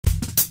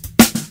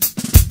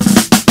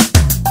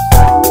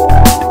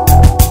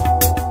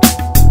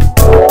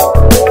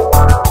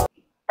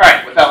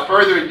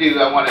ado,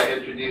 I want to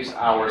introduce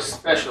our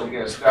special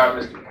guest star,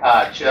 Mr.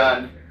 Todd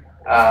Chun.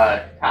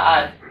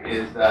 Todd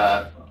is,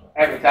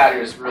 having Todd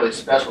here is really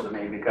special to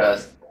me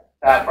because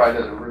Todd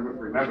probably doesn't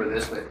remember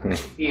this, but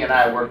he and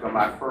I worked on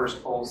my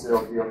first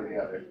wholesale deal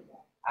together.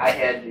 I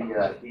had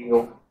the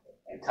deal,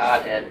 and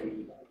Todd had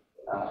the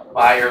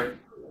buyer.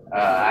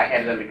 I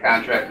had it under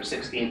contract for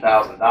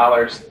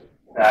 $16,000.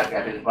 Todd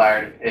got his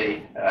buyer to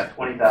pay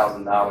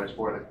 $20,000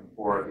 for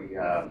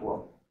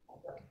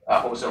the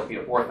wholesale fee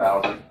of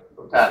 $4,000.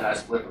 So Todd and I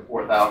split the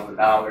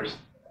 $4,000,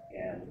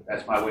 and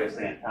that's my way of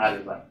saying Todd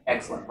is an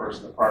excellent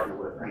person to partner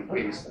with in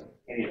case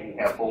any of you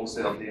have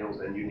wholesale deals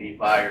and you need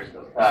buyers,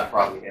 because Todd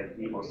probably has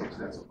the most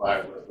extensive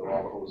buyer list of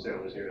all the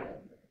wholesalers here in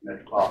the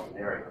metropolitan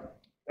area.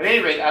 At any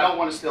rate, I don't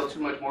want to steal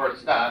too much more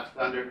of Todd's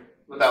thunder.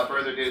 Without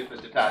further ado,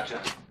 Mr. Todd Chun.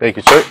 Thank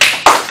you, sir.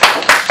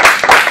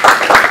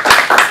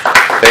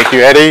 Thank you,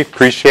 Eddie.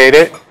 Appreciate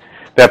it.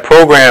 That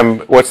program,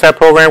 what's that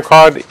program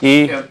called?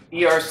 ERC.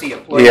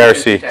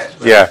 ERC.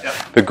 Yeah.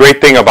 Yep. The great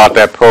thing about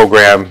that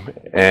program,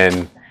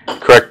 and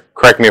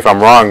correct me if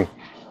I'm wrong,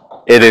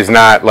 it is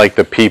not like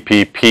the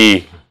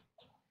PPP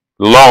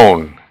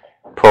loan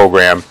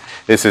program.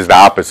 This is the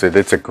opposite.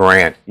 It's a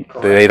grant.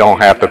 They don't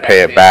have to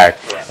pay it back.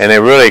 And it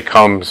really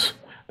comes,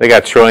 they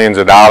got trillions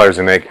of dollars,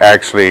 and it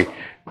actually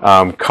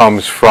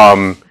comes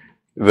from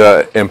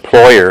the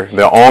employer,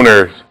 the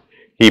owner.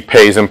 He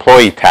pays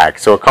employee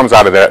tax, so it comes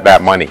out of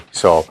that money.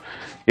 So,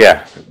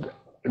 yeah,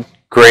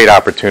 great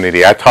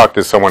opportunity. I talked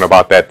to someone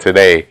about that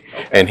today,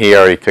 and he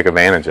already took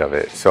advantage of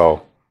it.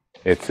 So,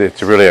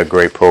 it's really a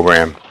great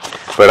program.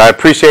 But I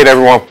appreciate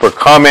everyone for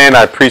coming.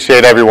 I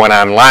appreciate everyone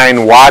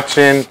online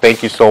watching.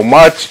 Thank you so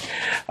much.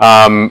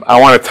 I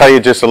want to tell you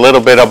just a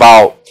little bit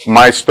about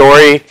my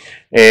story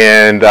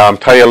and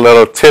tell you a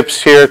little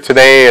tips here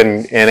today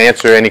and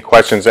answer any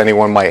questions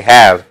anyone might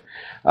have.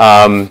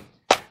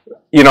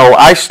 You know,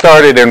 I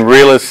started in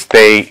real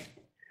estate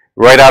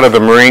right out of the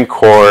Marine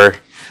Corps,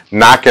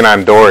 knocking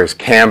on doors,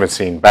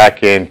 canvassing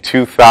back in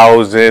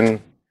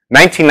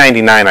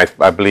 1999,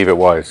 I believe it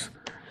was.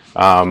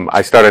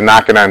 I started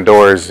knocking on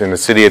doors in the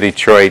city of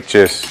Detroit,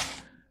 just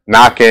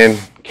knocking,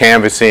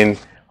 canvassing,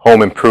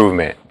 home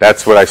improvement.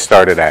 That's what I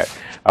started at.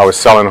 I was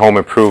selling home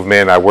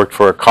improvement. I worked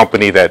for a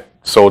company that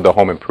sold the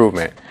home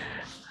improvement.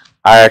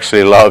 I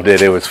actually loved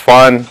it. It was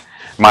fun.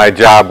 My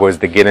job was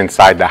to get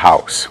inside the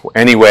house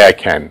any way I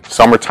can.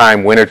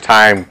 Summertime,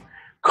 wintertime,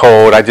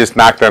 cold. I just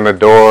knocked on the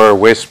door,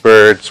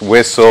 whispered,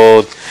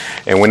 whistled,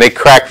 and when they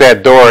cracked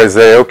that door, is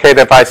it okay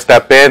if I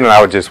step in? And I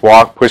would just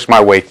walk, push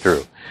my way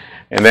through.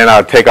 And then I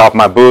would take off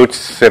my boots,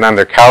 sit on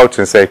their couch,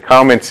 and say,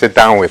 "Come and sit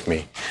down with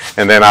me."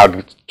 And then I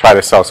would try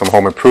to sell some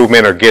home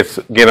improvement or get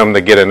them to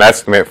get an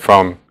estimate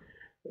from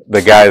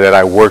the guy that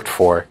I worked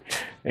for.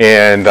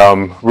 And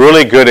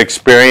really good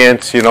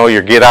experience. You know,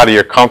 you get out of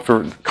your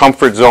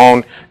comfort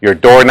zone. You're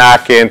door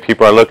knocking.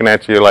 People are looking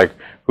at you like,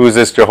 "Who's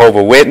this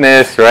Jehovah's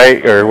Witness?"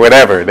 Right? Or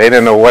whatever. They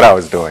didn't know what I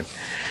was doing.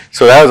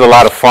 So that was a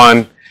lot of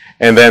fun.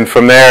 And then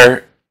from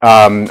there,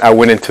 I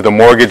went into the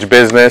mortgage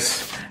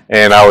business,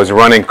 and I was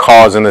running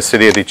calls in the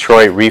city of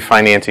Detroit,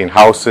 refinancing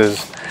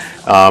houses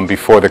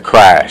before the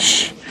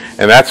crash.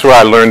 And that's where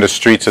I learned the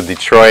streets of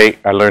Detroit.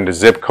 I learned the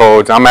zip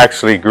codes. I'm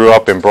actually grew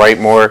up in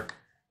Brightmoor.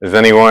 Has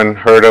anyone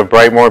heard of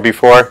Brightmoor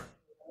before?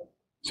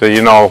 So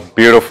you know,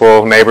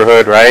 beautiful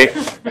neighborhood, right?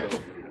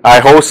 I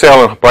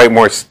wholesale in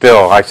Brightmoor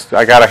still. I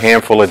got a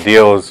handful of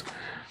deals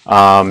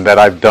that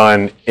I've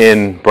done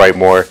in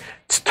Brightmoor.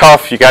 It's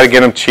tough. You got to get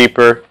them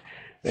cheaper,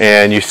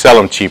 and you sell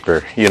them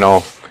cheaper. You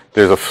know,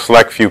 there's a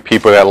select few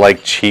people that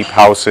like cheap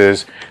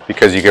houses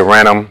because you can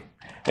rent them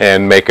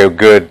and make a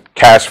good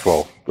cash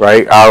flow,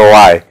 right?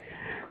 ROI.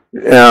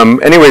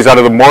 Anyways, out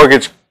of the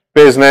mortgage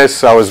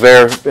business, I was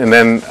there, and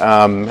then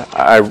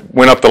I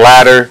went up the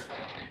ladder,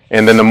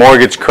 and then the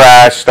mortgage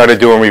crashed, started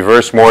doing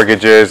reverse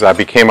mortgages. I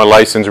became a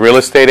licensed real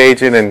estate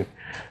agent in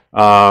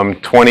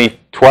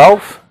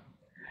 2012,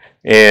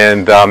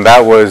 and and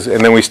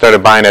then we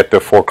started buying at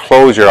the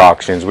foreclosure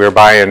auctions. We were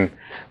buying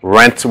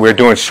rent. We were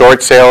doing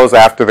short sales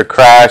after the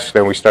crash.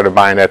 Then we started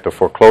buying at the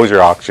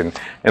foreclosure auction.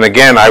 And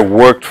again, I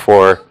worked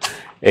for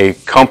a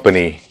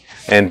company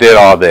and did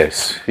all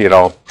this, you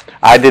know.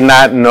 I did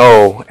not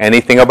know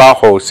anything about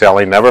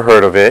wholesaling, never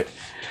heard of it.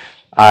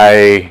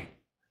 I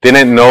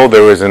didn't know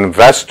there was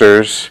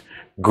investors,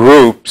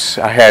 groups.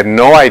 I had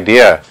no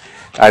idea.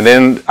 I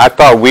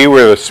thought we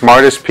were the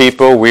smartest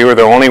people. We were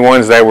the only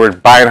ones that were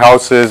buying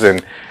houses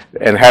and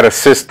had a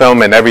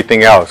system and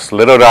everything else.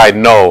 Little did I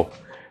know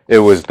it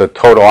was the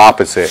total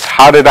opposite.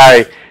 How did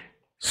I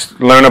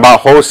learn about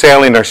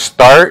wholesaling or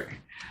start?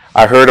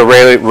 I heard a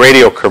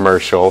radio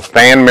commercial.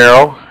 Than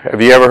Merrill.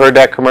 Have you ever heard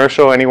that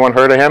commercial? Anyone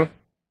heard of him?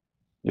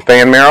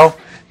 Than Merrill?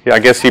 Yeah, I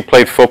guess he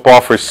played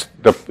football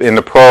in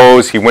the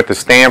pros. He went to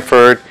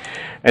Stanford.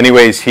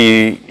 Anyways,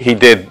 he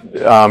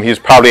was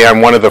probably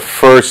on one of the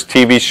first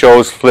TV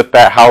shows, Flip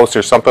That House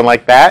or something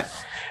like that.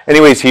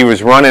 Anyways, he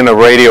was running a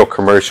radio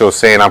commercial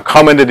saying, "I'm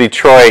coming to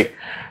Detroit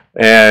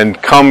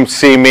and come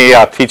see me.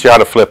 I'll teach you how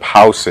to flip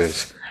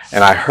houses."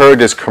 And I heard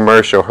this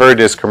commercial.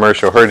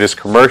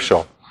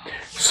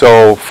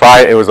 So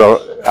it was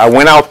I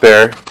went out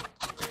there,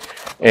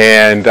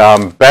 and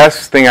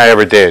best thing I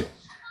ever did.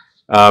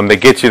 They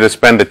get you to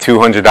spend the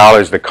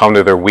 $200 to come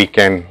to their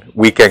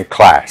weekend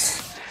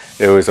class.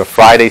 It was a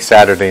Friday,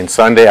 Saturday, and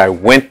Sunday. I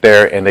went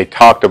there, and they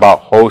talked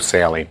about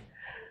wholesaling.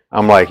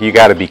 I'm like, you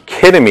got to be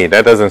kidding me.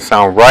 That doesn't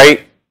sound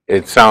right.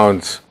 It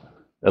sounds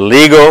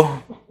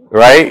illegal,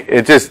 right?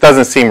 It just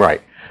doesn't seem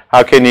right.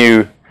 How can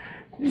you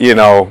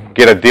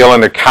get a deal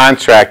under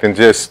contract and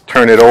just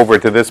turn it over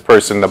to this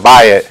person to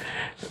buy it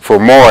for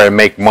more and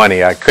make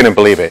money? I couldn't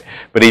believe it.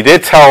 But he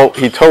told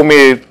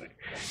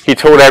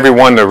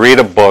everyone to read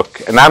a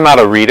book, and I'm not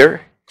a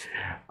reader,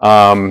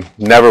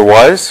 never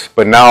was,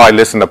 but now I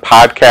listen to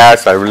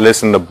podcasts, I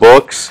listen to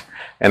books,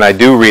 and I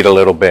do read a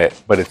little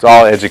bit, but it's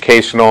all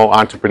educational,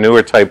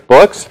 entrepreneur type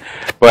books.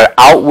 But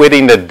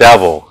Outwitting the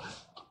Devil,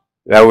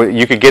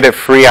 you could get it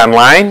free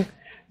online,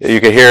 you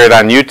could hear it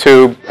on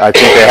YouTube, I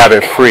think they have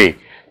it free.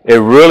 It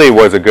really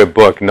was a good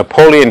book.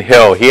 Napoleon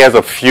Hill, he has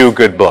a few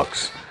good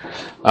books.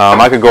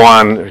 I could go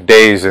on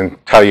days and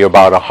tell you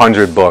about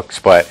 100 books,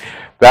 but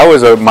that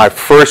was my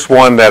first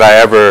one that I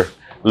ever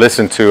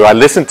listened to. I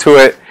listened to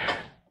it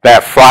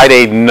that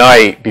Friday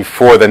night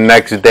before the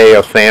next day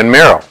of Than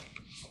Merrill,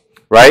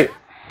 right?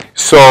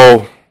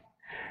 So,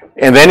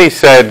 and then he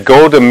said,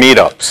 go to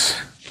meetups.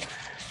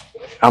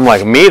 I'm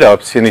like,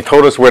 meetups? And he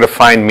told us where to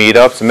find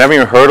meetups. I never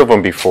even heard of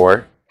them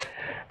before.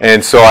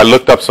 And so I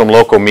looked up some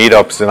local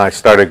meetups and I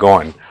started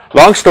going.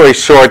 Long story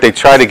short, they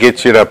try to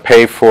get you to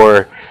pay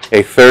for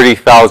a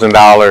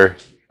 $30,000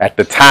 at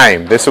the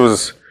time. This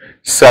was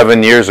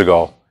 7 years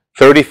ago.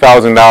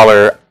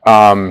 $30,000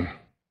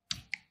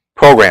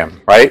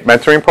 program, right?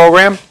 Mentoring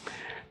program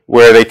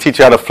where they teach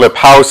you how to flip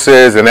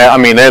houses. And that, I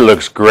mean, it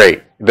looks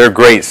great. They're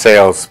great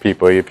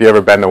salespeople if you've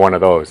ever been to one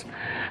of those.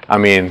 I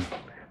mean,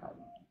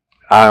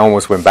 I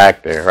almost went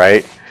back there,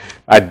 right?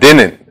 I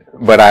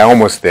didn't, but I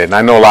almost did. And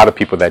I know a lot of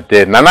people that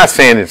did. And I'm not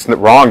saying it's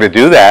wrong to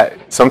do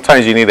that.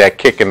 Sometimes you need that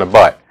kick in the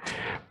butt.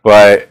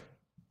 But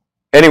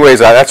anyways,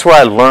 that's where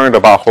I learned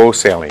about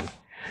wholesaling.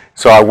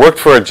 So I worked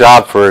for a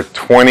job for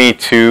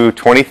 22,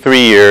 23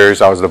 years.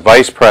 I was the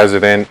vice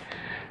president.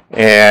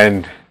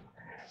 And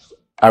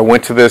I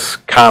went to this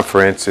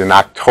conference in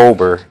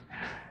October.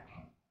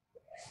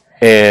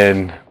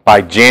 And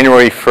by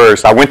January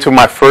 1st, I went to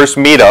my first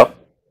meetup,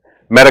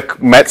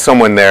 met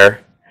someone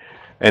there,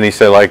 and he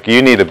said, like,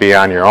 you need to be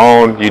on your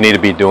own. You need to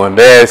be doing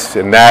this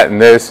and that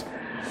and this.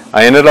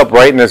 I ended up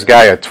writing this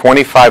guy a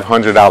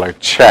 $2,500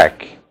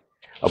 check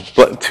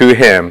to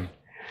him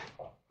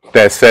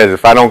that says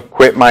if I don't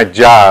quit my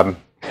job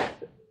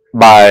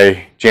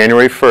by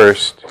January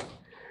 1st,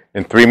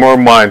 in 3 more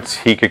months,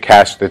 he could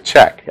cash the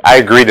check. I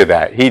agreed to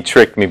that. He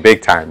tricked me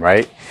big time,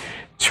 right?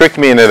 Tricked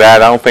me into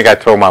that. I don't think I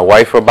told my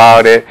wife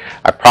about it.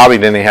 I probably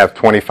didn't have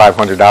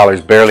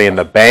 $2,500 barely in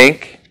the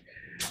bank.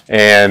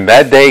 And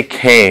that day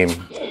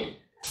came,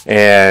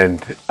 and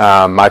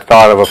I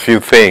thought of a few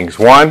things.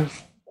 One,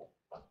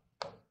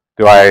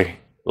 do I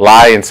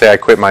lie and say I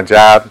quit my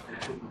job?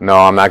 No,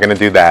 I'm not going to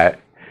do that.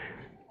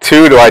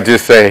 2, do I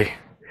just say,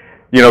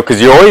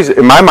 because you always,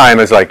 in my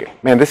mind, it's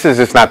like, man, this is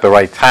just not the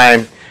right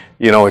time.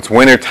 It's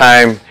winter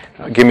time.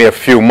 Give me a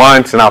few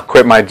months and I'll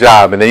quit my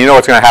job. And then you know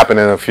what's going to happen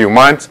in a few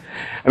months?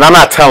 And I'm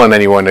not telling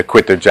anyone to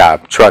quit their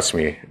job. Trust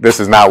me. This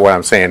is not what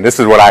I'm saying. This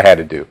is what I had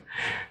to do.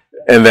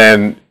 And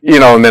then,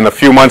 and then a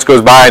few months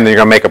goes by and then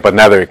you're going to make up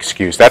another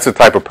excuse. That's the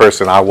type of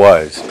person I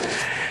was.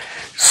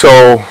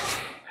 So,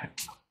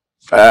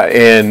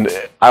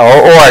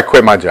 I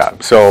quit my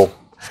job. So,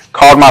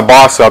 called my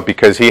boss up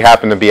because he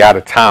happened to be out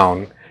of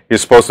town. He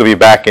was supposed to be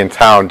back in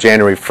town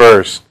January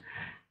 1st.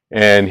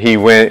 And he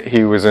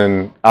was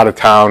out of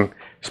town,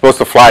 supposed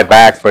to fly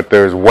back, but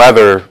there's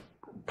weather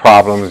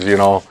problems,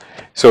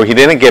 so he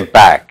didn't get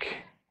back.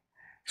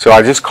 So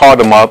I just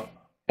called him up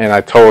and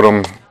I told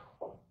him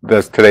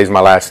today's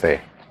my last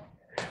day.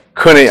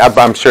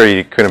 I'm sure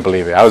he couldn't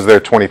believe it. I was there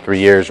 23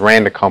 years,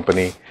 ran the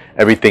company,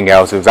 everything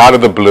else. It was out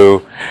of the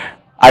blue.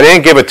 I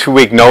didn't give a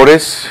 2-week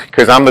notice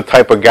because I'm the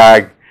type of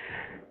guy,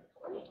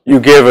 you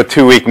give a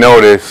 2-week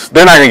notice,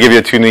 they're not going to give you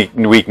a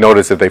 2-week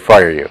notice if they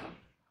fire you.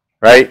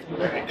 Right?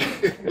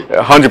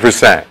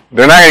 100%.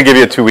 They're not going to give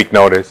you a 2-week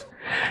notice.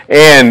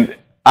 And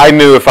I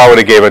knew if I would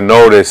have gave a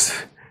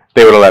notice,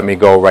 they would have let me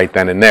go right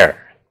then and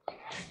there.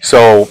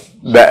 So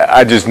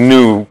I just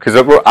knew, because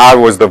I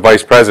was the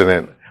vice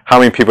president, how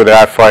many people did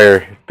I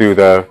fire through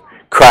the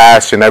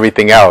crash and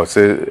everything else?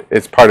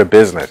 It's part of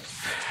business.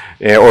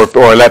 Or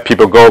let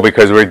people go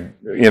because we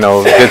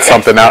did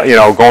something out,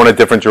 going a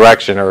different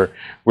direction, or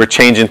we're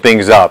changing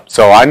things up.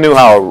 So I knew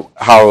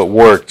how it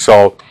worked.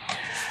 So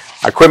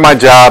I quit my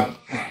job,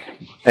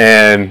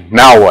 and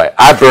now what?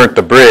 I burnt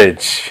the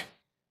bridge.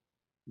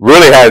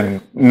 Really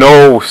had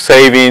no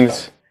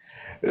savings,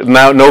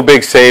 no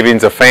big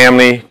savings, a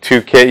family,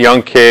 2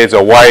 young kids,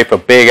 a wife, a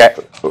big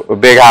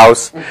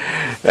house,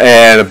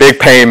 and a big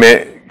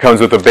payment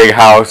comes with a big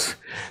house.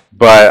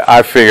 But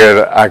I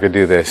figured I could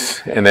do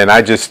this. And then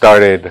I just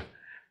started,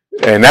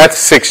 and that's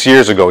 6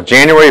 years ago.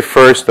 January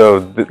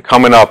 1st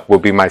coming up will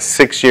be my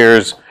 6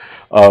 years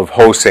of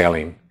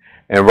wholesaling.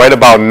 And right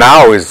about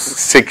now is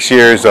 6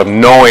 years of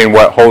knowing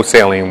what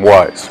wholesaling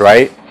was,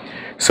 right?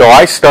 So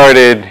I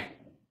started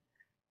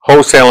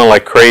wholesaling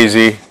like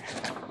crazy,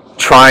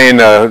 trying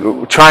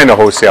to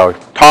wholesale,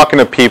 talking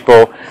to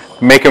people,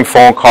 making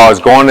phone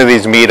calls, going to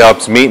these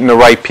meetups, meeting the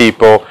right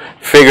people,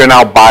 figuring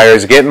out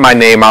buyers, getting my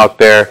name out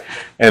there,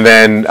 and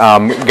then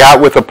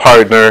got with a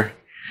partner,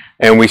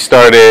 and we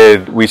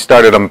started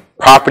a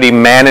property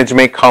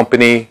management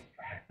company.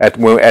 At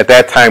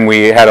that time,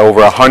 we had over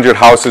 100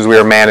 houses we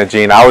were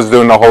managing. I was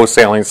doing the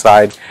wholesaling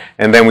side,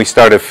 and then we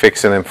started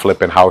fixing and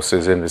flipping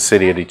houses in the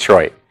city of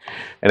Detroit.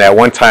 And at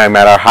one time,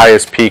 at our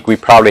highest peak, we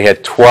probably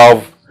had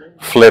 12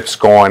 flips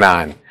going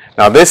on.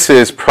 Now, this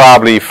is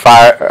probably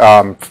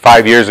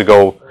 5 years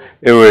ago.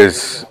 It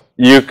was,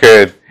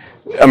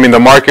 the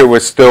market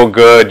was still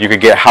good. You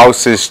could get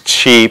houses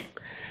cheap,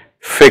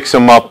 fix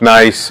them up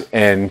nice,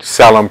 and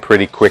sell them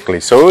pretty quickly.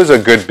 So it was a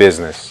good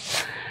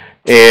business.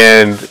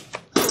 And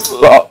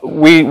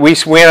we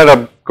ended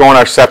up going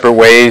our separate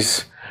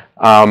ways.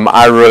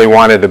 I really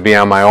wanted to be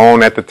on my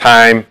own at the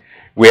time.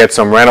 We had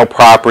some rental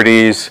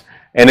properties,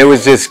 and it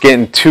was just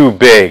getting too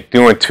big,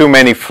 doing too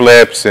many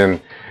flips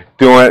and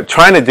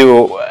trying to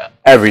do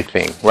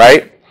everything,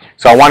 right?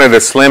 So I wanted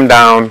to slim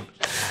down.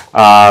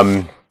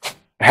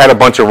 Had a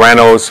bunch of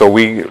rentals, so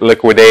we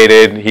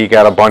liquidated. He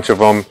got a bunch of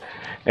them,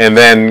 and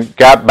then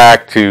got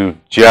back to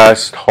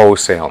just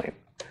wholesaling.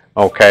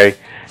 Okay,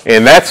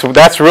 and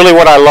that's really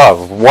what I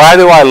love. Why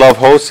do I love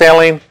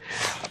wholesaling?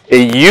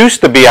 It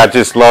used to be I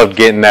just loved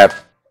getting that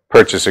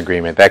purchase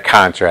agreement, that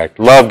contract.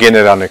 Love getting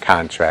it under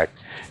contract.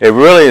 It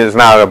really is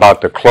not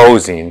about the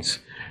closings,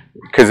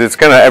 because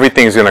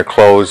everything's gonna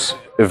close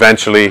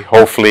eventually,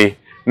 hopefully.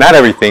 Not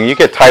everything. You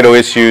get title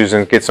issues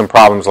and get some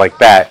problems like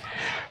that.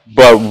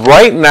 But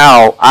right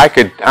now, I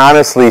could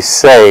honestly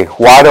say,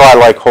 why do I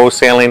like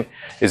wholesaling?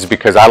 Is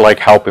because I like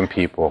helping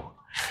people.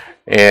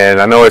 And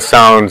I know it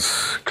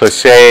sounds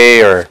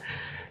cliche,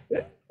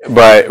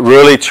 but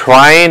really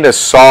trying to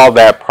solve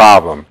that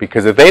problem.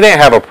 Because if they didn't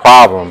have a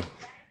problem,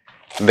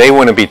 they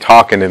wouldn't be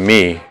talking to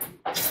me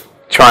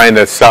trying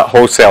to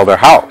wholesale their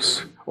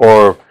house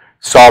or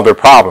solve their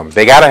problem.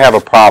 They got to have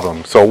a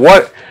problem. So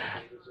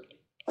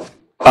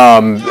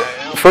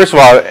first of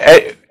all,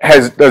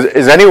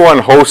 is anyone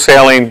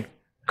wholesaling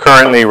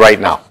currently right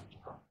now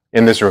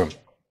in this room?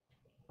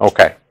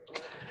 Okay.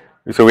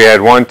 So we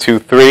had 1, 2,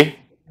 3.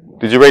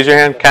 Did you raise your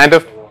hand? Kind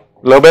of? A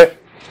little bit?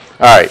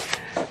 All right.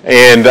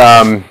 And,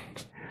 all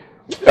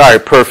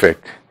right,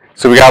 perfect.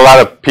 So we got a lot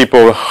of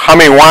people. How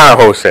many want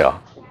to wholesale?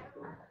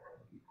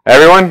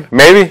 Everyone?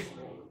 Maybe?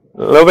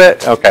 A little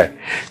bit? Okay.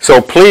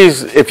 So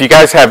please, if you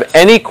guys have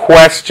any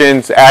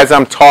questions as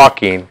I'm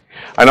talking,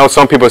 I know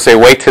some people say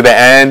wait to the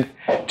end.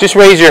 Just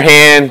raise your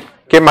hand,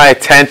 get my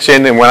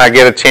attention, and when I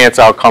get a chance,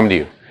 I'll come to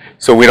you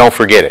so we don't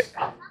forget it.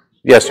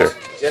 Yes, sir.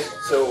 Just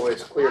so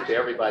it's clear to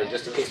everybody,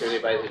 just in case there's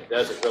anybody that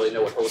doesn't really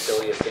know what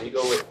wholesaling is, can you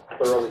go with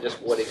thoroughly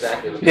just what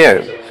exactly it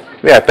is?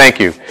 Yeah, thank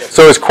you.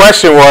 So his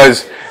question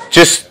was,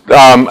 just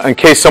in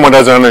case someone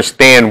doesn't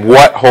understand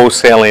what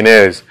wholesaling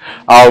is,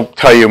 I'll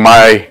tell you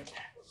my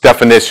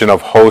definition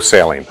of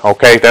wholesaling.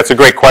 Okay, that's a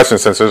great question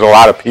since there's a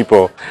lot of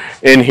people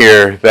in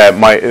here that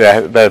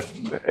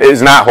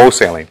is not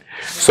wholesaling.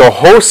 So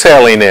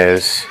wholesaling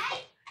is,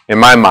 in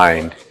my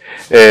mind,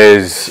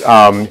 is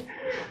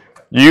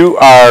you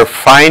are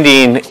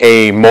finding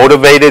a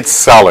motivated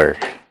seller,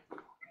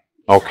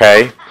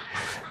 okay,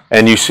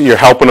 and you're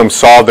helping them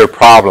solve their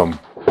problem.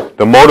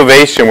 The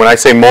motivation, when I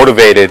say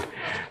motivated,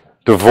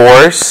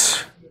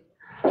 divorce,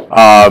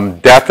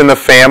 death in the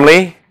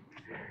family,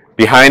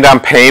 behind on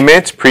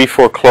payments,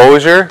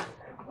 pre-foreclosure,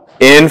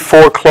 in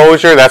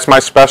foreclosure, that's my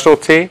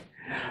specialty,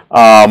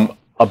 a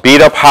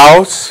beat-up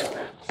house,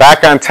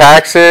 back on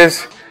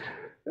taxes,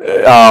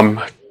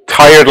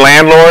 tired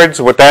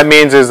landlords. What that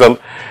means is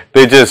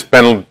they just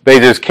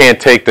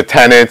can't take the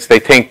tenants. They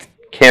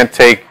can't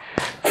take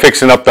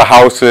fixing up the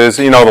houses.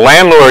 The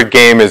landlord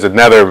game is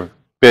another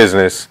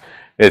business.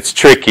 It's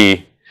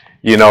tricky.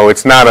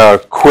 It's not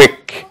a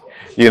quick.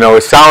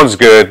 It sounds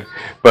good,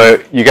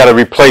 but you got to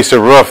replace a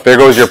roof. There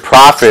goes your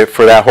profit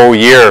for that whole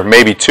year,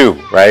 maybe 2,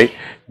 right?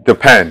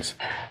 Depends.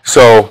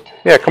 So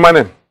yeah, come on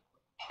in.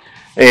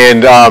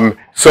 And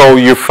so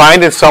you're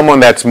finding someone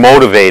that's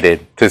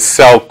motivated to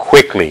sell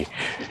quickly,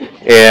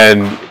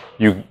 and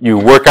you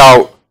work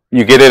out,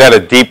 you get it at a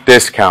deep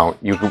discount,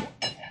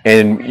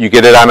 and you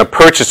get it on a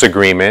purchase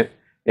agreement.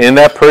 In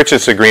that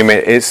purchase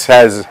agreement, it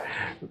says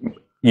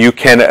you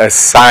can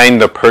assign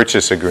the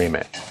purchase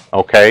agreement,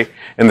 okay?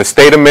 In the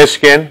state of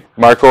Michigan,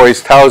 Mark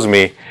always tells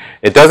me,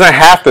 it doesn't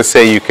have to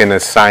say you can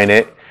assign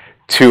it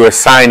to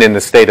assign in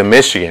the state of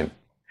Michigan,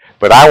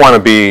 but I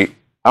want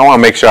to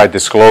make sure I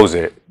disclose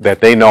it, that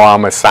they know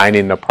I'm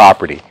assigning the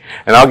property.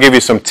 And I'll give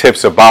you some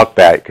tips about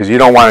that, because you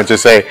don't want to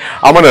just say,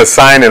 I'm going to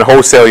assign and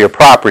wholesale your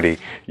property.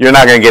 You're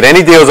not going to get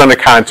any deals under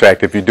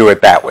contract if you do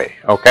it that way,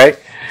 okay?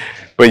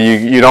 But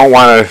you don't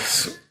want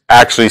to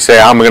actually say,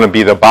 I'm going to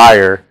be the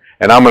buyer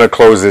and I'm going to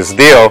close this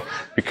deal,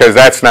 because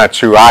that's not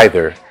true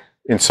either.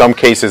 In some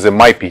cases, it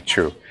might be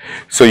true.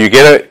 So you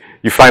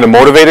find a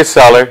motivated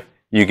seller,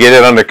 you get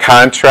it under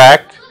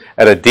contract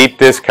at a deep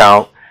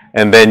discount,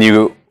 and then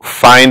you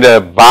find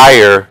a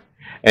buyer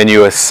and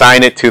you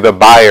assign it to the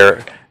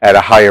buyer at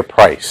a higher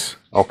price,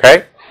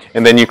 okay?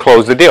 And then you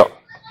close the deal.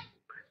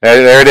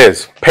 There it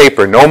is,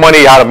 paper, no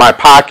money out of my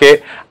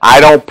pocket. I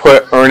don't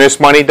put earnest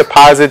money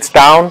deposits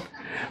down.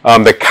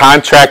 The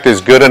contract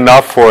is good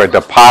enough for a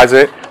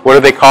deposit. What do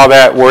they call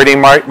that wording,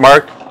 Mark?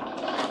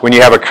 When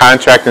you have a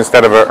contract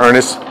instead of an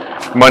earnest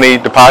money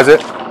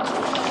deposit?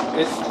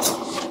 It's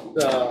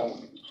the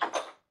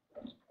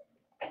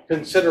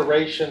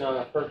consideration on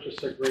a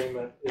purchase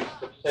agreement is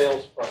the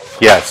sales price.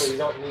 Yes. So you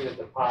don't need a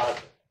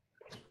deposit.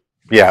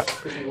 Yeah. It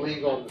could be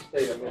legal in the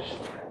state of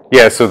Michigan.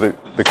 Yeah, so the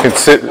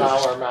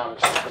Dollar amount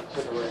is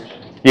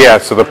consideration. yeah,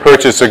 so the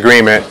purchase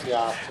agreement,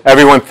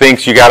 everyone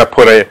thinks you got to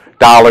put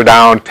 $1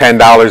 down,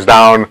 $10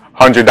 down,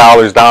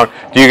 $100 down.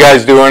 Do you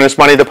guys do earnest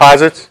money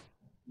deposits?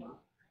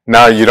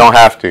 No, you don't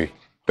have to.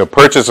 The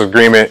purchase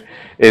agreement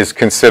is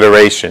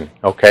consideration,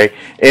 okay?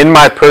 In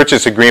my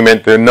purchase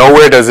agreement,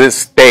 nowhere does it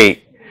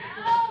state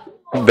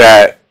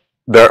that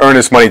the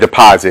earnest money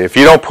deposit. If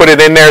you don't put it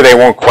in there, they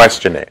won't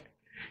question it.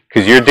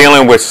 Because you're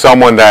dealing with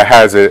someone that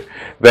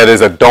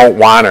is a don't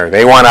wanter.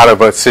 They want out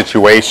of a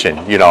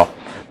situation, you know.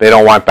 They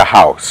don't want the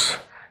house.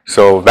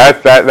 So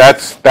that's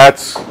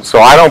so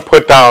I don't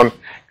put down,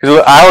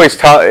 because I always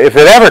tell, if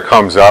it ever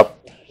comes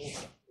up,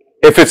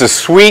 if it's a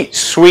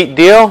sweet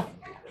deal,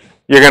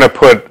 you're going to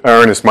put an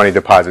earnest money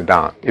deposit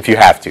down if you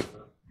have to.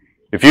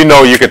 If you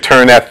know you could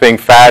turn that thing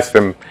fast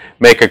and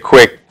make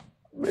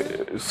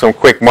some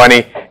quick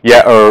money,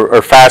 yeah,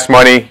 or fast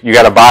money, you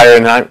got a buyer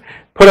and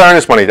put an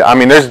earnest money down. I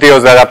mean, there's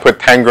deals that I put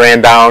 10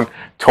 grand down,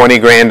 20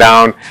 grand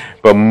down,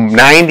 but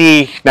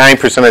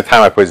 99% of the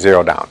time I put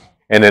 $0 down,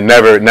 and then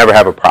never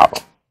have a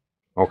problem.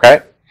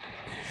 Okay,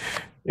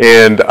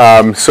 and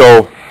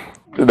so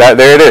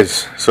there it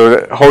is. So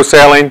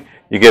wholesaling,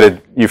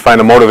 you find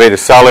a motivated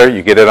seller,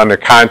 you get it under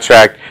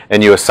contract,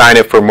 and you assign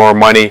it for more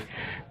money,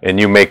 and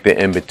you make the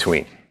in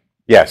between.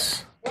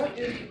 Yes. What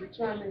is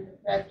determining the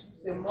fact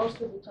that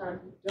most of the time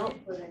you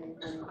don't put any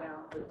money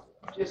down, but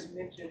you just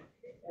mentioned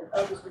in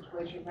other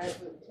situations you might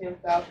put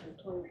 $10,000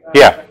 or $20,000.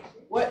 Yeah.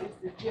 What is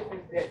the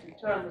difference that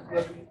determines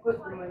whether you put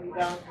the money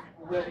down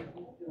or whether you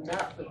do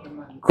not put the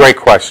money down? Great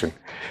question.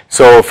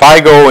 So if I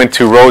go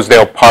into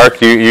Rosedale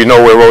Park, you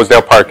know where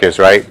Rosedale Park is,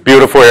 right?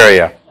 Beautiful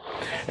area.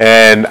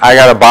 And I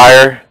got a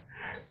buyer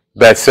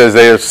that says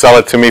they'll sell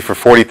it to me for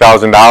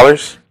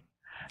 $40,000,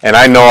 and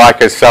I know I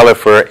could sell it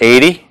for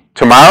 $80,000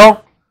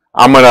 tomorrow.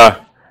 I'm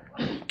gonna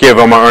give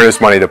them an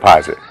earnest money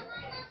deposit,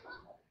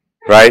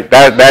 right?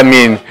 That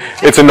means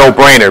it's a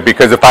no-brainer,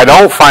 because if I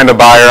don't find a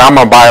buyer, I'm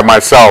gonna buy it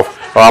myself,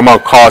 or I'm gonna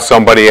call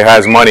somebody that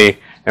has money,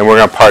 and we're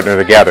gonna partner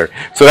together.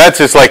 So that's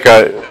just like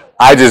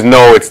I just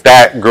know it's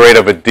that great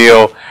of a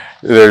deal.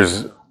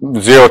 There's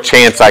zero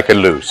chance I could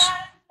lose.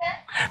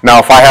 Now,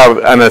 if I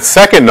have, on a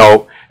second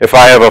note, if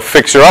I have a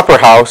fixer-upper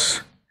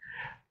house,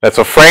 that's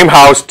a frame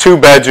house,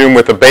 2-bedroom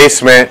with a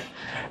basement,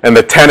 and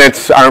the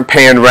tenants aren't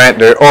paying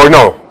rent, or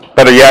no,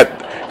 better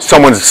yet,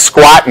 someone's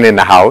squatting in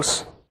the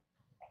house,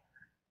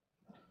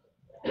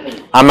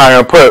 I'm not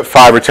going to put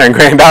 5 or 10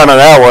 grand down on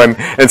that one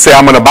and say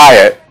I'm going to buy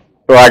it,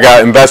 or I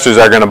got investors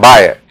that are going to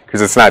buy it,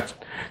 because it's not,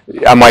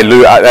 I might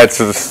lose. That's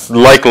a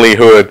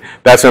likelihood.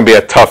 That's going to be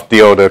a tough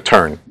deal to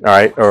turn, all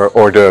right,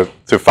 or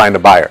to find a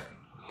buyer.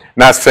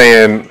 Not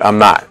saying I'm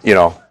not, you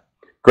know.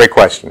 Great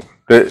question.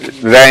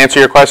 Does that answer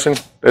your question?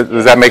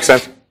 Does that make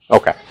sense?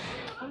 Okay.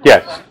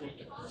 Yes.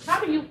 How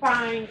do you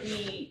find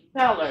the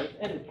sellers?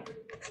 And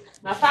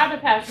my father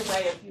passed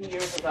away a few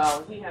years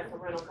ago. He had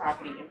some rental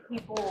property, and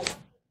people,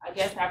 I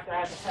guess after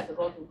I had to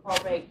go through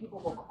probate, people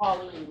were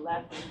calling me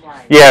left and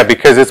right. Yeah,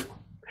 because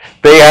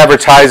they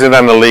advertise it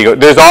on the legal.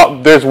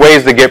 There's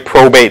ways to get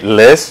probate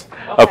lists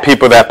of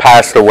people that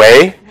passed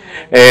away.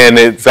 And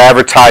it's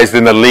advertised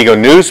in the legal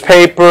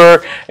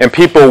newspaper, and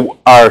people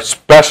are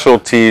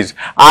specialties.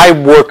 I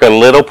work a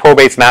little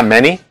probates, not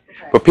many,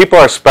 but people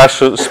are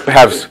special,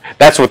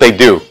 that's what they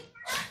do.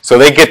 So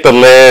they get the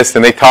list,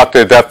 and they talk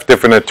to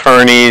different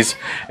attorneys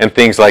and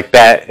things like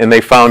that, and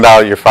they found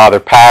out your father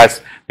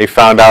passed. They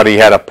found out he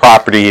had a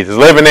property he's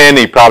living in.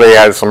 He probably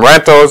had some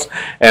rentals,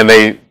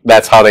 and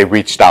that's how they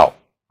reached out.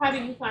 How do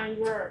you find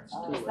your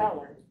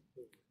sellers?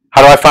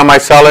 How do I find my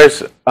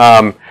sellers?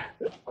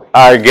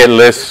 I get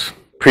lists,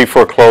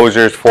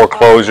 pre-foreclosures,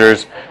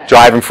 foreclosures,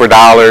 driving for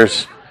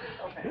dollars,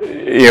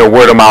 you know,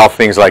 word of mouth,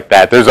 things like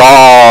that. There's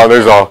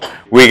all,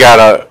 we got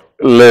a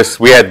list.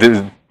 We had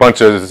a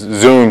bunch of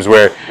Zooms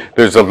where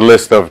there's a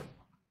list of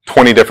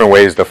 20 different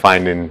ways to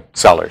finding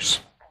sellers.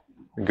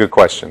 Good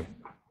question.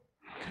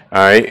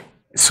 All right.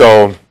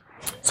 So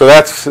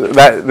that's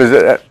that.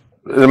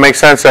 Does it make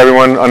sense?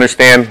 Everyone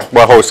understand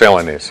what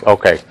wholesaling is?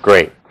 Okay,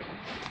 great.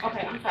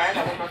 Okay, I'm sorry, I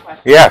got one more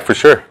question. Yeah, for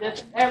sure.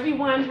 Does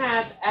everyone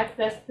have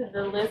access to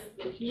the list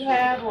that you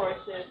have, or is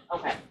it,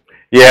 okay?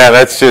 Yeah,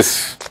 that's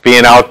just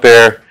being out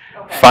there,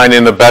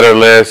 finding the better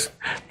list.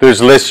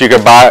 There's lists you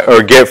can buy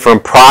or get from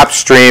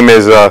PropStream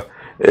is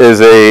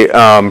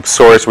a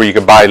source where you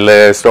can buy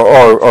lists,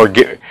 or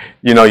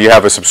you know, you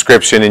have a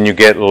subscription and you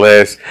get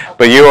lists,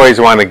 but you always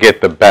want to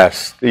get the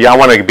best. I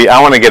want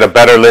to get a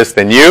better list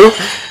than you.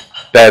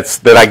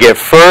 That I get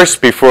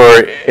first before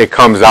it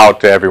comes out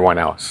to everyone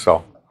else.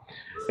 So,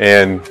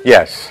 and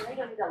yes. You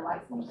don't need a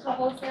license to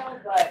wholesale,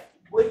 but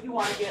would you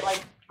want to get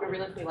like your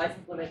real estate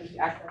license so that you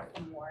access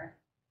to more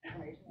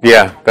information?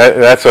 Yeah,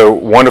 that's a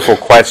wonderful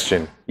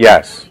question.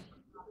 Yes,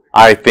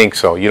 I think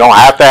so. You don't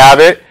have to have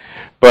it,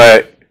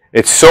 but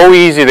it's so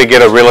easy to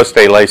get a real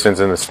estate license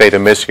in the state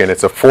of Michigan.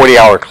 It's a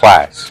 40-hour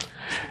class.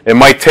 It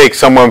might take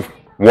someone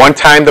one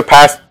time to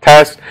pass the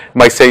test. It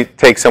might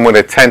take someone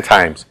 10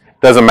 times.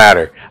 Doesn't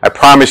matter. I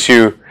promise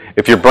you,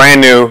 if you're brand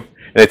new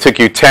and it took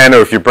you 10, or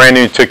if you're brand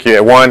new and it took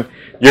you 1,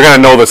 you're going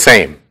to know the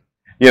same.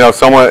 You know,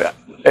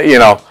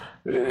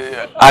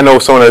 I know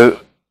someone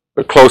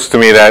close to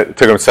me that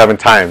took them 7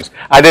 times.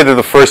 I did it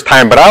the first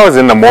time, but I was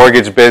in the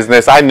mortgage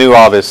business. I knew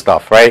all this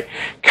stuff, right?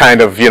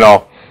 Kind of, you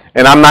know,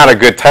 and I'm not a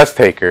good test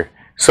taker.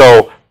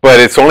 So, but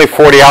it's only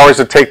 40 hours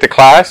to take the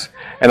class,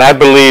 and I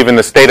believe in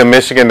the state of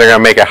Michigan they're going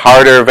to make it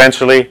harder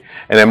eventually,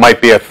 and it might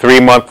be a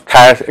 3-month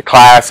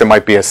class, it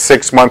might be a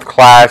 6-month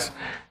class.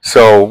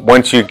 So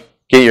once you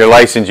get your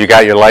license, you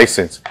got your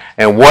license.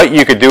 And what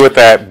you could do with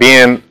that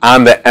being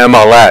on the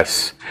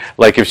MLS,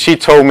 like if she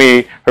told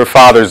me her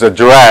father's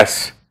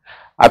address,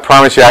 I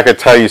promise you I could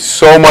tell you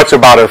so much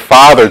about her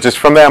father just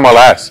from the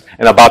MLS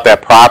and about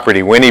that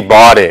property, when he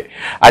bought it.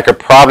 I could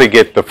probably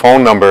get the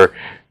phone number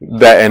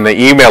and the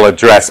email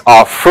address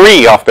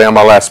free off the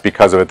MLS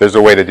because of it. There's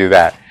a way to do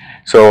that.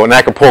 So, and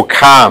I could pull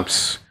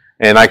comps,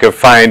 and I could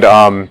find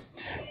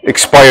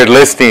expired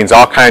listings,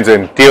 all kinds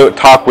of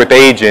talk with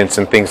agents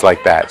and things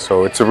like that.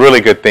 So it's a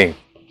really good thing.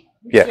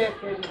 You said that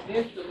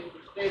eventually the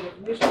state of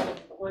Michigan is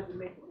going to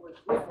make it more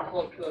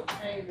difficult to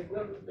obtain the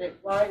real estate.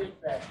 Why is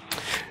that?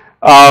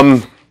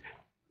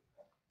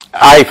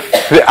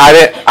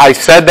 I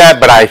said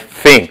that, but I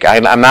think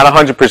I'm not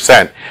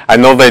 100%. I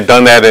know they've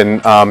done that in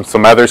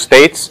some other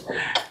states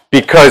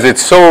because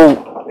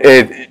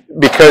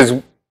because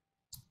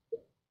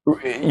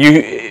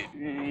you.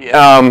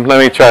 Let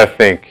me try to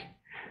think.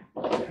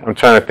 I'm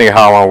trying to think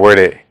how I want to word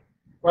it.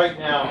 Right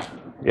now,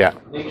 Yeah.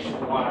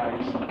 nationwide,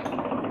 if you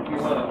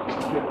want to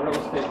get a real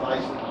estate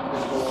license, you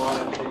can go on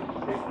and take the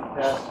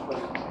test, but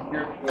it's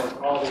geared toward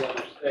all the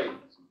other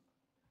states.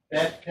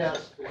 That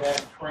test and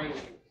that training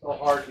is so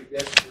hard to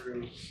get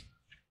through,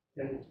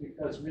 and it's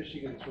because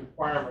Michigan's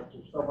requirements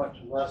are so much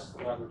less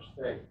than other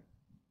states.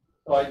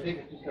 So I think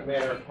it's just a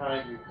matter of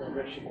time before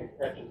Michigan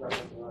catches up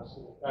with the rest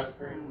of the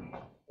country,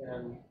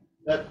 and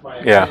that's my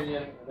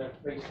opinion, and that's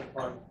based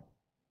upon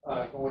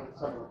going to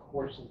some of the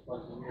courses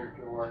like the Near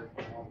George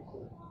and all the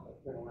systems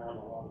that's been around a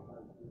long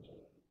time.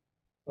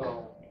 So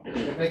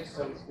it makes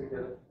sense to get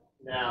it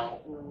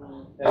now.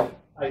 And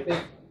I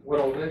think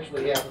what will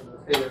eventually happen in the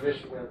state of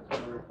Michigan is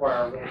going to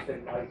require a real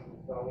estate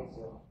license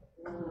also.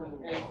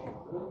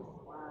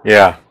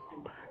 Yeah.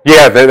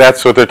 Yeah,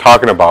 that's what they're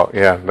talking about.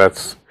 Yeah,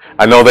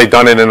 I know they've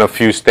done it in a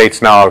few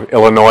states now.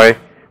 Illinois,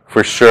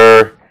 for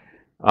sure.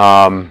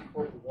 Where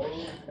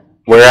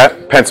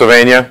at?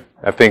 Pennsylvania?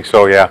 I think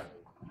so, yeah.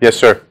 Yes,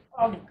 sir.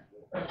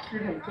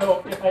 Excuse me.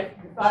 So if I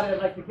decided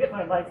I'd like to get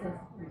my license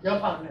and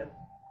jump on this,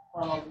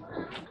 are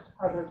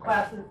there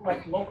classes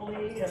like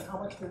locally, and how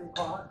much do they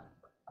cost?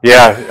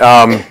 Yeah,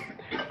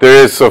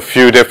 there is a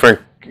few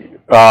different.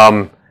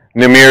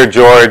 Near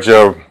George,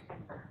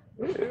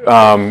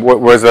 what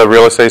was the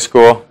real estate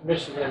school?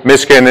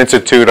 Michigan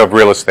Institute of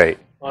Real Estate.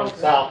 On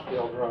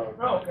Southfield Road.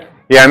 Oh, okay.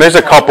 Yeah, and there's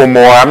a couple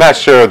more. I'm not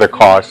sure of the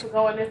cost.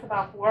 So and it's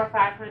about $400 or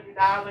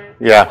 $500.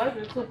 Yeah. It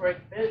wasn't super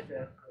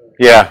expensive.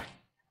 Yeah.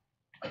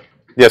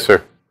 Yes,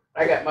 sir.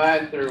 I got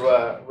mine through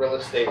Real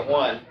Estate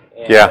I,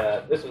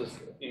 and this was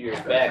a few years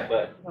back,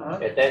 but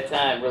at that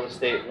time, Real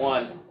Estate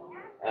I,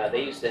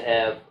 they used to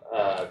have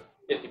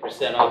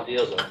 50% off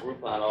deals on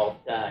Groupon all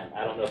the time.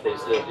 I don't know if they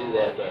still do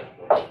that,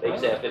 but they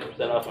used to have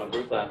 50% off on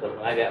Groupon, because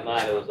when I got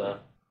mine, it was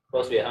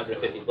supposed to be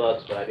 $150,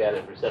 but I got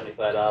it for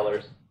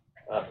 $75,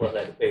 plus I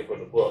had to pay for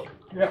the book.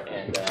 Yep.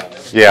 And,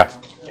 Yeah.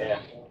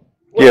 yeah.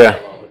 Yeah.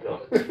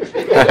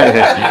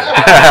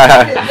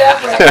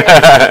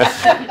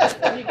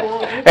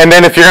 And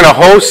then if you're going to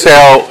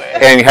wholesale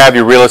and have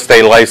your real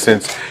estate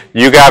license,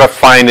 you got to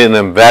find an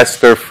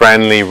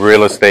investor-friendly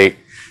real estate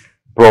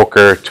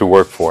broker to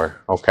work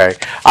for. Okay,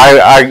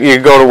 you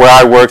go to where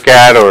I work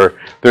at, or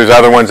there's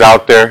other ones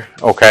out there.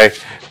 Okay,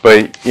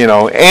 but you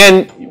know,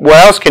 and what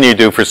else can you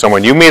do for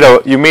someone? You meet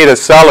a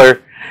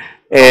seller,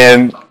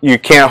 and you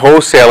can't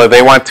wholesale it.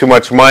 They want too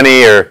much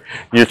money, or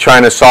you're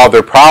trying to solve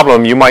their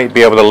problem. You might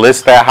be able to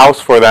list that house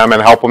for them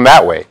and help them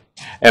that way,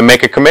 and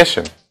make a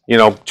commission. You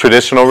know,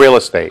 traditional real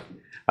estate.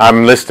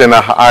 I'm listing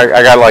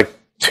I got like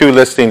 2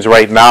 listings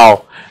right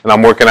now, and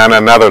I'm working on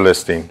another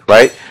listing,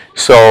 right?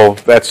 So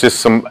that's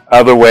just some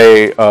other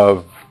way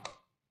of,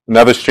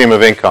 another stream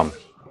of income.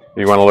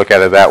 You want to look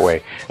at it that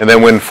way. And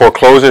then when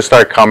foreclosures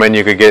start coming,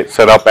 you could get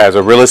set up as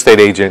a real estate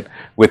agent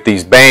with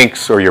these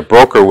banks, or your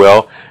broker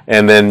will,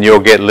 and then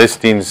you'll get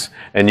listings,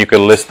 and you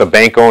can list the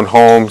bank-owned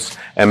homes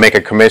and make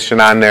a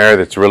commission on there.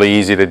 That's really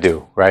easy to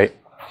do, right?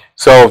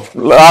 So a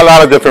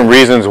lot of different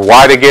reasons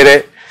why to get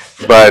it,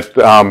 but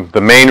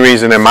the main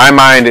reason in my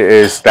mind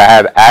is to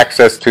have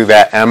access to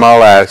that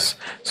MLS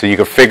so you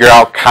can figure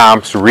out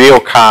comps, real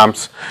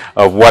comps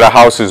of what a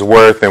house is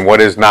worth and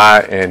what is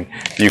not, and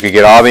you can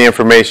get all the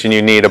information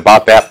you need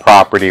about that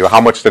property or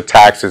how much the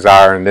taxes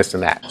are and this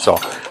and that. So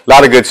a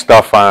lot of good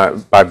stuff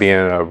by being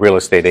a real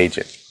estate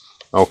agent.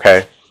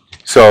 Okay,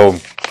 so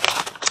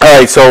all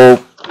right,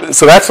 so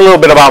that's a little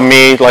bit about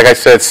me. Like I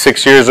said,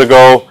 6 years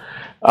ago,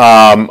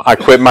 I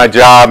quit my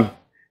job,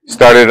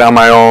 started on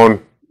my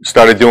own,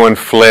 started doing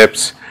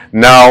flips.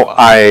 Now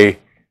I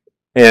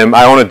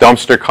own a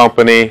dumpster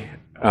company.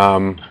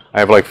 I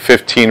have like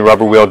 15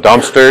 rubber wheel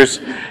dumpsters,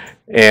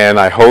 and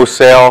I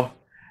wholesale,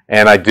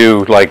 and I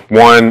do like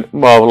I'm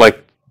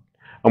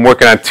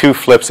working on 2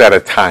 flips at a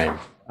time.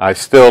 I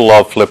still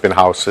love flipping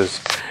houses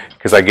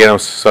because I get them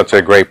such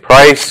a great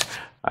price.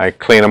 I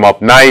clean them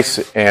up nice,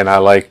 and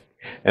I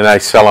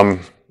sell them,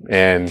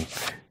 and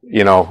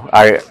you know,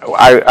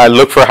 I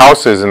look for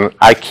houses, and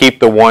I keep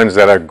the ones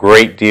that are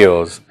great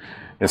deals.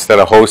 Instead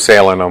of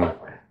wholesaling them,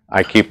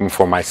 I keep them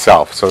for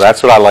myself. So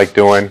that's what I like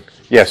doing.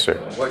 Yes, sir.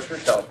 What's your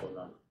telephone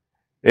number?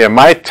 Yeah,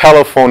 my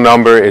telephone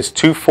number is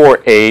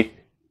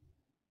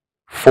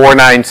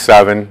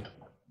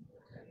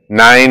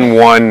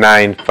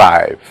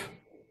 248-497-9195.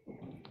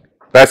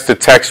 That's to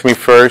text me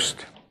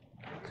first.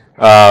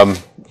 And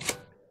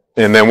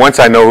then once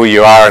I know who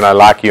you are and I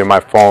lock you in my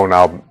phone,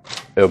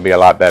 it'll be a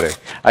lot better.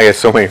 I get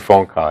so many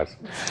phone calls.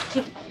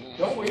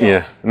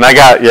 Yeah, and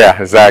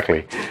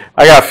exactly.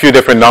 I got a few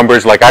different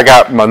numbers. Like I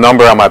got my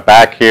number on my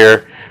back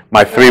here,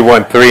 my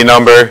 313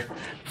 number,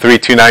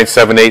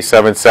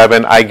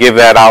 329-7877. I give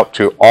that out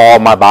to all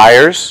my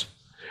buyers.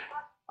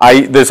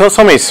 There's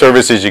so many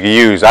services you can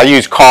use. I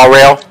use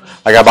CallRail.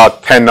 I got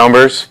about 10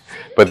 numbers,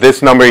 but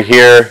this number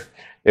here,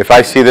 if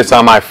I see this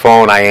on my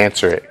phone, I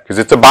answer it because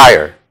it's a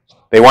buyer.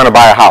 They want to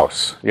buy a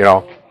house, you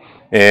know,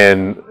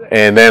 and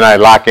then I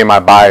lock in my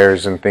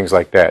buyers and things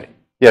like that.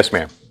 Yes,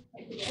 ma'am.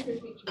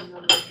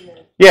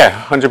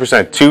 Yeah,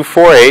 100%.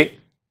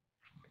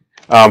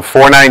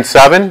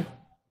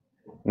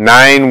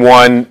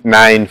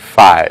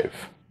 248-497-9195.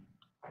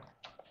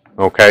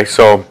 Okay,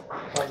 so. On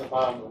the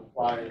bottom of the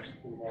flyers.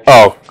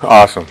 Oh,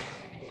 awesome.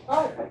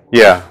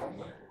 Yeah.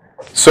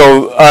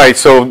 So, all right,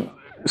 so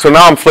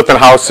now I'm flipping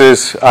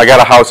houses. I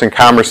got a house in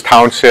Commerce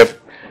Township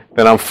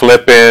that I'm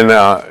flipping.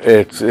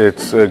 It's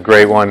a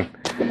great one.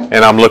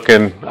 And I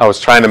was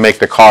trying to make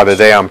the call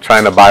today. I'm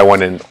trying to buy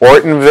one in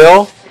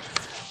Ortonville.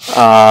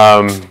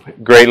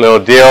 Great little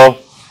deal.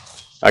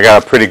 I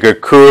got a pretty good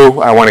crew.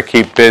 I want to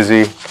keep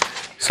busy.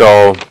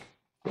 So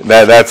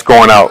that's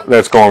going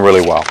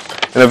really well.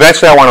 And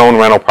eventually I want to own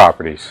rental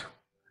properties.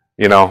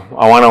 You know,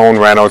 I want to own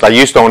rentals. I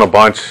used to own a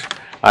bunch.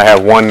 I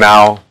have one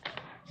now.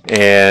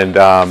 And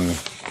I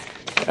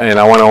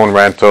want to own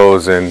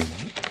rentals, and,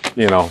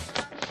 you know,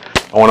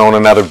 I want to own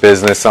another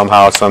business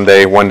somehow,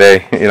 someday, one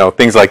day, you know,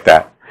 things like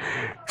that.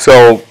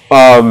 So,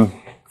 and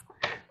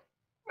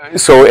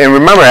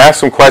remember, ask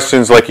some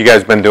questions like you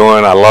guys been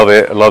doing. I love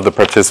it. I love the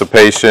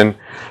participation.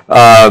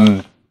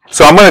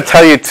 So I'm going to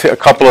tell you a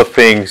couple of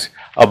things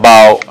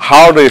about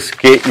how to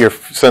get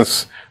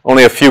since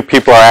only a few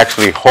people are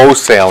actually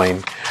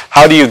wholesaling,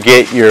 how do you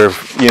get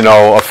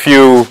a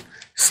few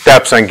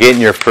steps on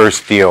getting your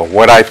first deal?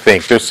 What I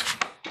think. There's,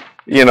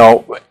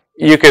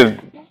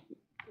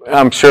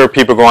 I'm sure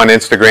people go on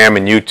Instagram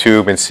and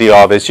YouTube and see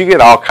all this. You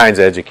get all kinds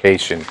of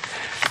education.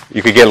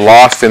 You could get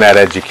lost in that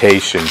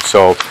education.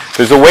 So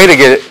there's a way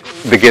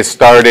to get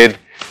started,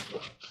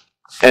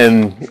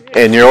 and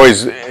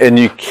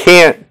you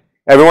can't.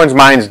 Everyone's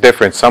mind's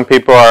different. Some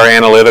people are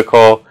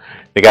analytical.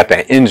 They got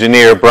that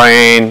engineer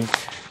brain,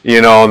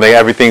 and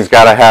everything's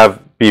got to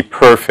be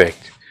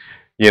perfect,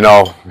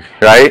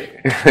 right?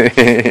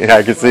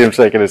 I can see him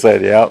shaking his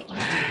head. Yeah.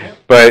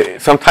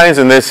 But sometimes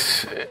in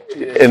this,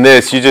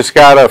 you just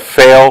gotta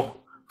fail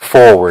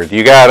forward.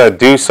 You gotta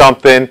do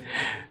something.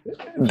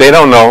 They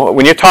don't know.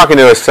 When you're talking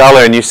to a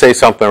seller and you say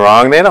something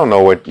wrong, they don't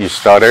know what you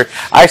stutter.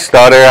 I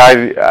stutter.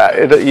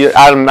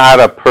 I'm not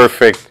a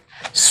perfect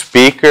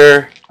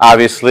speaker,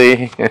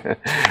 obviously,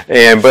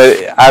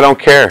 but I don't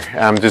care.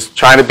 I'm just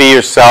trying to be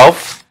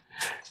yourself,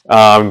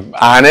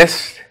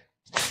 honest.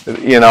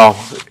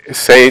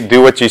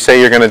 Do what you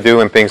say you're going to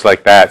do and things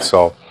like that.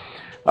 So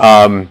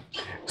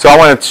I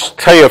want to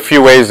tell you a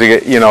few ways to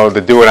get,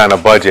 to do it on a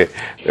budget.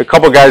 A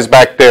couple guys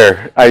back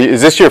there.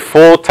 Is this your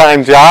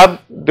full-time job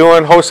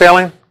doing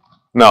wholesaling?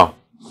 No.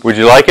 Would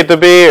you like it to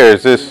be, or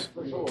is this?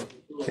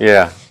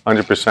 Yeah,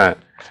 100%.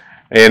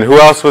 And who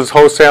else was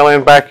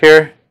wholesaling back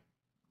here?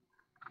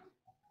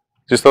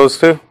 Just those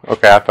two?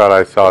 Okay, I thought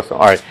I saw some.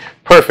 All right,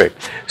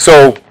 perfect.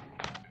 So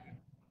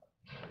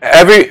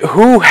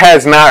who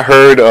has not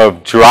heard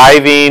of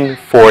driving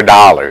for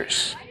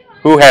dollars?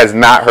 Who has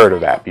not heard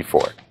of that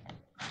before?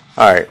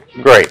 All right,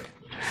 great.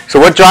 So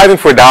what driving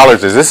for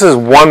dollars is, this is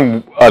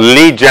a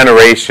lead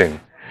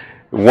generation.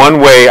 One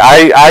way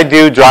I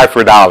do drive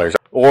for dollars.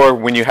 Or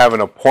when you have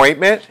an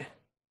appointment,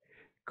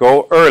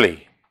 go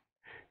early.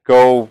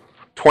 Go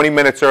 20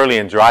 minutes early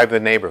and drive the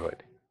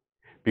neighborhood.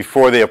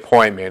 before the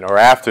appointment or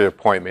after the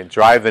appointment.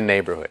 Drive the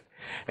neighborhood.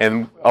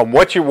 And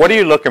what are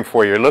you looking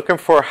for? You're looking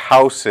for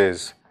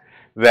houses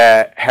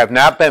that have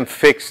not been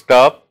fixed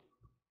up.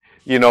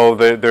 You know,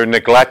 they're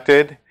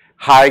neglected,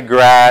 high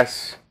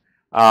grass,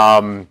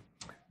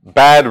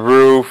 bad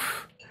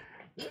roof.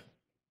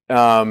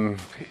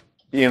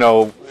 You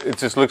know, it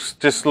just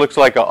looks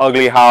like an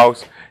ugly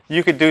house.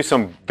 You could do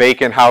some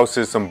vacant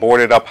houses, some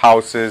boarded up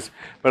houses,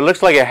 but it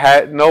looks like it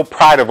had no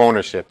pride of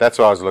ownership. That's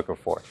what I was looking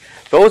for.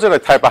 Those are the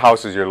type of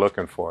houses you're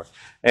looking for.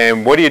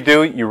 And what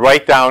do? You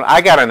write down,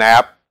 I got an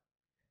app.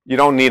 You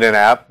don't need an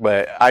app,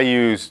 but I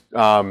use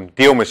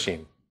Deal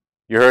Machine.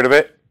 You heard of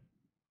it?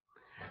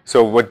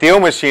 So what Deal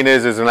Machine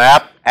is an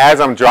app. As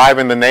I'm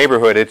driving the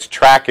neighborhood, it's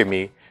tracking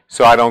me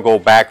so I don't go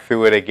back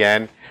through it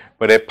again.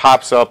 But it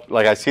pops up,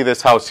 like I see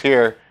this house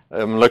here.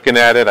 I'm looking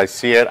at it, I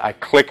see it, I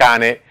click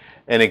on it,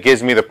 and it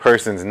gives me the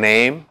person's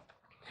name.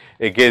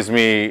 It gives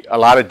me a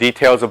lot of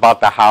details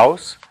about the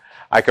house.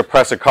 I could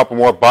press a couple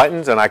more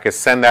buttons and I could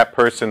send that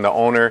person, the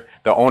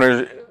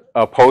owner's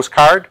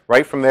postcard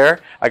right from there.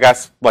 I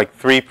got like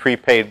 3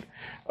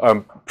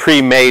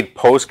 pre-made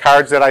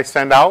postcards that I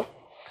send out.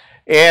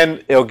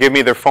 And it'll give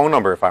me their phone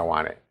number if I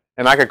want it.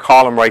 And I could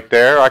call them right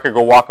there, or I could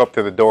go walk up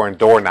to the door and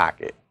door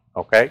knock it,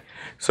 okay?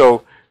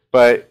 So,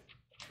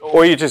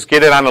 or you just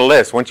get it on a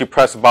list. Once you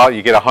press about,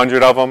 you get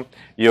 100 of them.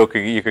 You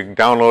can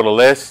download a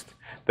list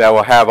that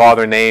will have all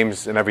their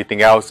names and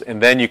everything else,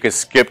 and then you can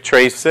skip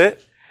trace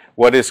it.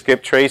 What is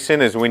skip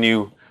tracing is when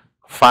you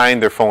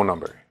find their phone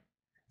number,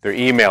 their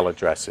email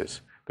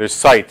addresses. There's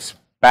sites,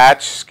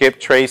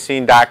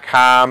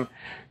 batchskiptracing.com.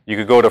 You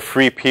could go to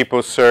Free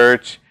People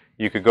Search.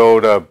 You could go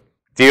to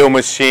Deal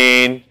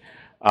Machine.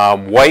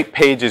 White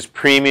Pages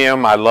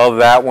Premium. I love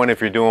that one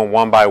if you're doing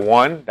one by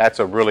one. That's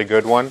a really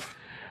good one.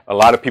 A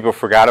lot of people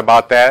forgot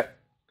about that,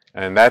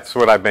 and that's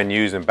what I've been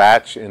using,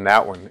 Batch, in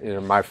that one,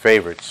 in my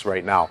favorites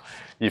right now.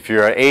 If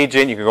you're an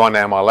agent, you can go on to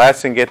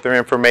MLS and get their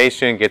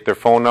information, get their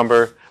phone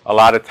number. A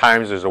lot of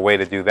times there's a way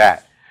to do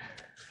that.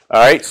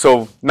 All right,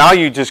 so now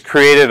you just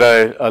created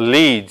a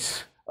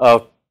leads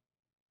of,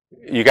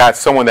 you got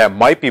someone that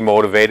might be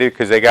motivated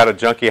because they got a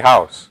junky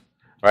house,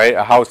 right?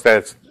 A house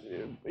that's,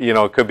 you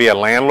know, it could be a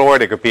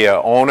landlord, it could be an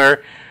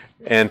owner,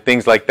 and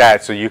things like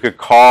that. So you could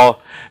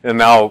call. And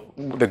now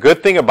the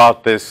good thing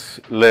about this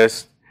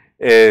list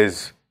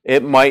is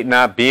it might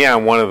not be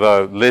on one of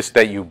the lists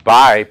that you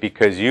buy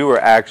because you were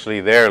actually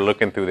there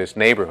looking through this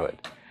neighborhood.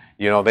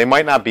 You know, they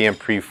might not be in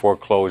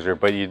pre-foreclosure,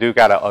 but you do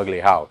got an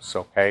ugly house,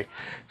 okay?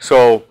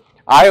 So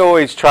I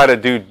always try to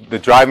do the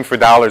Driving for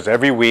Dollars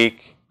every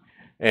week,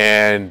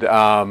 and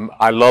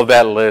I love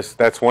that list.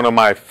 That's one of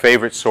my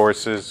favorite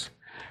sources.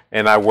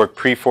 And I work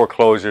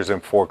pre-foreclosures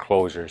and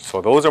foreclosures. So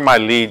those are my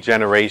lead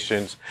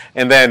generations.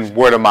 And then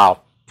word of mouth,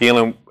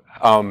 dealing,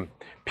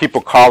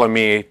 people calling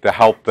me to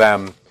help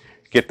them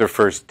get their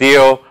first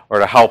deal, or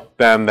to help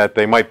them that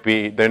they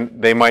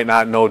might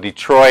not know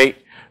Detroit,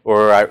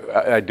 or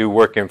I do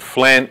work in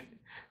Flint,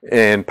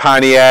 in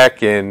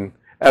Pontiac, and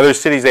other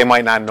cities they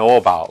might not know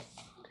about,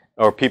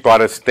 or people out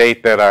of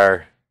state that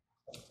are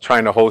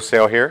trying to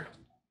wholesale here,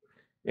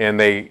 and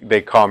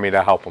they call me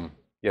to help them.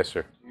 Yes,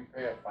 sir. Do you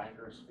pay a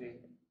finder's fee?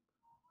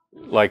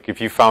 Like if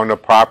you found a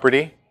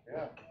property?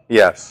 Yeah.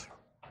 Yes.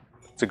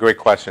 It's a great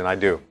question. I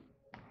do.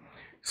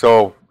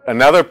 So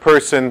another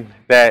person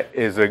that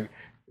is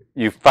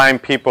you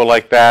find people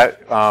like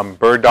that,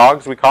 bird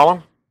dogs we call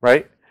them,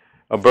 right?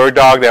 A bird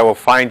dog that will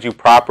find you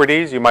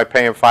properties. You might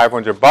pay him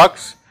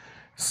 $500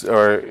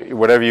 or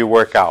whatever you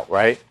work out,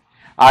 right?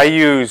 I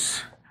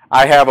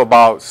have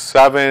about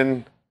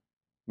 7,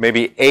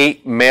 maybe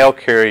 8 mail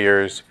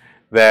carriers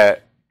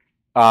that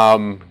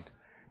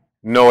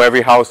know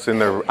every house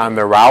on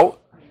their route.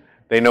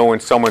 They know when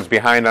someone's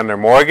behind on their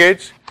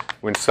mortgage,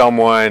 when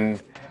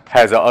someone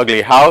has an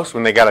ugly house,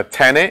 when they got a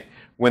tenant,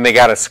 when they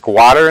got a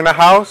squatter in the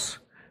house.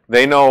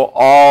 They know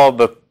all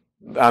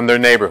on their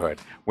neighborhood.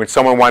 When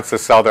someone wants to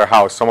sell their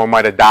house, someone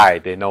might have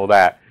died. They know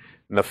that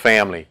in the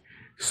family.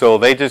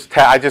 So I just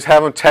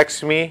have them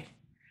text me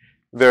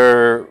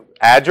their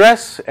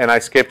address, and I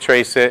skip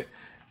trace it,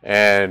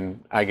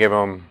 and I give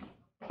them,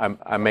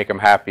 I make them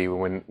happy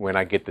when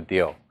I get the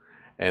deal.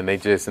 And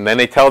then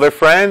they tell their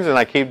friends, and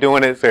I keep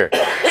doing it there.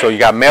 So you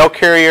got mail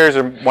carriers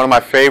are one of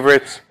my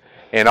favorites,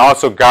 and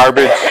also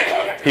garbage,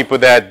 people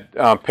that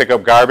pick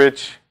up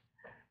garbage,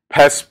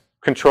 pest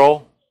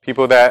control,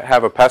 people that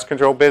have a pest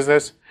control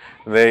business.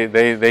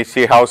 They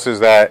see houses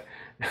that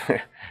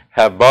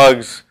have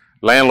bugs,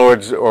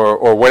 landlords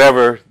or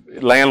whatever,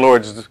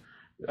 landlords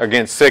are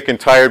getting sick and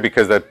tired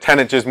because the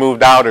tenant just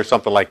moved out or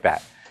something like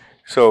that.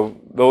 So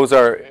those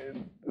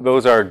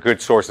are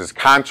good sources.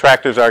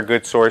 Contractors are a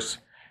good source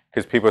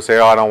because people say,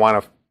 oh, I don't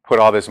want to put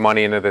all this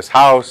money into this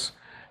house,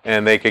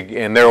 and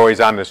they're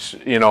always on this,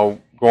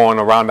 going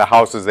around the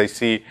houses.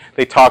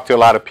 They talk to a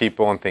lot of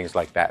people and things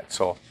like that.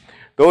 So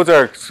those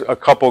are a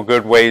couple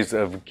good ways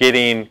of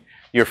getting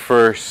your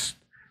first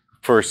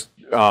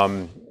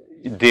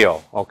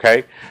deal,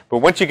 okay? But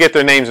once you get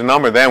their names and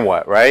number, then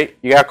what, right?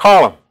 You got to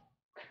call them.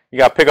 You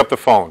got to pick up the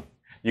phone.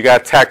 You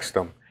got to text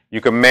them.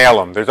 You can mail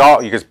them.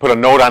 You can put a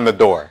note on the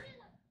door.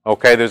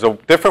 Okay, there's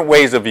different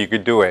ways of you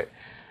could do it.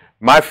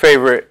 My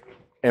favorite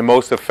and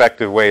most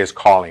effective way is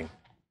calling.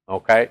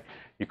 Okay,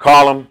 you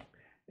call them,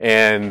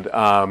 and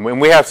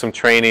we have some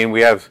training.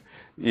 We have,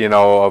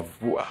 of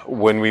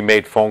when we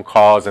made phone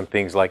calls and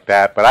things like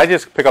that. But I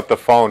just pick up the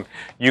phone.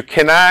 You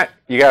got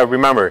to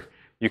remember,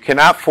 you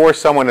cannot force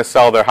someone to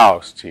sell their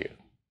house to you.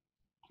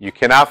 You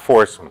cannot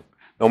force them,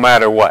 no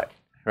matter what,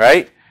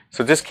 right?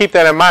 So just keep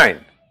that in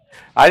mind.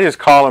 I just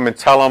call them and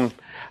tell them,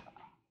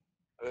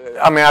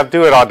 I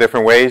do it all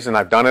different ways, and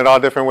I've done it all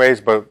different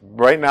ways, but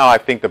right now I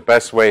think the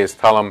best way is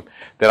tell them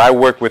that I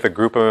work with a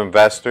group of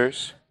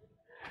investors,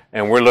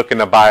 and we're looking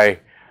to buy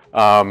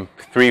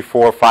 3,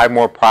 4, 5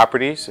 more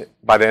properties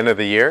by the end of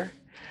the year.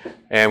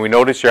 And we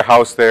noticed your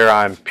house there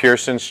on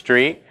Pearson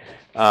Street.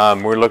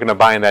 We're looking to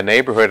buy in that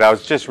neighborhood. I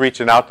was just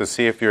reaching out to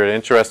see if you're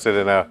interested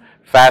in a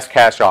fast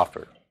cash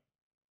offer.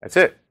 That's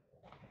it.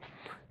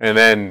 And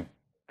then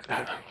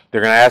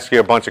they're going to ask you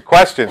a bunch of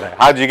questions.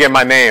 How'd you get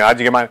my name? How'd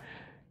you get my...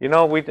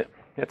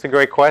 That's a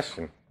great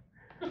question.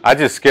 I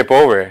just skip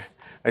over it.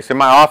 I said,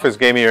 my office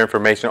gave me your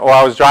information. Oh,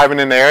 I was driving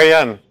in the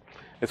area and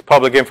it's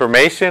public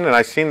information and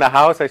I seen the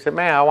house. I said,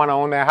 man, I want to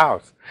own that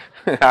house.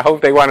 I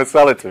hope they want to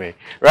sell it to me.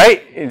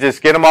 Right? And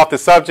just get them off the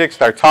subject,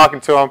 start talking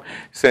to them.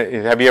 Say,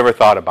 have you ever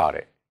thought about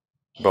it?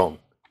 Boom.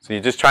 So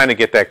you're just trying to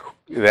get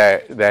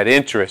that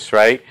interest,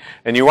 right?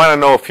 And you want to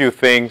know a few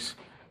things.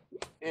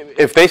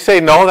 If they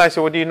say no, I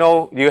say, well,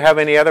 do you have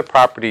any other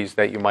properties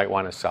that you might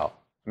want to sell?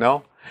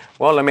 No?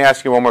 Well, let me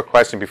ask you one more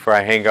question before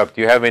I hang up.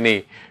 Do you have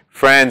any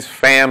friends,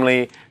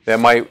 family that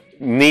might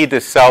need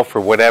to sell for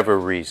whatever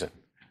reason?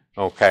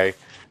 Okay?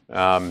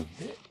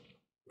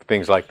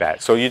 Things like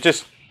that. So you're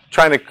just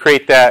trying to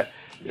create that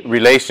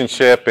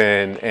relationship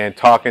and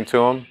talking to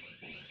them.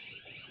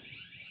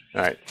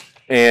 All right.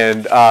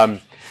 And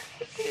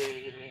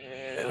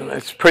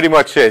that's pretty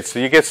much it. So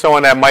you get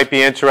someone that might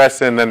be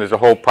interested, and then there's a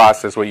whole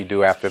process what you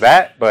do after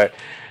that. But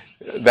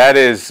that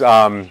is,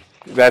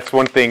 that's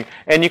one thing.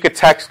 And you could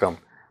text them.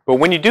 But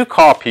when you do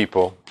call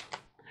people,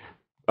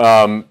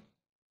 I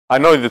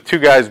know the 2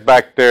 guys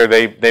back there,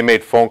 they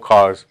made phone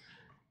calls.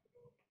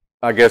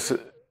 I guess,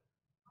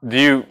 do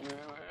you,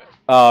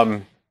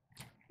 do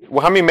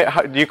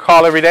you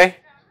call every day?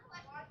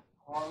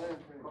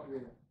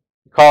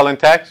 Call and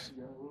text?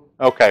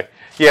 Okay.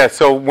 Yeah,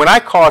 so when I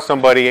call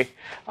somebody,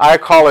 I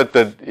call it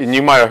and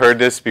you might have heard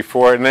this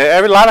before, and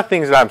a lot of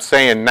things that I'm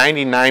saying,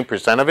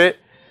 99% of it,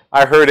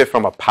 I heard it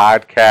from a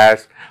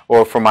podcast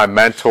or from my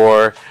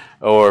mentor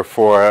or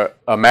for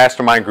a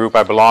mastermind group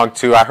I belong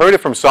to. I heard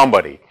it from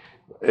somebody.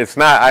 It's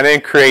not, I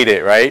didn't create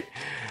it, right?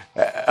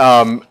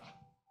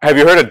 Have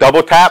you heard of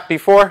double tap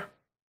before?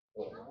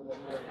 All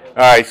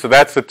right, so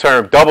that's the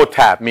term. Double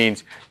tap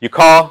means you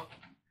call,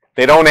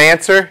 they don't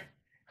answer,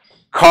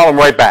 call them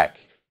right back.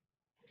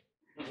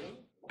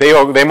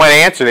 They might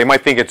answer, they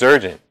might think it's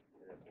urgent.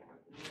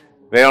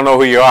 They don't know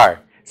who you are.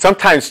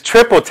 Sometimes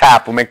triple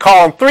tap them and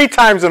call them 3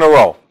 times in a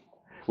row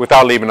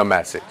without leaving a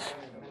message.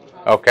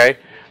 Okay?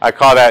 I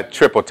call that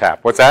triple tap.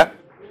 What's that?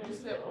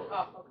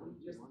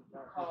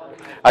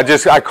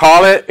 I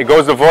call it, it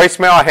goes to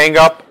voicemail, I hang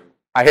up,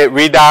 I hit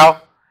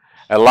redial.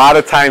 A lot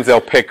of times they'll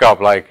pick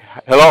up like,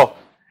 hello.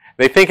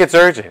 They think it's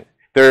urgent.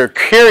 They're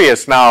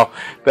curious now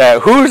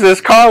that who's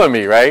this calling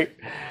me, right?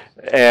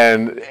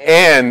 And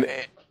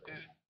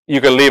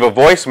you can leave a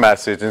voice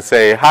message and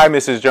say, hi,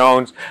 Mrs.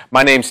 Jones,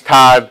 my name's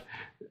Todd.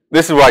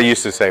 This is what I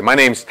used to say. My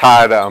name's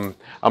Todd.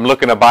 I'm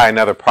looking to buy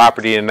another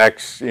property in the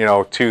next,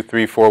 2,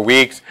 3, 4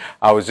 weeks.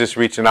 I was just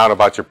reaching out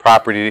about your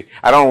property.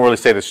 I don't really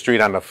say the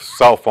street on the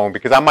cell phone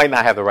because I might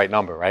not have the right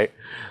number, right?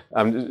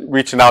 I'm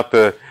reaching out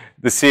to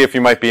see if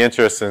you might be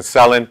interested in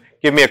selling.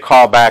 Give me a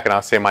call back and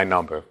I'll say my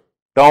number.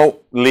 Don't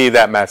leave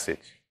that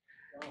message.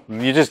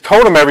 You just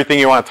told them everything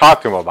you want to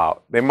talk to them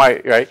about. They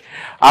might, right?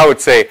 I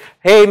would say,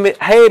 hey,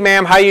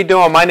 ma'am, how you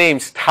doing? My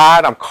name's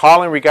Todd. I'm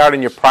calling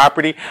regarding your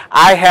property.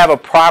 I have a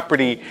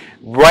property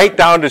right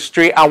down the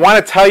street. I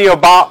want to tell you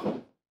about,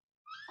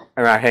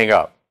 and I hang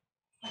up.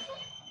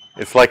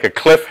 It's like a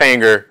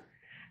cliffhanger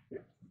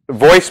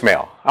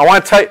voicemail. I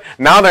want to tell you,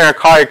 now they're going to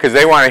call you because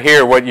they want to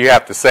hear what you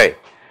have to say.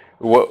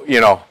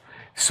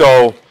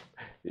 So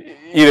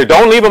either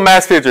don't leave a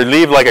message or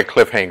leave like a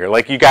cliffhanger,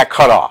 like you got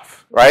cut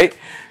off, right?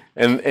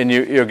 And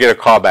you'll get a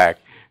call back.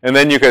 And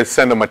then you can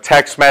send them a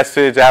text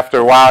message after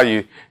a while,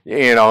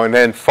 and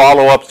then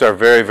follow-ups are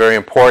very, very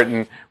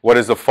important. What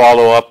does a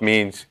follow-up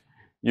means?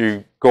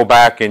 You go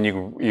back and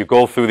you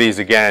go through these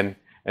again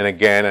and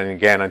again and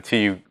again until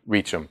you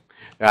reach them.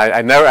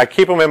 I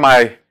keep them in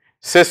my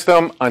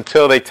system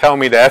until they tell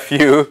me to F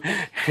you.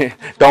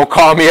 Don't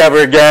call me ever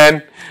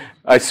again.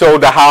 I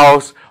sold the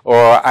house,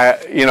 or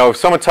if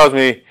someone tells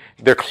me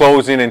they're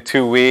closing in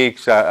 2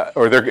 weeks,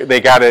 or they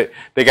got it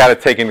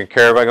taken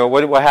care of. I go,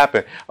 what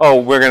happened?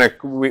 Oh,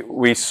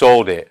 we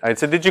sold it. I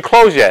said, did you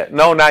close yet?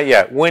 No, not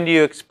yet. When do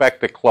you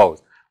expect to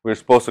close? We're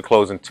supposed to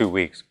close in 2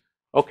 weeks.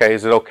 Okay,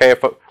 is it okay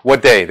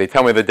what day? They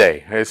tell me the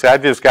day. I said, I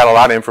just got a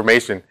lot of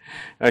information.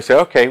 And I said,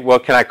 okay, well,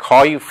 can I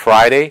call you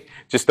Friday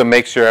just to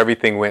make sure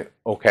everything went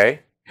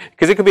okay?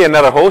 Because it could be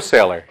another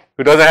wholesaler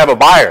who doesn't have a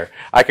buyer.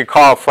 I could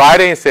call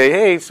Friday and say,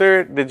 hey,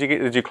 sir, did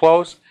you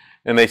close?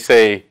 And they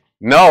say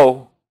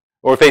no.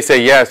 Or if they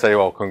say yes, I say,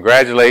 well,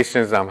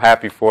 congratulations, I'm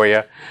happy for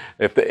you.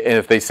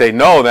 If they say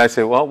no, then I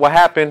say, well, what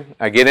happened?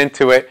 I get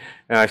into it,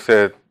 and I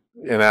said,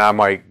 and I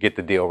might get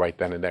the deal right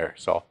then and there.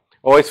 So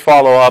always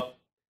follow up,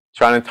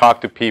 trying to talk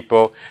to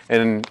people.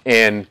 And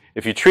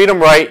if you treat them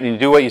right and you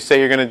do what you say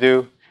you're going to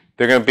do,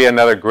 they're going to be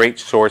another great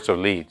source of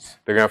leads.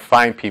 They're going to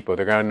find people.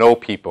 They're going to know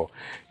people.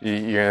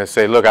 You're going to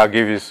say, look, I'll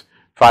give you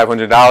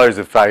 $500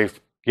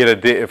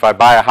 if I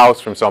buy a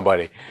house from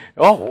somebody.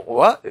 Oh,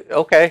 what?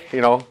 Okay,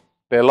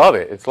 they love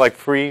it. It's like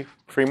free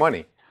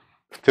money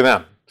to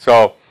them.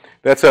 So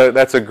that's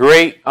a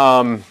great,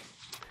 some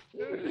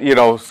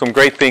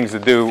great things to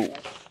do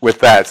with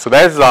that. So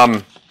that's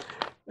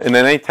and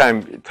then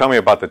anytime, tell me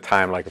about the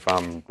time. Like if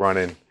I'm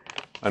running,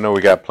 I know we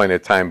got plenty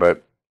of time,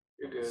 but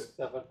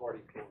 7:44.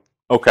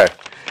 okay.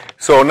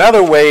 So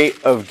another way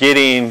of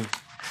getting,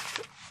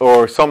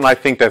 or something I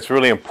think that's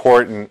really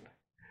important.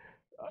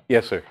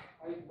 Yes, sir.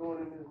 How are you doing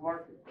in this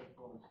market?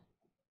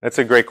 That's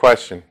a great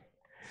question.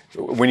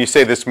 When you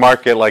say this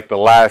market, like the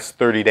last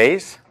 30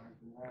 days?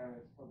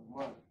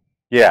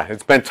 Yeah,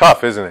 it's been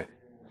tough, isn't it?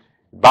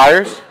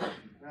 Buyers?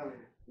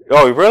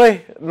 Oh,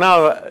 really?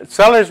 No,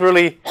 sellers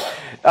really,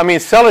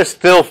 sellers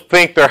still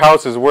think their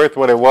house is worth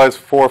what it was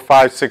 4,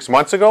 5, 6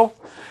 months ago,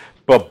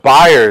 but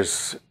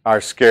buyers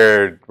are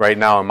scared right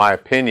now, in my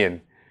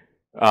opinion.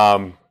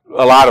 A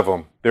lot of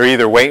them. They're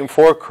either waiting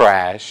for a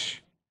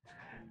crash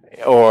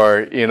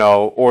or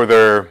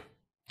they're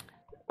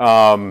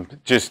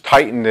just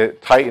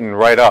tighten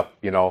right up,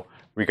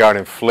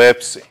 regarding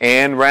flips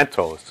and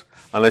rentals,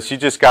 unless you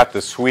just got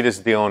the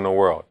sweetest deal in the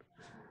world.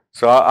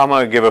 So I'm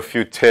going to give a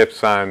few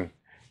tips on,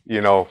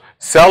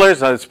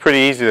 sellers. It's pretty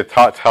easy to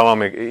tell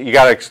them. You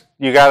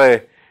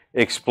gotta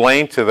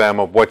explain to them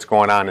of what's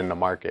going on in the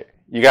market.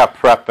 You got to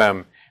prep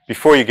them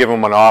before you give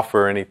them an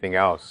offer or anything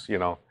else.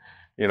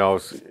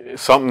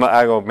 Something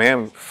I go,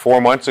 man,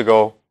 4 months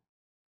ago,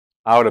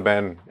 I would have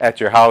been at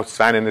your house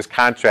signing this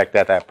contract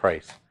at that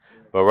price.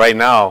 But right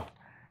now,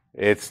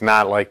 it's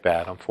not like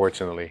that,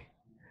 unfortunately.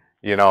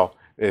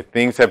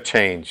 Things have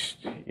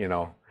changed,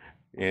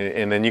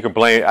 and then you can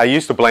blame, I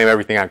used to blame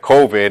everything on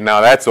COVID. Now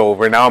that's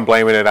over. Now I'm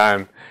blaming it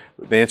on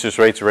the interest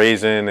rates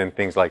raising and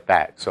things like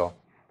that. So,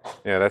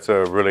 yeah, that's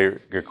a really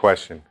good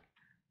question.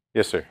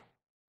 Yes, sir.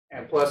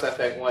 And plus, I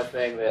think one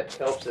thing that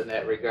helps in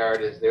that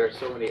regard is there are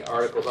so many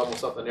articles, almost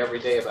something every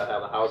day, about how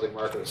the housing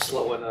market is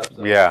slowing up.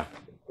 So yeah.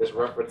 Just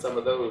reference some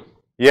of those.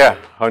 Yeah,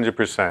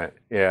 100%.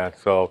 Yeah.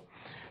 So,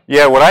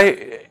 yeah,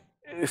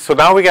 so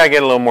now we got to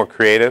get a little more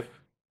creative.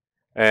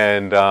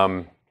 And,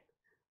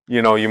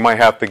 you might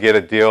have to get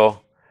a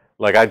deal.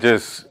 Like I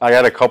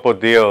got a couple of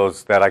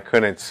deals that I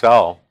couldn't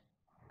sell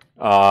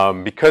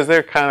because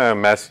they're kind of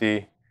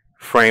messy,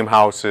 frame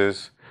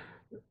houses.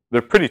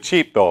 They're pretty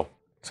cheap though.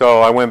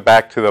 So I went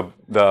back to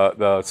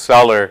the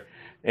seller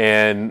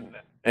and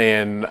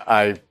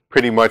I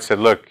pretty much said,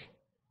 look,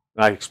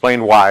 and I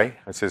explained why.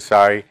 I said,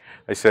 sorry.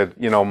 I said,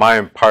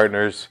 my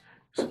partners,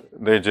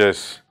 they're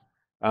just,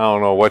 I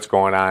don't know what's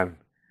going on.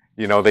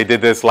 They did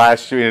this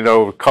last year,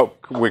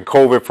 when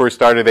COVID first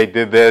started, they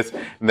did this,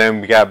 and then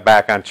we got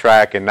back on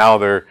track, and now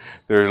they're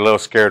a little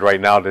scared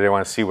right now that they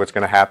want to see what's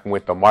going to happen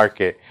with the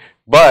market.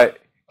 But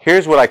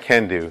here's what I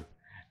can do,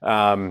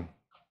 and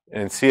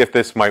see if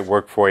this might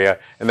work for you.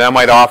 And then I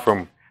might offer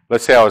them,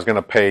 let's say I was going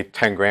to pay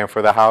 10 grand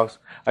for the house.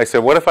 I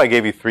said, what if I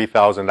gave you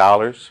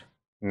 $3,000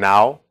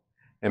 now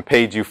and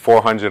paid you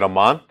 $400 a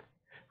month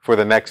for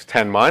the next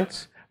 10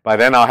 months? By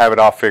then I'll have it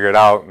all figured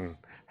out and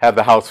have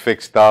the house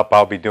fixed up.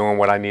 I'll be doing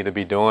what I need to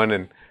be doing,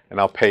 and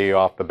I'll pay you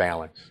off the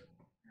balance.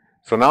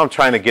 So now I'm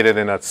trying to get it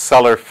in a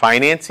seller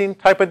financing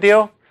type of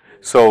deal.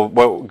 So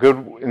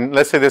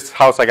let's say this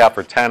house I got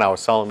for 10, I was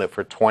selling it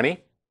for 20.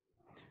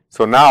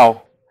 So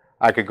now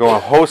I could go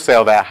and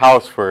wholesale that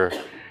house for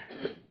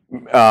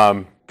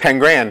 10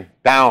 grand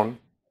down,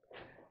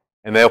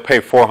 and they'll pay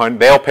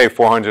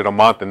 $400 a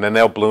month, and then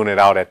they'll balloon it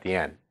out at the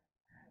end.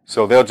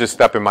 So they'll just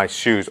step in my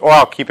shoes, or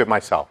I'll keep it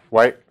myself,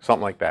 right?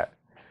 Something like that.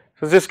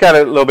 So just got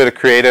a little bit of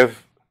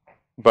creative,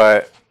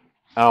 but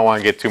I don't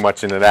want to get too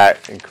much into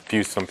that and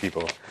confuse some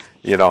people,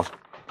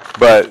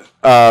 But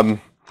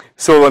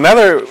so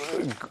another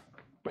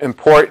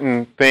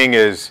important thing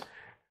is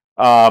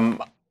going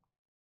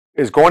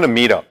to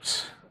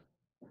meetups.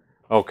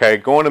 Okay,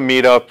 going to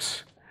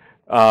meetups.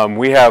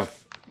 We have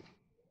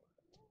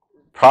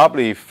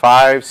probably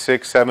 5,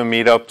 6, 7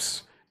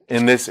 meetups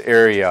in this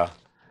area.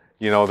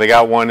 They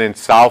got one in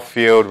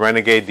Southfield,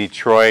 Renegade,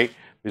 Detroit.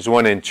 There's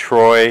one in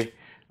Troy.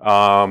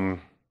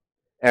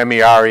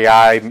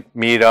 MEREI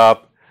meetup,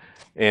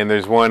 and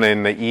there's one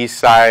in the east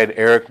side,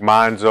 Eric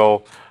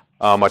Monzo,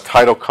 a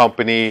title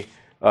company,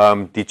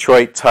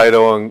 Detroit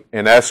Title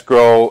and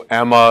Escrow.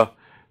 Emma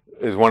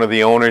is one of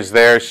the owners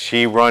there.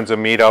 She runs a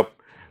meetup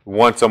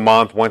once a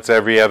month, once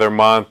every other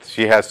month.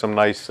 She has some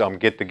nice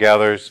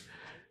get-togethers,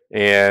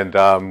 and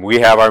we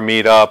have our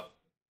meetup.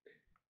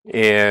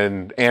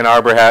 In Ann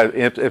Arbor,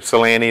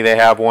 Ypsilanti, they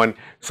have one.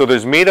 So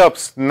there's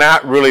meetups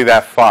not really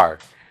that far.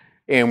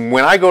 And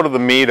when I go to the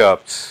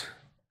meetups,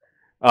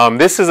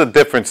 this is a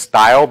different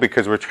style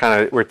because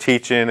we're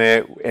teaching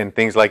it and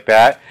things like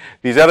that.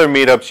 These other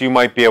meetups, you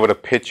might be able to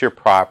pitch your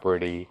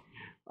property.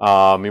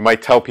 You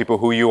might tell people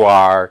who you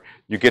are.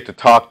 You get to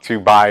talk to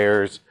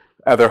buyers,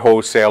 other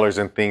wholesalers,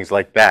 and things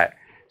like that.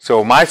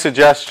 So my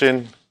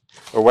suggestion,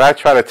 or what I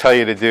try to tell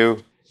you to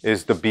do,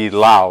 is to be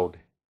loud.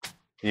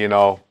 You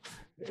know,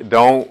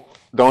 don't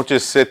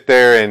just sit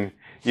there and,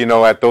 you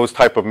know, at those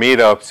type of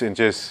meetups and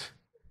just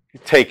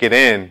take it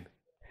in.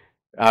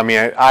 I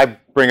mean, I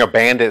bring a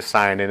bandit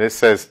sign and it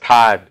says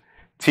Todd,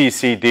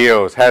 TC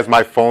Deals, has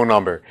my phone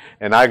number.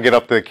 And I get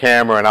up to the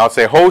camera and I'll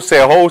say,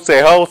 wholesale,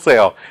 wholesale,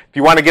 wholesale. If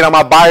you want to get on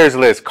my buyer's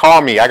list,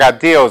 call me. I got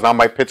deals. And I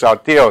might pitch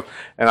out deals.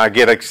 And I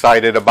get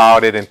excited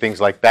about it and things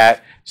like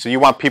that. So you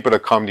want people to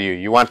come to you.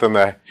 You want them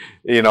to,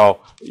 you know,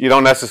 you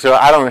don't necessarily,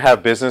 I don't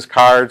have business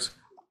cards.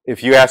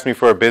 If you ask me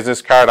for a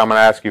business card, I'm going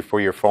to ask you for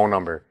your phone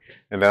number.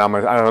 And then I'm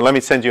going to, let me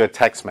send you a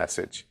text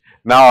message.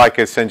 Now I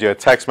could send you a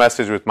text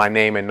message with my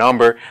name and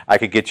number. I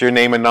could get your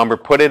name and number,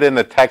 put it in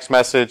the text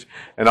message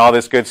and all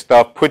this good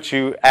stuff,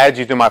 add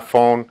you to my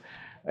phone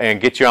and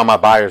get you on my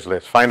buyer's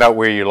list. Find out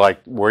where you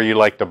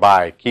like to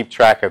buy. Keep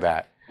track of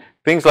that.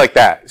 Things like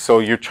that. So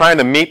you're trying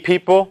to meet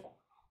people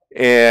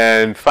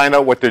and find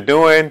out what they're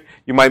doing.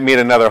 You might meet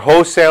another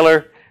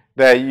wholesaler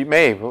that you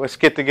may, let's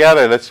get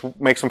together. Let's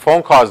make some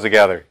phone calls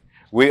together.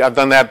 I've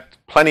done that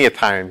plenty of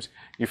times.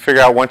 You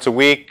figure out once a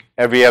week,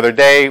 every other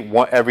day,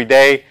 every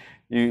day.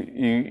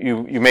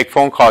 You make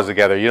phone calls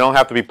together. You don't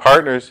have to be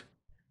partners,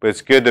 but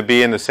it's good to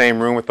be in the same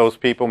room with those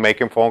people,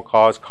 making phone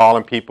calls,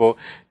 calling people.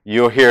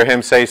 You'll hear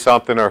him say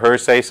something or her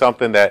say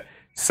something that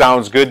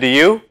sounds good to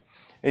you,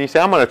 and you say,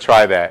 I'm going to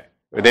try that.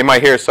 Or they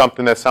might hear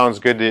something that sounds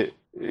good,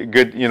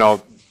 you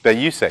know, that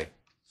you say.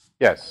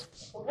 Yes?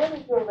 But what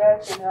is your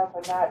rationale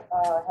for not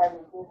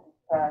having business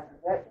cards?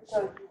 Is that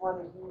because you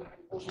want to use,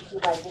 you think you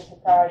like business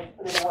cards,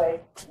 put it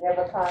away,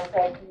 never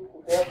contact you,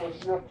 so therefore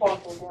you're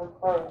approaching them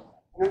first?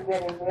 You're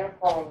getting their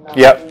phone number.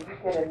 Yep. And you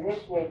can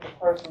initiate the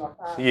personal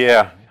contact.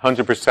 Yeah,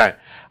 100%.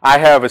 I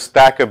have a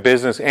stack of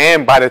business,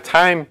 and by the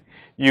time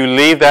you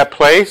leave that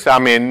place, I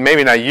mean,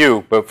 maybe not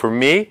you, but for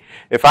me,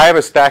 if I have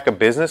a stack of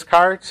business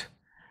cards,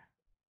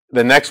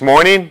 the next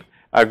morning,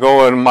 I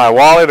go in my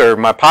wallet or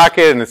my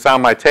pocket and it's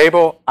on my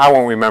table, I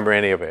won't remember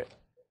any of it.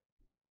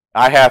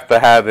 I have to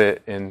have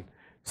it in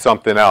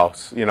something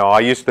else. You know,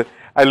 I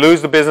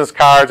lose the business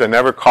cards, I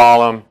never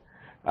call them,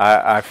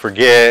 I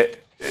forget.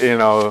 You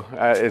know,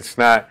 it's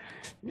not,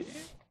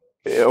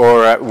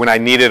 or when I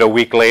need it a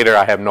week later,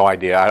 I have no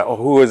idea.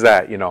 Who is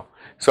that? You know,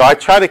 so I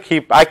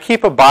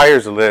keep a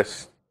buyer's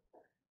list,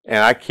 and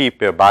I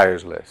keep a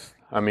buyer's list.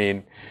 I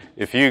mean,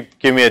 if you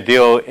give me a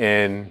deal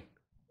in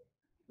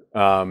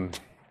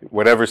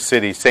whatever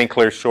city, St.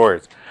 Clair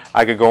Shores,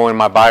 I could go in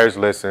my buyer's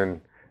list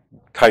and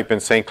type in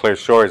St. Clair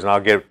Shores, and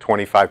I'll get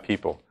 25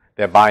 people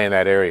that buy in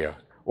that area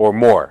or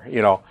more.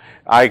 You know,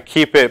 I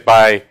keep it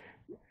by.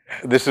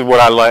 This is what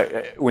I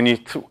like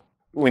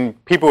when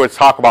people would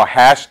talk about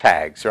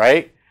hashtags,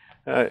 right?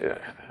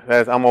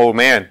 I'm an old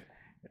man.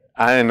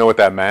 I didn't know what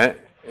that meant,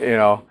 you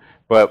know.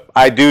 But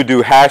I do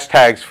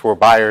hashtags for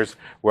buyers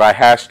where I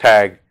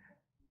hashtag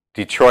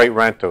Detroit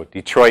rental,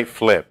 Detroit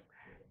flip,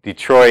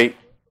 Detroit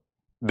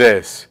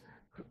this,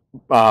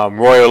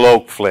 Royal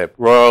Oak flip,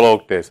 Royal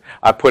Oak this.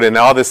 I put in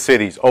all the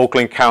cities,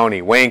 Oakland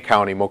County, Wayne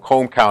County,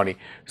 Macomb County.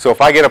 So if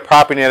I get a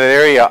property in that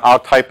area, I'll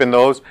type in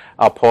those.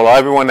 I'll pull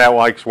everyone that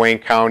likes Wayne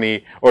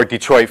County or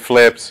Detroit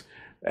flips,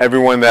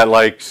 everyone that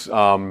likes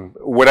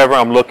whatever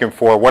I'm looking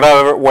for,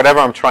 whatever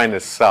I'm trying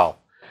to sell.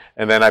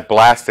 And then I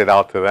blast it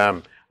out to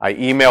them. I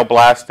email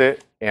blast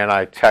it and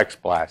I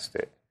text blast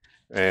it.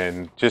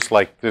 And just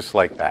like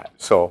that.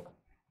 So,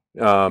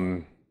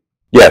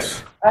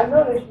 yes. I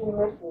noticed you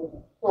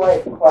mentioned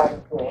Detroit quite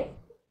a bit,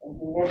 and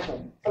you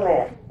mentioned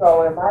Flint.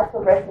 So am I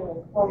correct in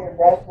assuming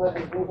that's where the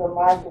bigger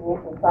market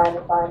is and trying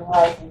to find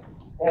houses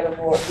that are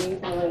more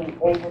easily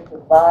able to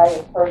buy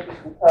and purchase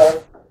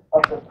because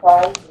of the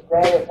price? Is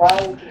that it? Why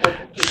is it that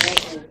you keep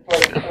mentioning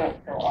Detroit and Flint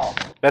so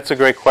often? That's a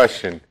great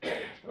question.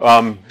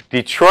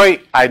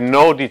 Detroit, I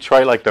know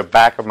Detroit like the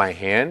back of my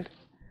hand,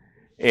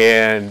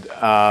 and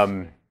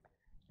I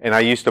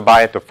used to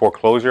buy at the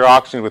foreclosure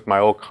auction with my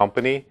old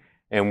company,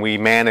 and we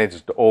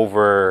managed the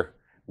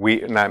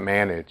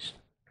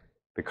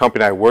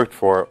company I worked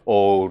for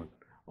owned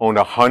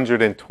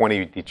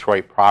 120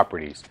 Detroit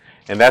properties,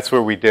 and that's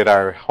where we did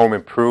our home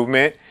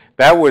improvement.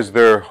 That was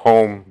their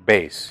home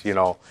base, you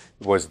know,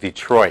 was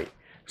Detroit.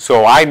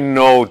 So I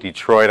know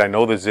Detroit, I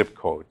know the zip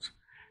codes.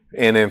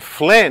 And in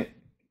Flint,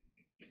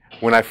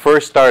 when I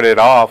first started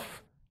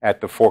off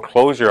at the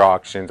foreclosure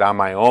auctions on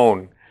my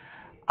own,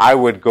 I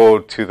would go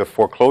to the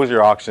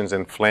foreclosure auctions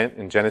in Flint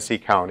in Genesee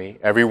County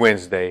every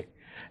Wednesday,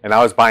 and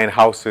I was buying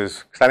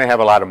houses because I didn't have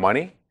a lot of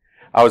money.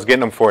 I was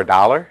getting them for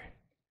 $1.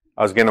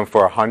 I was getting them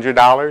for $100,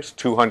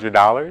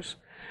 $200,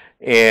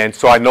 and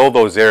so I know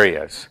those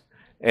areas.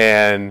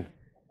 And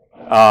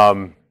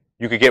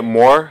you could get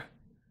more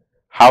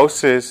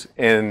houses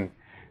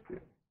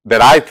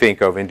that I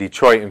think of in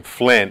Detroit and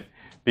Flint,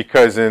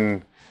 because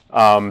in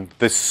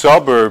the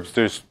suburbs,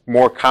 there's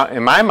more,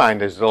 in my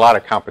mind, there's a lot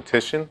of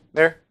competition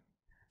there,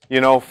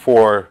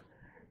 for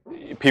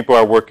people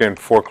are working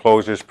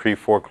foreclosures,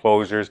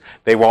 pre-foreclosures.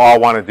 They will all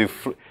want to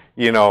do,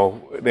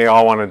 they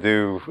all want to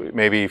do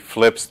maybe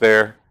flips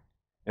there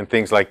and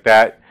things like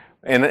that.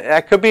 And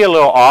I could be a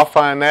little off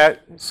on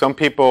that. Some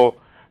people,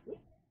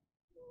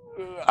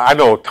 I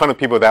know a ton of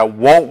people that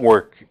won't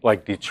work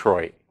like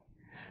Detroit.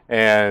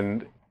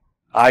 And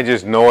I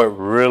just know it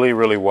really,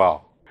 really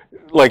well.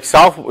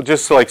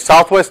 Just like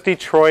Southwest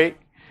Detroit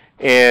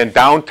and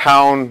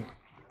downtown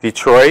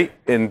Detroit,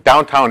 and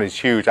downtown is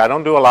huge. I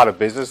don't do a lot of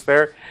business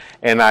there,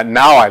 and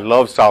now I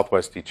love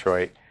Southwest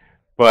Detroit,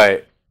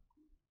 but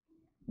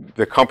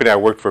the company I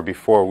worked for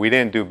before, we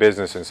didn't do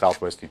business in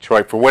Southwest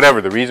Detroit for whatever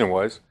the reason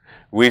was.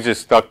 We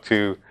just stuck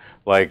to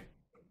like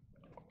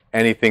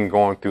anything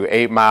going through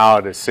 8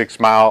 Mile to 6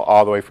 Mile,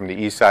 all the way from the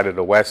east side to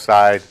the west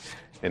side,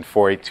 and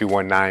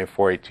 48219,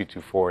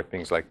 48224,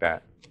 things like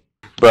that.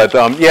 But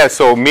yeah,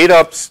 so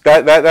meetups,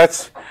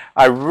 that's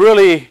I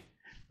really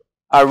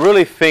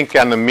think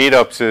on the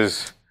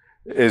meetups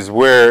is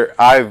where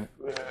I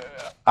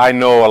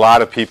know a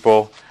lot of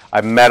people.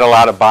 I've met a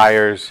lot of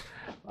buyers,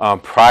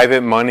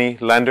 private money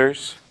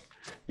lenders,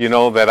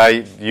 that I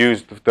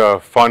used to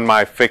fund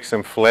my fix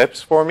and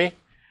flips for me,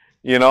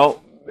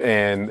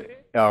 and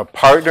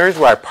partners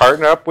where I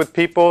partner up with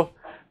people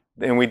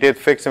and we did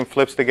fix and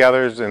flips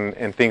together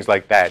and things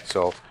like that.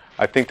 So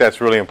I think that's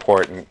really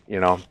important,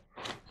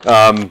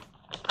 all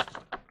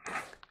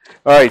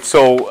right,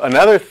 so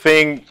another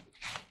thing,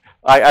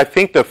 I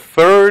think the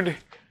third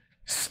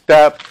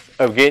step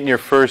of getting your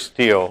first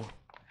deal,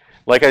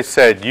 like I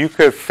said, you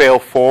could fail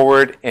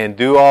forward and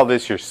do all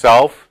this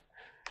yourself.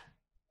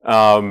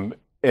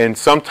 And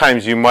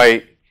sometimes you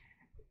might,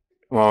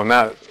 well,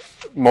 not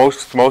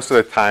most of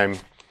the time,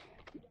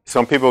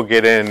 some people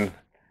get in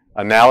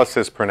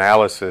analysis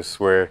paralysis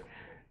where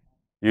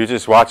you're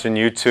just watching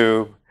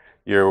YouTube,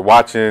 you're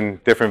watching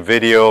different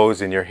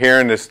videos, and you're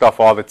hearing this stuff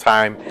all the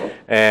time.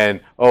 And,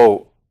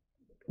 oh,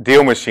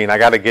 deal machine, I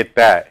got to get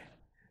that.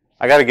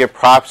 I got to get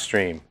prop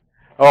stream.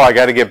 Oh, I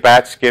got to get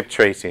batch skip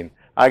tracing.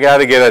 I got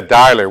to get a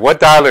dialer. What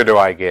dialer do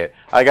I get?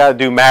 I got to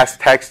do mass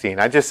texting.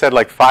 I just said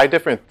like 5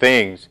 different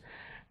things,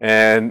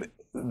 and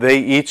they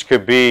each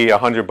could be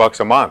 $100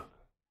 a month,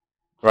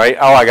 right?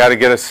 Oh, I got to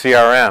get a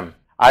CRM.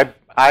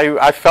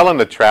 I fell in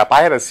the trap.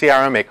 I had a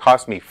CRM. It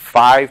cost me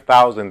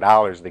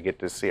 $5,000 to get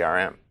this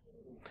CRM.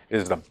 It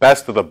is the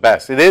best of the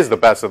best. It is the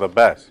best of the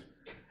best.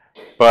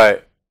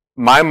 But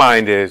my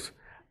mind is,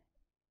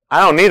 I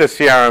don't need a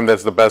CRM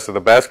that's the best of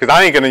the best because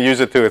I ain't going to use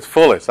it to its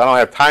fullest. I don't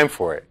have time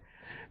for it.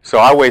 So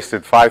I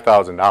wasted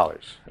 $5,000,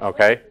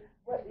 okay?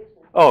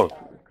 Oh,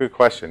 good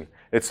question.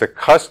 It's a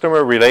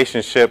customer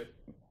relationship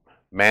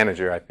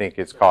manager, I think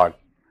it's called,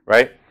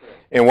 right?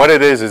 And what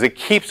it is it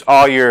keeps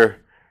all your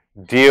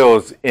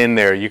deals in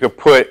there. You could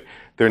put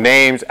their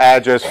names,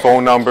 address,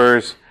 phone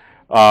numbers.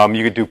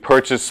 You could do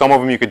purchase. Some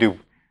of them you could do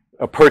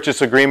a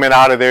purchase agreement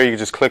out of there. You can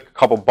just click a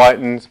couple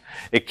buttons.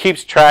 It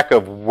keeps track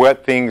of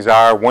what things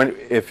are,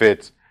 if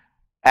it's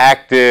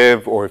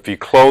active or if you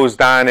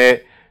closed on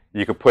it.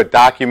 You could put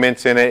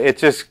documents in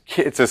it.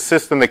 It's a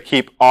system to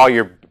keep all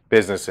your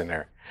business in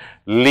there,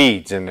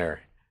 leads in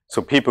there, so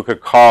people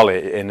could call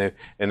it.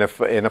 And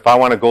if I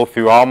want to go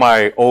through all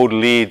my old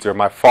leads or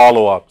my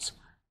follow-ups,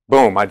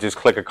 boom, I just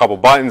click a couple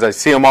buttons. I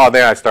see them all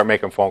there. I start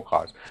making phone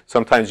calls.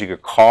 Sometimes you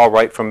could call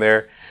right from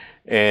there.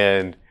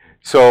 And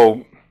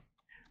so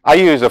I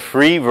use a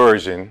free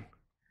version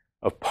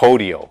of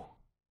Podio,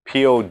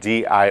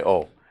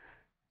 P-O-D-I-O.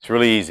 It's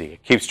really easy.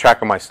 It keeps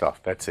track of my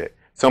stuff. That's it.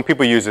 Some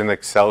people use an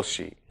Excel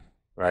sheet,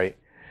 right?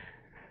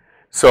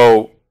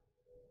 So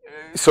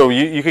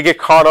you could get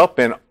caught up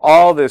in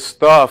all this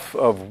stuff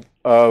of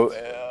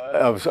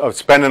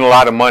spending a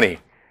lot of money.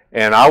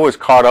 And I was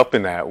caught up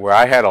in that, where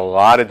I had a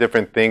lot of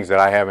different things that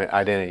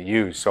I didn't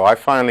use. So I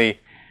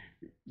finally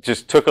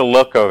just took a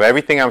look of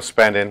everything I'm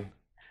spending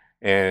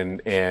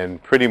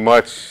and pretty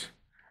much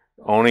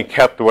only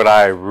kept what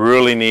I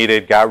really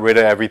needed, got rid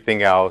of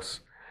everything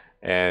else.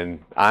 And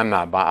I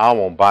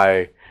won't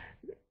buy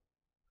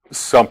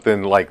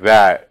something like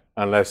that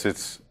unless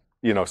it's,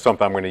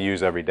 something I'm going to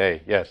use every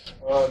day. Yes.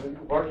 Do you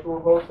virtual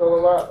wholesale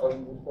a lot, or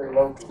you just stay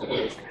local?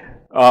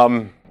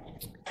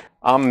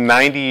 I'm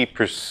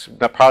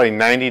 90%, probably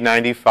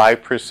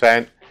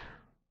 95%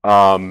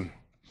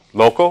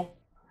 local,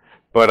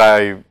 but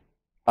I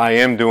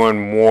am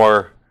doing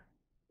more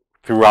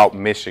throughout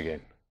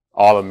Michigan,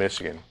 all of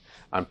Michigan.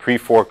 I'm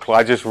pre-foreclosure.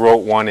 I just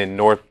wrote one in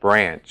North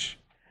Branch,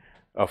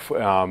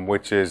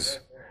 which is,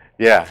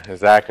 yeah,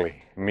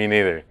 exactly. Me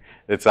neither.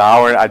 It's an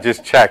hour. I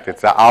just checked.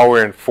 It's an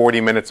hour and 40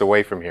 minutes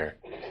away from here.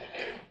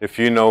 If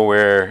you know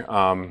where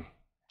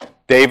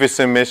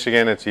Davidson,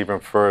 Michigan, it's even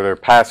further.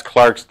 Past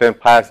Clarkston,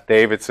 past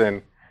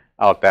Davidson,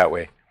 out that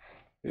way.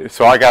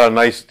 So I got a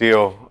nice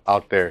deal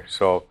out there.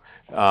 So,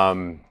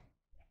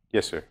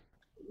 yes, sir.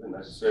 Is it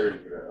necessary to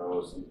get an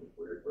LLC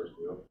before your first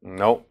deal?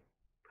 Nope.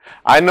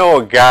 I know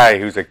a guy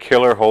who's a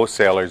killer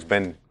wholesaler.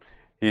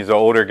 He's an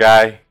older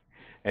guy,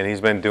 and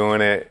he's been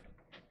doing it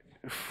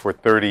for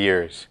 30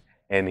 years.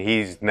 And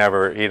he don't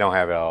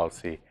have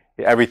LLC.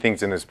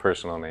 Everything's in his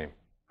personal name.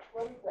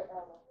 What is the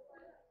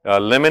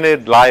LLC?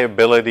 Limited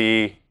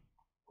Liability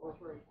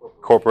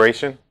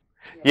Corporation.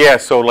 Yeah,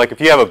 so like if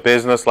you have a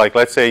business, like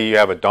let's say you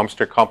have a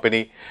dumpster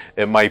company,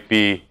 it might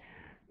be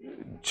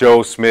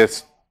Joe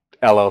Smith's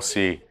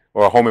LLC,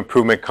 or a home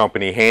improvement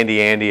company,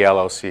 Handy Andy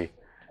LLC.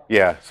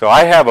 Yeah, so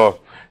I have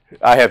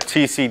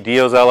TC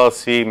Deals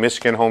LLC,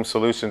 Michigan Home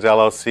Solutions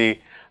LLC.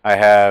 I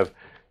have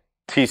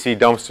TC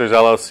Dumpsters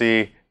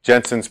LLC,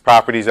 Jensen's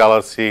Properties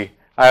LLC.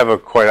 I have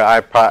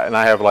and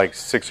I have like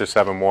 6 or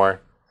 7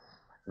 more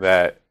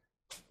that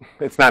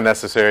it's not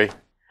necessary.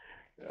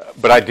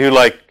 But I do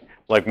like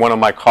one of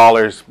my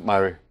callers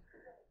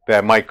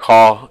that might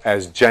call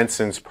as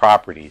Jensen's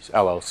Properties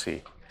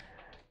LLC.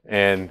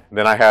 And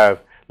then I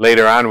have,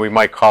 later on, we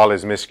might call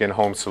as Michigan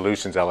Home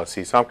Solutions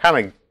LLC. So I'm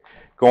kind of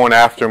going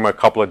after them a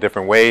couple of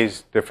different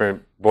ways,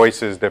 different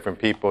voices, different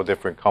people,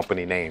 different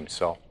company names.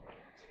 So,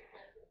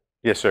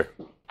 yes, sir.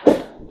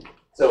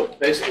 So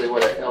basically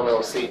what an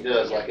LLC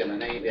does, like in the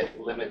name, it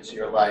limits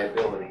your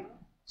liability.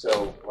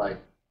 So like,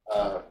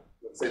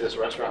 let's say this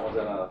restaurant was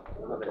in a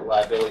limited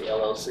liability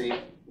LLC,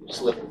 you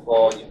slip and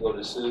fall, you go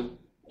to sue,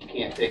 you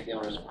can't take the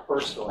owner's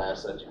personal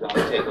assets, you can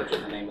only take what's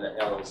in the name of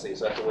the LLC.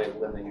 So that's a way of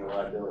limiting your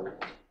liability.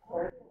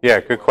 Yeah,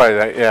 good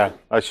question. Yeah,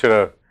 I should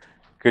have.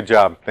 Good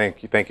job.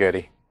 Thank you,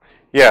 Eddie.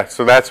 Yeah,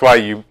 so that's why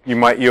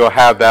you'll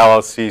have the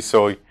LLC,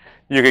 so you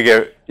could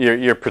get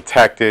you're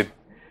protected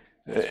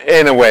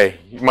in a way.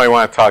 You might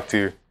want to talk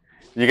to.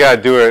 You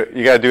gotta do it.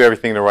 You gotta do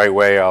everything the right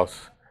way,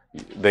 else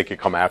they could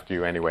come after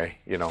you anyway.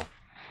 You know.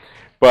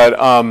 But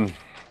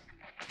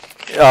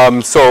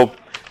so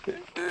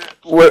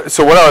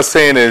what I was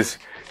saying is,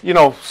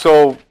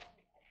 so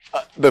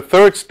the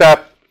third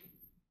step,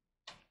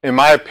 in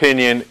my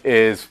opinion,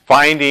 is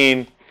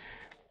finding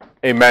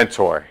a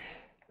mentor.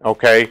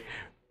 Okay,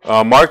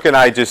 Mark and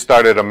I just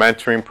started a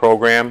mentoring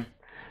program,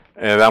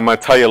 and I'm going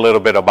to tell you a little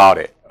bit about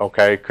it.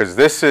 Okay, because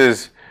this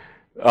is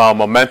a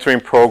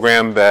mentoring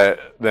program that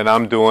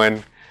I'm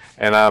doing,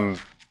 and I'm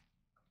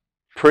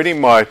pretty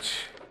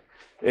much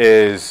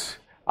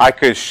I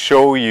could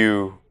show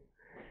you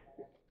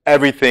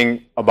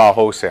everything about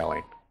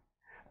wholesaling.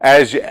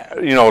 As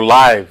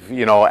live,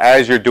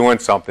 as you're doing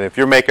something. If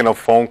you're making a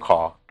phone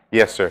call,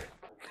 yes, sir.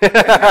 But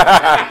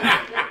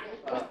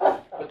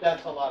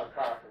that's a lot of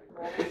property.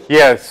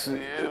 Yes,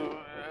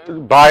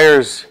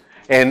 buyers,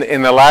 and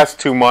in the last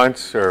 2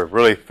 months, or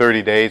really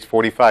 30 days,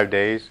 45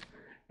 days,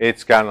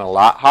 it's gotten a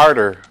lot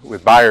harder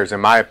with buyers, in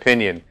my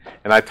opinion.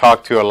 And I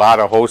talked to a lot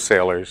of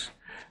wholesalers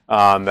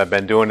that have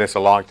been doing this a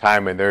long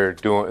time, and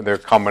they're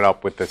coming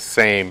up with the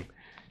same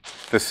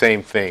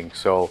thing.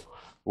 So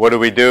what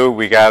do?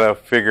 We got to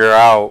figure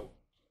out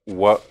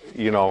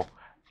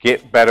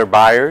get better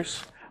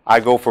buyers. I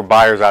go for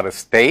buyers out of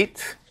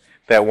state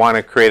that want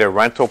to create a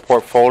rental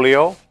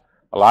portfolio.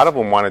 A lot of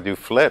them want to do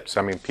flips.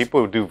 I mean,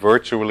 people do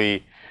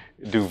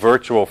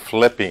virtual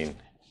flipping,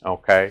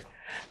 okay?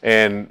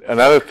 And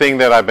another thing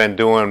that I've been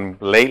doing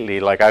lately,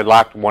 like I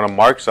locked one of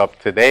Mark's up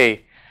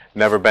today,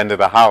 never been to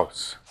the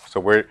house. So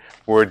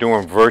we're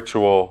doing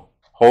virtual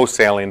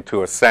wholesaling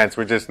to a sense.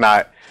 We're just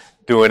not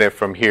doing it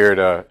from here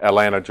to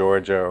Atlanta,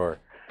 Georgia, or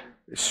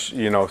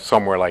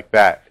somewhere like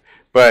that.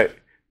 But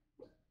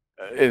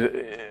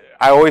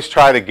I always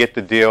try to get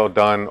the deal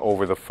done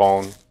over the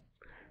phone,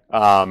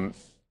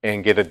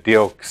 and get a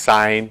deal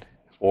signed,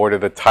 order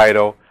the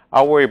title.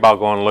 I'll worry about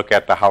going to look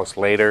at the house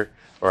later,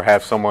 or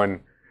have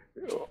someone,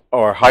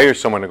 or hire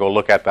someone to go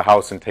look at the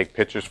house and take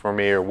pictures for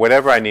me, or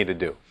whatever I need to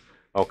do,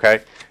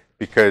 okay?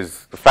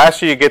 Because the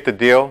faster you get the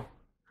deal,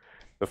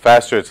 the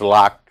faster it's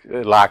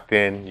locked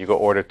in. You go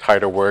order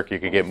title work, you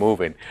can get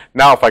moving.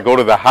 Now, if I go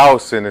to the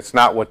house and it's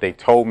not what they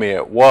told me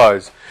it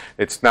was,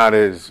 it's not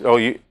as,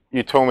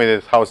 you told me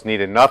this house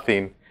needed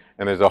nothing,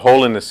 and there's a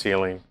hole in the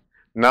ceiling.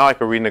 Now I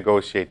can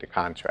renegotiate the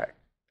contract,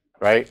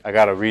 right? I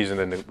got a reason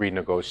to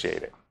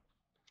renegotiate it.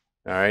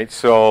 All right,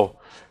 so,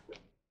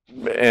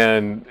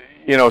 and,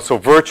 so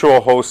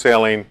virtual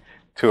wholesaling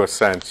to a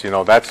sense,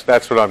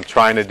 that's what I'm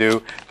trying to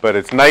do. But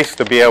it's nice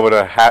to be able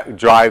to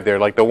drive there.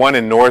 Like the one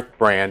in North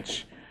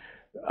Branch,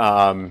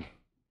 and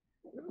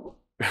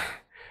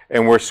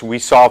we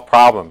solve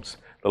problems.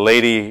 The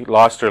lady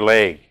lost her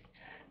leg.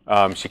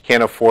 She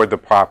can't afford the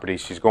property.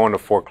 She's going to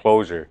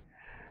foreclosure.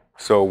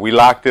 So we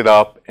locked it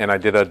up, and I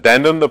did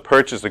addendum the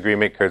purchase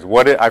agreement because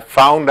I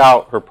found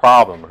out her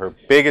problem, her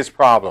biggest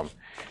problem.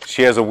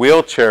 She has a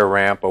wheelchair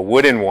ramp, a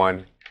wooden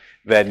one,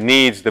 that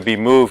needs to be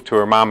moved to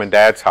her mom and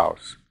dad's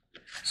house.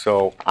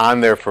 So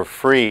on there for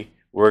free,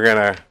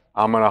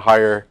 I'm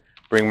gonna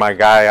bring my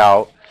guy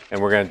out,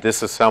 and we're gonna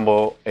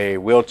disassemble a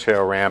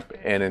wheelchair ramp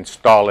and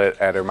install it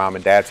at her mom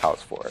and dad's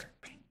house for her.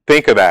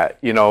 Think of that.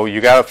 You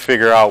got to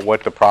figure out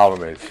what the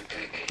problem is.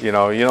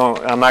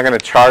 I'm not going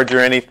to charge her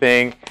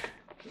anything.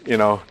 Do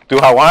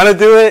I want to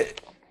do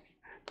it?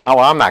 Oh,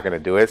 well, I'm not going to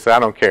do it, so I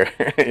don't care.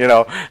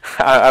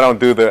 I don't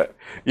do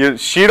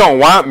she don't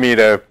want me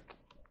to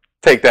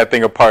take that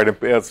thing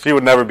apart, and she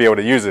would never be able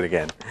to use it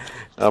again.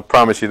 I'll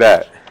promise you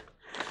that.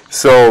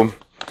 So,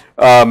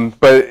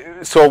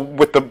 so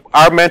with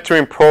our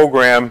mentoring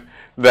program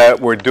that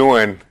we're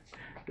doing,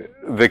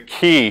 the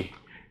key,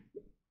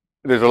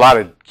 there's a lot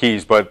of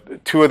keys,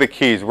 but two of the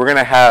keys, we're going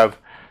to have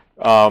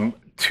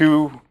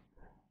 2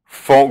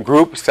 phone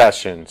group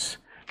sessions.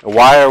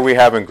 Why are we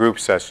having group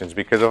sessions?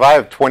 Because if I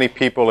have 20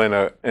 people in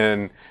a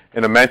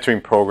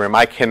mentoring program,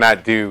 I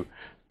cannot do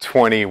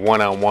 20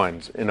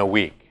 one-on-ones in a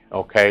week,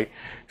 okay?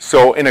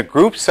 So in a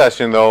group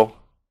session, though,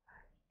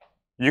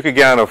 you could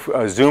get on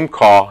a Zoom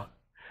call,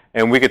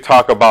 and we could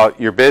talk about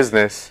your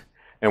business,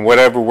 and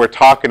whatever we're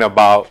talking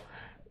about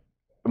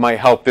might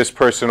help this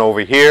person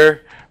over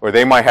here, or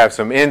they might have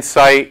some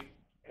insight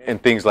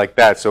and things like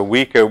that. So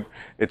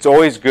it's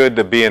always good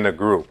to be in a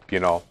group, you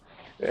know.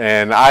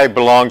 And I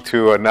belong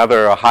to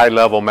a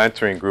high-level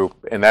mentoring group,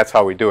 and that's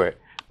how we do it.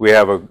 We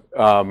have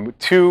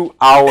 2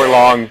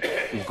 hour-long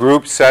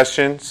group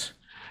sessions,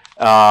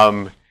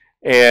 and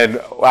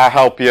I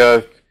help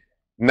you,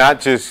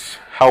 not just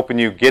helping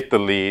you get the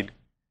lead,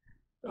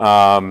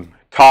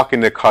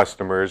 talking to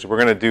customers.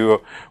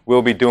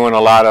 We'll be doing a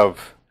lot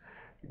of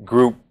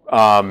group,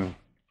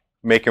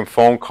 making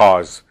phone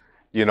calls,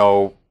 you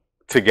know,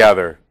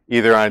 together,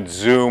 either on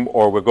Zoom,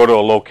 or we'll go to a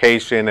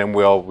location and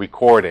we'll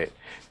record it.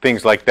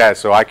 Things like that.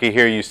 So I can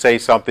hear you say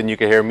something, you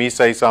can hear me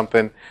say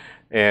something,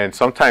 and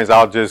sometimes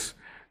I'll just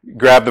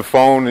grab the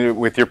phone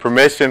with your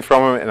permission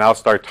from them and I'll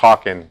start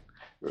talking,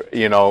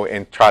 you know,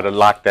 and try to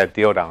lock that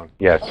deal down.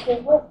 Yes. Okay,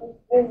 what is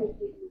business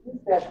you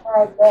said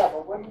high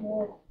level? What do you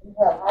mean? You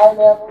have high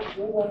level,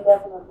 medium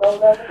level, and low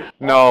level?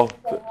 No,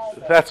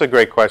 that's a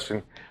great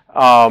question.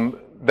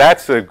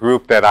 That's a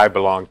group that I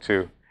belong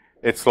to.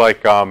 It's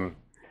like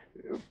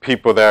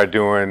people that are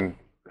doing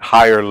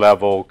higher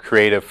level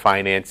creative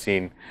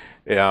financing,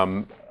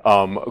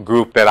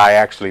 group that I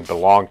actually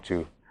belong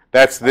to.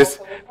 This is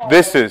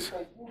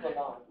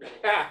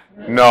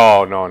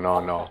no.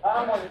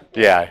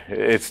 Yeah,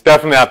 it's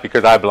definitely not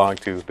because I belong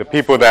to. The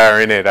people that are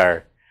in it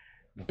are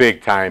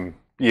big time.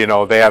 You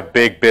know, they have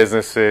big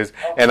businesses,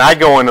 and I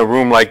go in a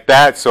room like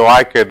that so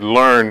I could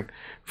learn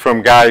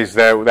from guys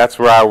that's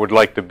where I would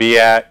like to be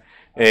at.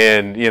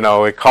 And you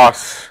know, it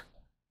costs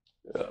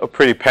a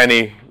pretty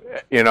penny,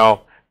 you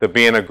know, to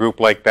be in a group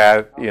like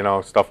that, you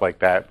know, stuff like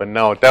that. But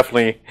no,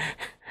 definitely,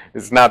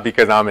 it's not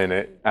because I'm in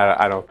it.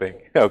 I don't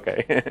think.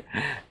 Okay.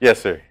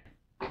 Yes, sir.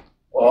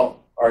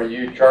 Well, are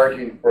you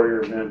charging for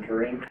your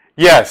mentoring?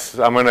 Yes,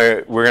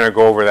 we're gonna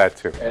go over that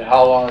too. And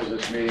how long is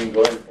this meeting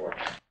going for?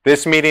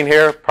 This meeting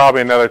here,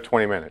 probably another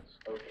 20 minutes.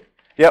 Okay.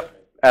 Yep,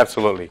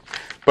 absolutely.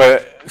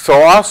 But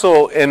so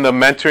also in the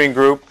mentoring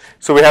group,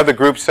 so we have the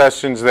group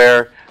sessions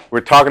there.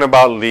 We're talking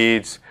about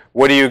leads.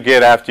 What do you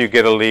get after you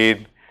get a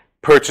lead?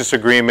 Purchase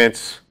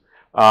agreements.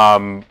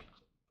 I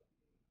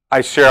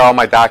share all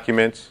my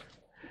documents,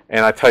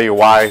 and I tell you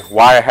why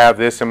I have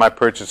this in my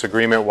purchase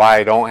agreement, why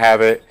I don't have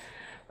it,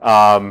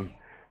 and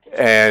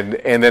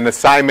then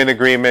assignment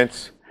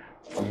agreements.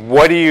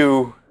 What do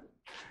you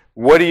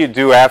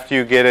do after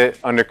you get it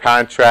under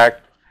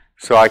contract?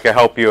 So I can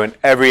help you in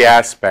every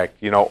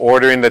aspect. You know,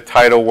 ordering the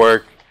title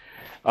work,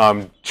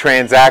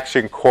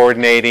 transaction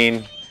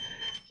coordinating,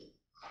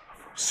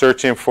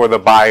 searching for the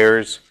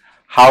buyers.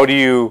 How do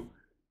you?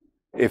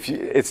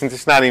 It's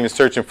just not even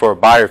searching for a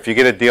buyer. If you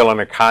get a deal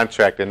under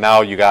contract and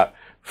now you got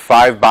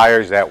 5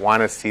 buyers that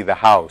want to see the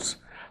house,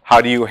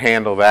 how do you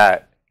handle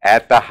that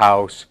at the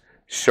house,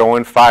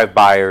 showing 5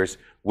 buyers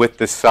with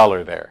the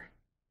seller there?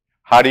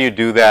 How do you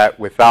do that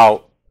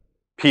without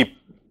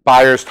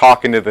buyers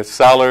talking to the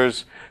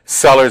sellers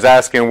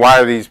asking, why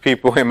are these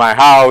people in my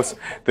house?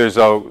 There's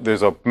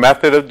a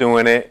method of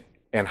doing it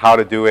and how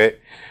to do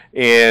it.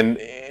 And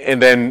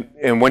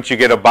once you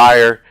get a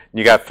buyer,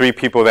 you got 3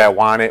 people that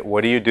want it,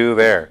 what do you do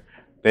there?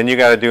 Then you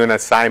got to do an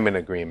assignment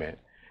agreement.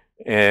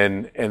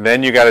 And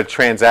then you got to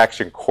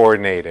transaction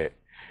coordinate it.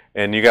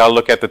 And you got to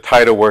look at the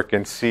title work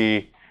and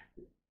see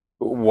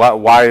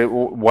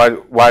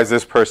why is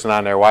this person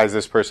on there? Why is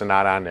this person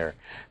not on there?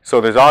 So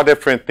there's all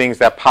different things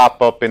that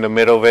pop up in the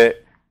middle of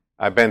it.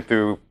 I've been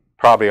through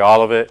probably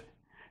all of it.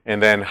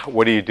 And then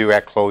what do you do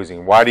at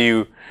closing? Why do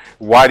you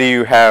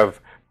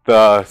have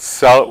the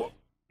seller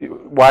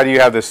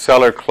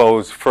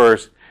close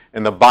first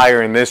and the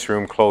buyer in this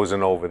room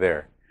closing over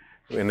there?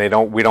 And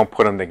we don't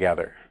put them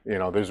together. You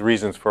know, there's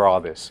reasons for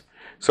all this.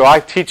 So I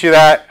teach you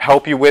that,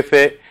 help you with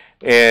it,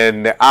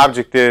 and the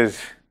object is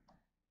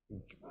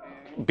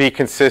be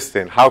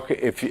consistent.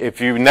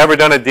 If you've never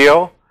done a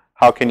deal,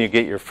 how can you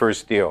get your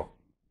first deal?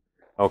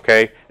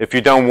 Okay? If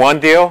you've done 1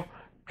 deal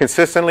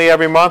consistently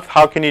every month,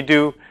 how can you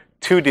do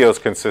 2 deals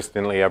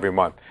consistently every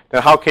month?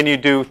 Then how can you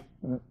do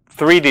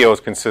 3 deals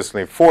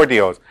consistently, 4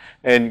 deals,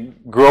 and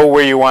grow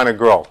where you want to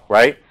grow,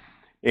 right?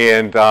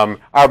 And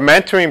our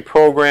mentoring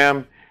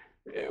program,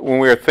 when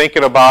we were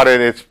thinking about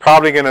it, it's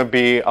probably going to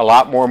be a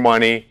lot more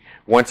money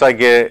once I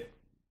get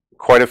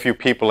quite a few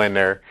people in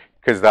there,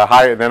 because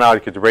then I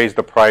could raise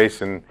the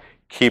price and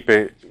keep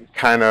it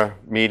kind of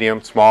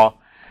medium, small.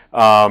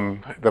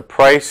 The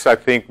price, I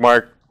think,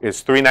 Mark,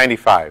 is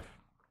 $395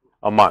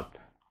 a month,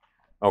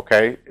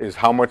 okay, is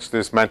how much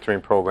this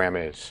mentoring program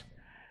is.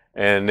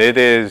 And it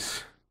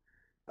is,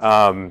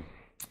 I'll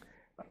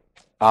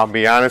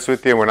be honest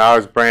with you, when I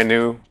was brand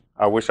new,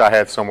 I wish I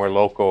had somewhere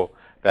local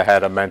that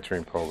had a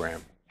mentoring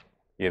program.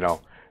 You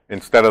know,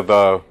 instead of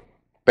the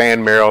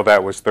band mural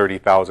that was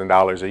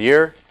 $30,000 a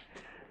year,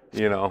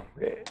 you know,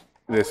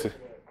 this is,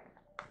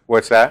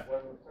 what's that?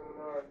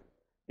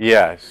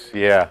 Yes,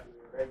 yeah.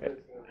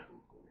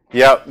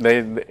 Yep,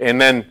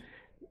 and then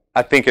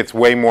I think it's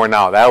way more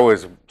now. That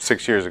was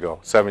 6 years ago,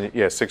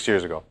 6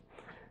 years ago.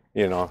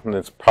 You know, and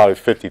it's probably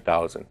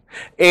 50,000.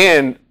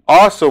 And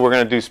also we're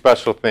going to do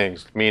special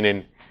things,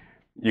 meaning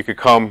you could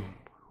come,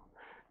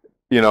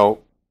 you know,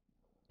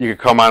 you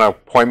could come on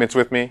appointments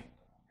with me.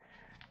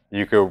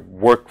 You could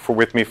work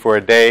with me for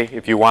a day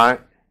if you want,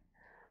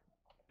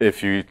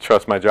 if you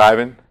trust my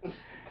driving.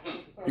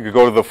 You could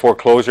go to the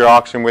foreclosure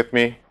auction with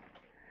me.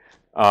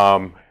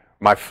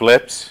 My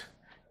flips,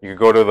 you could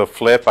go to the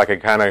flip. I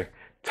could kind of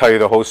tell you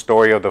the whole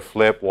story of the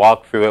flip,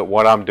 walk through it,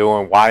 what I'm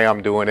doing, why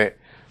I'm doing it,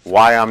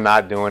 why I'm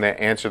not doing it,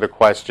 answer the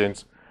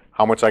questions,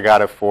 how much I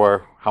got it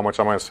for, how much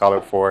I'm going to sell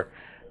it for,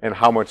 and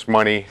how much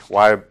money,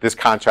 why this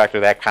contractor,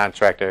 that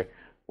contractor,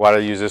 why do I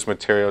use this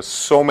material,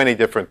 so many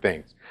different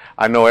things.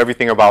 I know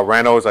everything about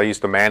rentals. I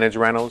used to manage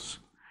rentals.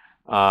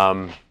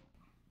 How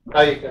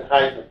you can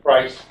hide the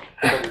price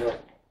from the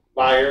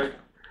buyer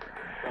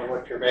on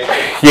what you're making.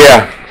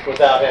 Yeah.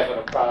 Without having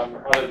a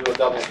problem. How to do a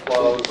double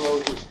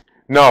close.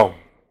 No,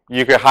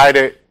 you can hide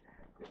it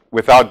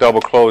without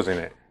double closing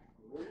it.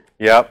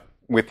 Yep,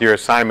 with your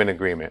assignment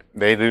agreement.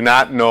 They do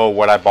not know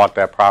what I bought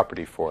that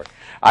property for.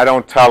 I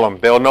don't tell them.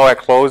 They'll know at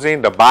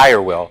closing. The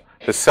buyer will.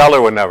 The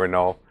seller will never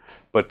know,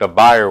 but the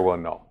buyer will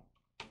know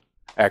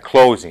at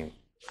closing.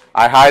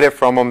 I hide it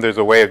from them. There's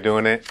a way of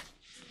doing it.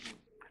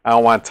 I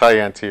don't want to tell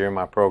you until you're in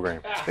my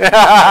program.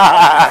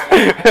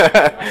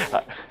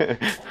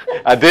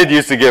 I did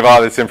used to give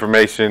all this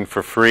information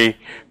for free,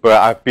 but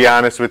I'll be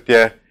honest with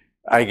you,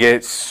 I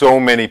get so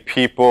many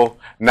people.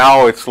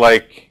 Now it's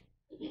like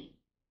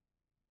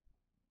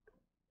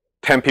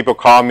 10 people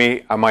call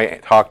me. I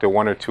might talk to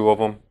 1 or 2 of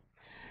them,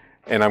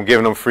 and I'm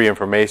giving them free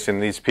information.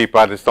 These people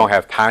I just don't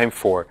have time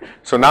for.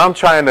 So now I'm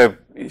trying to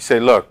say,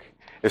 look,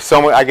 if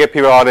someone, I get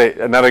people all day,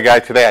 another guy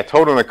today, I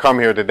told him to come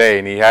here today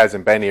and he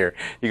hasn't been here.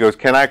 He goes,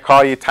 can I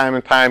call you time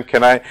and time?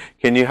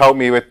 Can you help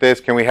me with this?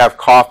 Can we have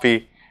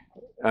coffee?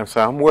 I'm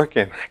saying, I'm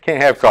working. I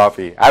can't have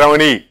coffee. I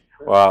don't eat.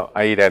 Well,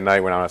 I eat at night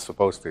when I'm not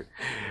supposed to.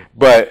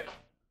 But,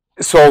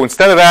 so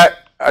instead of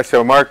that, I said,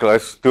 well, Mark,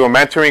 let's do a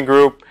mentoring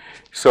group.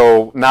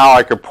 So now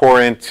I could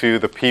pour into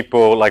the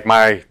people like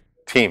my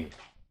team,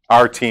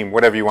 our team,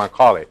 whatever you want to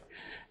call it.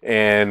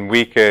 And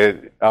we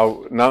could,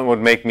 nothing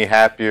would make me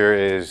happier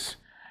is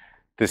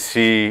to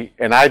see,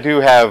 and I do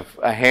have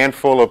a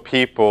handful of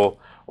people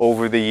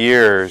over the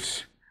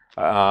years,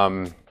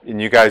 and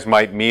you guys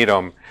might meet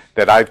them,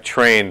 that I've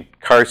trained.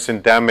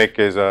 Carson Demick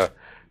is a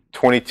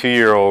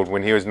 22-year-old.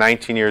 When he was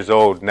 19 years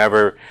old,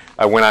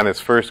 I went on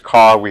his first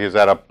call. We was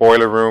at a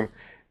boiler room.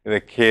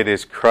 The kid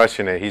is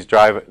crushing it. He's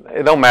driving.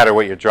 It don't matter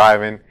what you're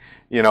driving,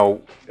 you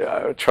know,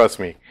 trust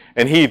me.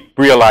 And he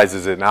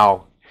realizes it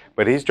now,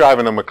 but he's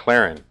driving a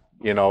McLaren,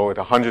 you know, with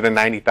a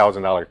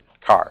 $190,000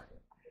 car.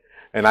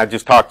 And I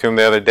just talked to him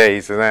the other day.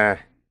 He said,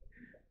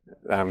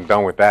 I'm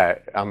done with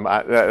that.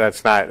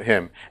 That's not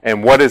him.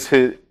 And what is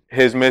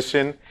his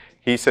mission?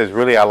 He says,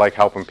 really, I like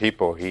helping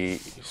people.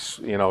 He's,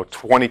 you know,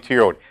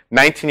 22-year-old,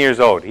 19 years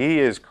old. He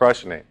is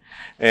crushing it.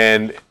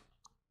 And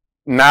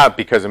not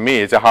because of me.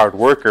 He's a hard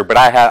worker, but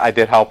I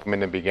did help him in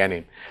the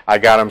beginning. I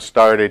got him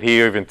started.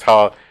 He even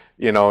tell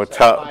me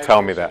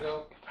that.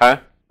 Ago? Huh?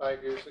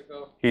 5 years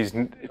ago? He's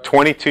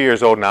 22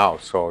 years old now,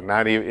 so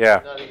not even,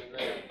 yeah. Not even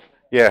there.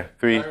 Yeah,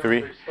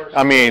 three.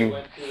 I mean,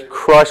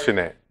 crushing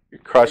it.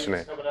 Crushing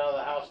it. Coming out of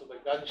the house with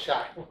a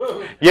gunshot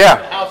wound. Yeah.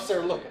 The house they're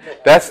looking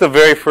at. That's the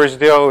very first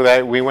deal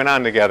that we went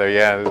on together.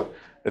 Yeah,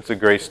 it's a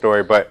great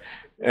story. But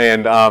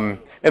and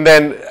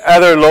then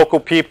other local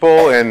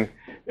people and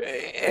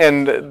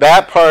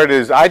that part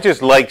is I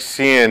just like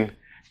seeing,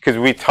 because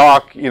we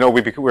talk. You know,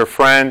 we're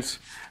friends.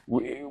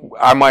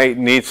 I might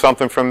need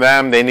something from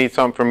them. They need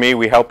something from me.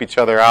 We help each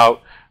other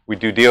out. We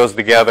do deals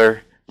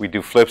together. We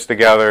do flips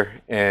together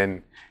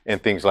and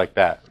things like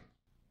that.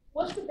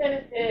 What's the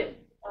benefit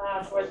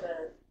for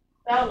the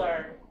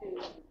seller to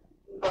use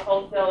a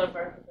wholesaler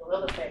versus a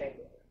real estate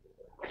agent?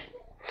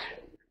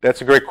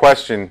 That's a great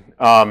question.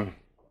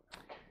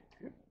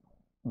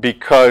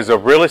 Because a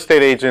real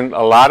estate agent,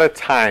 a lot of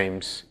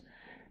times,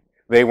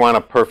 they want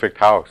a perfect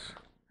house.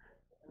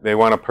 They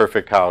want a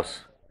perfect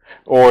house.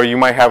 Or you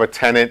might have a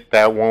tenant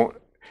that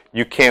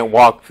you can't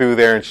walk through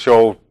there and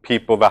show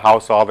people the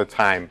house all the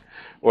time.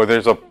 Or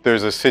there's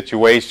a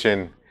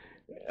situation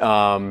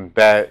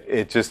that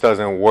it just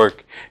doesn't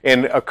work.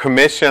 And a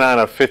commission on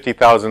a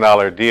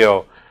 $50,000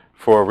 deal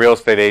for a real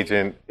estate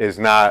agent is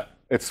not,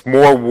 it's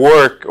more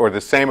work or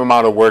the same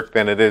amount of work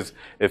than it is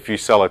if you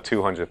sell a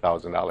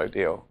 $200,000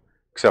 deal,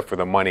 except for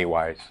the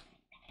money-wise.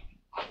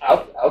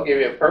 I'll give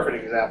you a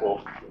perfect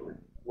example.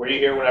 Were you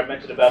here when I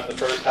mentioned about the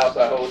first house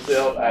I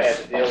wholesaled? I had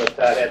the deal with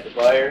Todd had the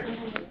buyer.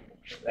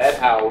 That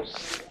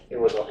house, it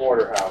was a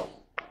hoarder house.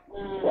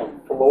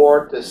 From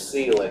floor to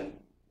ceiling,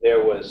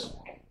 there was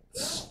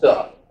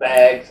stuff,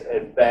 bags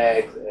and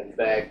bags and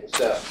bags of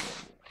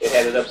stuff. It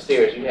had it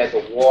upstairs. You had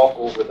to walk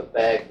over the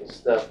bags of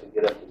stuff to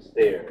get up the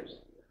stairs.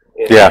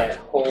 It had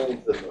holes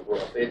in the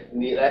roof.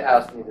 That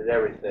house needed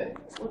everything.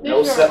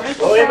 No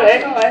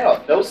hang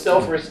on. No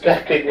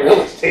self-respecting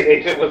real estate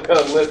agent was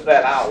going to list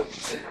that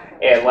house.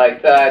 And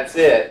like Todd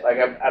said, like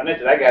I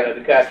mentioned, I got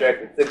under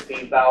contract at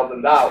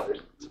 $16,000.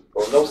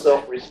 Well, no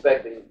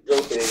self-respecting real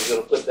estate agent is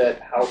going to put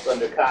that house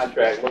under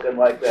contract looking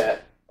like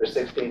that for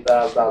 $16,000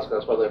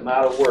 because for the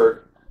amount of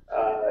work,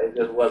 it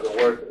just wasn't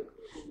worth it.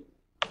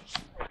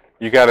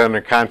 You got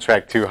under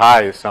contract too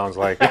high, it sounds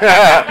like.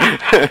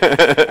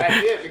 I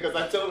did, because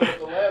I told him at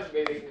the last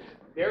meeting,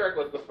 Derek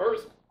was the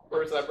first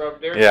person I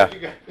brought. Derek,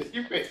 yeah.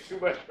 You paid too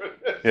much for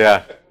this.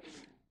 Yeah.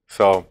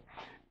 So,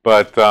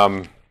 but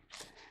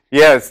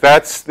yes,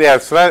 that's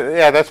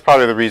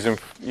probably the reason,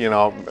 you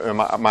know, in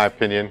my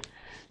opinion.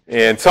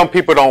 And some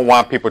people don't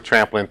want people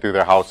trampling through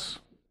their house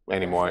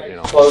anymore, you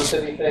know. Closed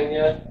anything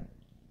yet?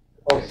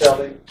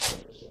 Wholesaling?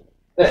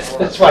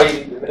 That's why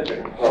you need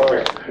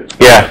to.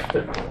 Yeah.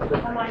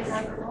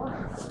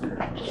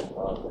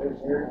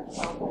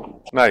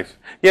 Nice.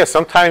 Yeah,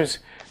 sometimes,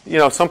 you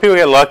know, some people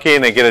get lucky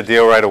and they get a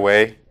deal right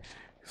away.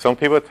 Some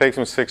people it takes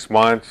them 6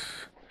 months,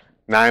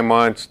 9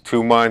 months,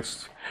 2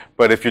 months.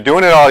 But if you're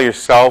doing it all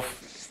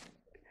yourself,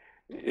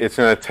 it's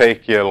going to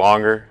take you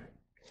longer,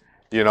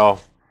 you know,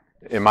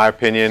 in my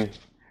opinion.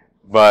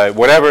 But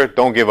whatever,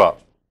 don't give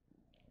up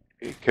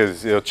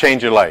because it'll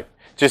change your life.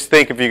 Just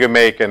think if you can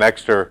make an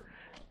extra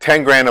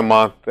 10 grand a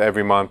month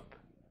every month,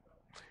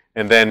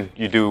 and then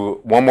you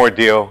do one more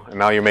deal, and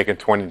now you're making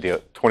 20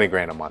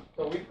 grand a month.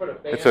 So we put a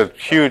it's a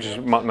huge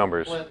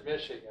numbers. Flint,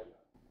 Michigan,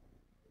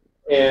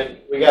 and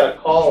we got a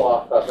call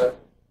off of it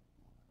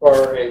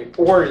for a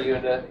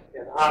 4-unit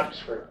in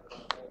Oxford,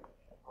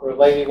 where a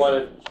lady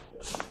wanted.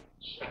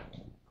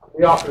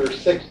 We offered her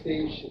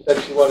 60. She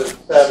said she wanted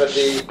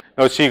 70.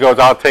 No, she goes,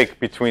 I'll take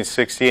between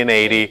 60 and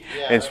 80.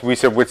 Yeah. And we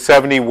said, would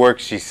 70 work?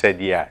 She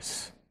said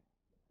yes.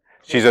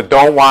 She said,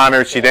 don't want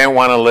her. She didn't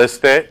want to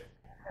list it.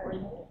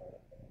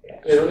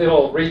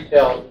 It'll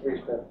retail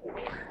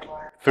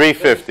at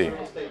 $350.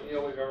 $350.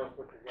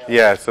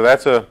 Yeah, so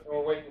that's a.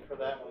 We're waiting for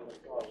that one to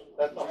close.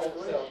 That's a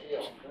wholesale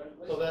deal.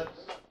 So that's.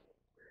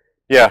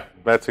 Yeah,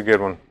 that's a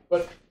good one.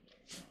 But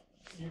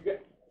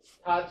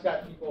Todd's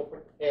got people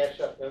put the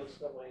cash up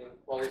instantly and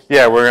close.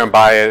 Yeah, we're gonna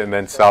buy it and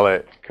then sell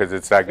it because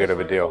it's that good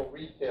of a deal.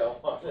 Retail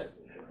on it.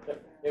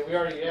 And we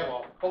already have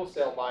a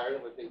wholesale buyer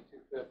that would pay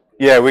 $250.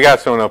 Yeah, we got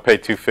someone that'll pay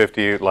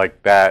 $250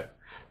 like that,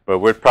 but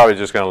we're probably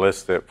just gonna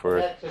list it for.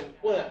 That's in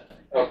Flint.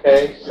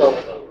 Okay, so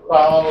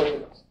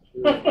follow.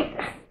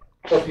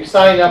 So if you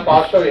sign up,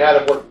 I'll show you how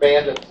to work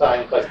bandit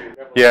signs like you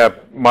remember. Yeah,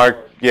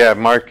 Mark. Yeah,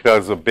 Mark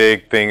does a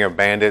big thing of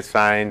bandit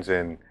signs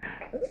and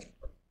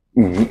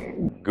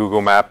Google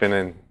mapping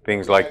and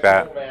things like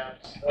that. Google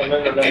Maps. I'm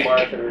internet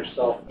marketer,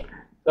 so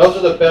those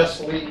are the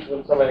best leads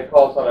when somebody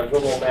calls on a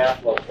Google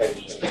Map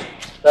location.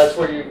 That's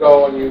where you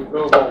go and you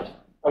Google,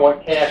 I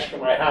want cash for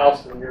my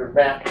house, and your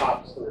map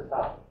pops to the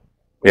top.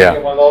 When you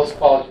get one of those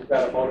calls, you've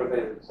got a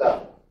motivated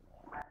seller.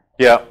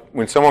 Yeah,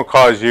 when someone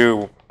calls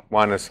you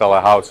wanting to sell a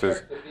house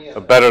is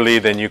a better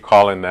lead than you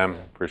calling them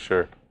for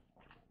sure.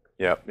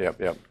 Yep.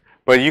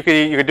 But you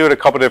could do it a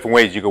couple different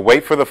ways. You could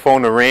wait for the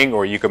phone to ring,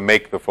 or you could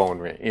make the phone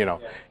ring. You know,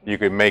 you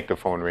could make the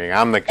phone ring.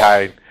 I'm the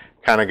kind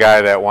of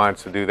guy that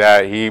wants to do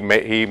that. He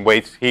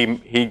waits.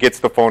 He gets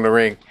the phone to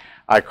ring.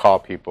 I call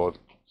people,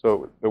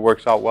 so it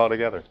works out well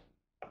together.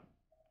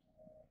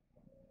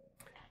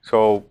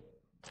 So,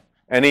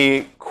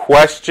 any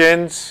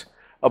questions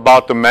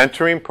about the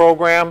mentoring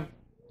program?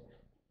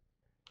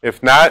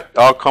 If not,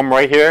 I'll come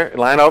right here,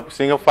 line up,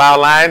 single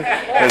file line.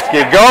 Let's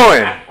get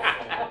going.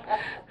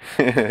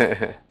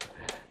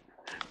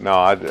 No,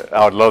 I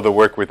would love to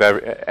work with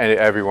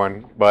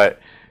everyone,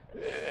 but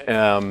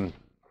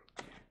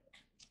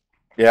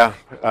yeah,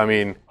 I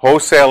mean,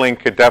 wholesaling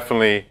could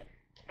definitely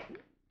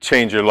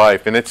change your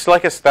life, and it's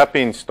like a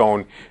stepping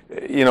stone.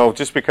 You know,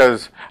 just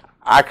because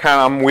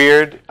I'm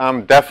weird,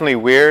 I'm definitely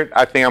weird.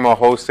 I think I'm gonna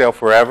wholesale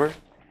forever,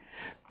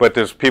 but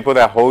there's people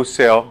that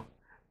wholesale.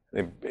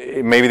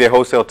 Maybe they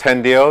wholesale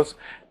 10 deals,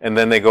 and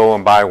then they go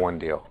and buy one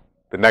deal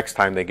the next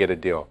time they get a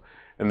deal.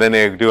 And then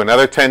they do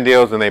another 10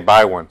 deals and they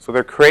buy one. So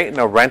they're creating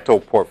a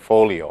rental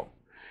portfolio.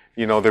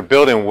 You know, they're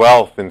building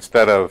wealth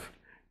instead of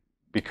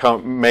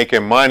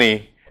making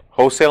money.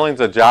 Wholesaling's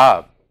a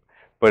job,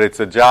 but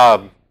it's a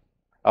job.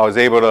 I was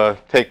able to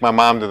take my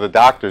mom to the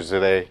doctor's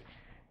today,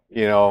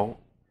 you know,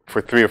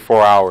 for 3 or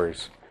 4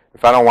 hours.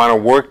 If I don't want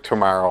to work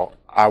tomorrow,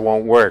 I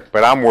won't work,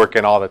 but I'm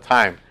working all the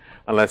time.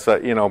 Unless,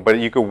 you know, but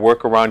you could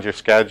work around your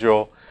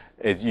schedule.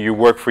 You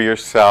work for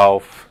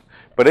yourself.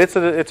 But it's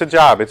a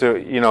job. It's a,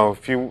 you know,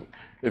 if you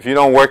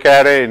don't work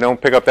at it, you don't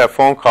pick up that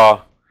phone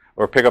call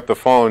or pick up the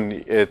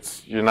phone,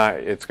 it's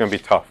going to be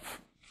tough.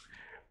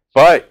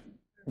 But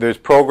there's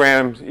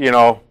programs, you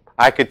know,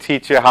 I could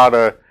teach you how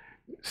to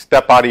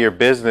step out of your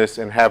business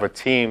and have a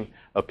team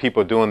of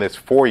people doing this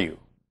for you.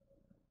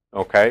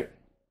 Okay?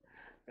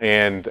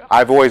 And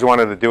I've always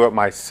wanted to do it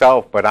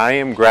myself, but I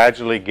am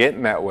gradually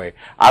getting that way.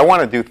 I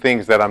want to do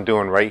things that I'm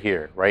doing right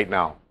here, right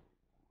now.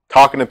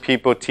 Talking to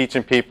people,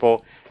 teaching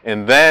people,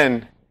 and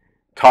then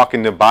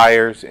talking to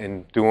buyers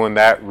and doing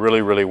that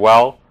really, really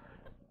well.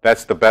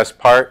 That's the best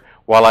part.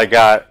 While I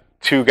got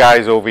 2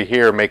 guys over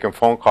here making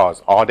phone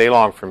calls all day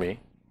long for me.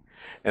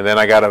 And then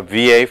I got a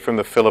VA from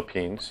the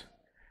Philippines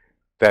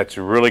that's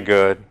really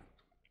good.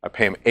 I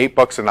pay him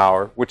 $8 an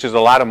hour, which is a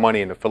lot of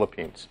money in the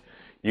Philippines.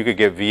 You could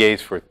get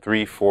VAs for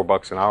 $3,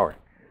 $4 an hour.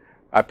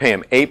 I pay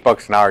him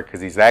 $8 an hour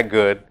because he's that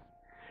good.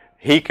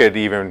 He could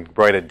even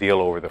write a deal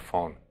over the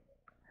phone.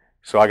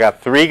 So I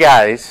got 3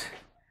 guys.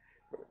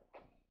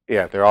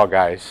 Yeah, they're all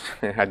guys.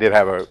 I did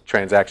have a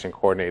transaction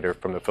coordinator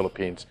from the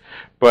Philippines.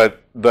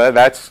 But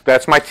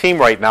that's my team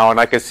right now, and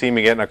I can see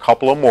me getting a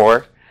couple of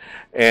more.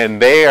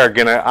 And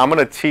I'm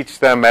gonna teach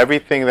them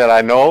everything that I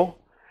know,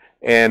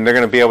 and they're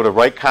gonna be able to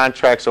write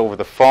contracts over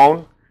the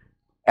phone,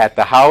 at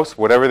the house,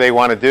 whatever they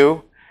want to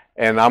do.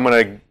 And I'm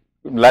gonna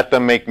let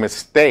them make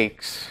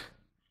mistakes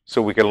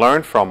so we can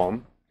learn from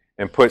them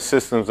and put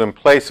systems in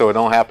place so it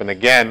don't happen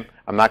again.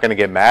 I'm not gonna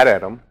get mad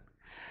at them.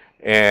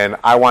 And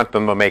I want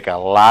them to make a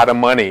lot of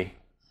money,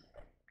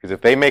 because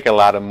if they make a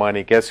lot of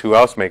money, guess who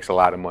else makes a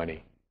lot of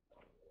money?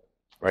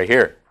 Right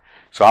here.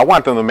 So I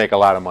want them to make a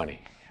lot of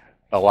money,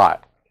 a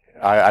lot.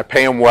 I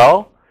pay them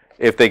well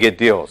if they get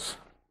deals.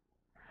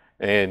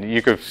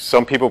 And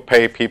some people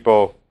pay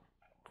people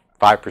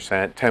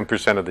 5%,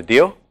 10% of the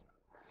deal.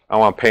 I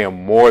want to pay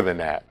them more than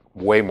that,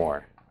 way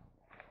more.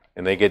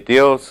 And they get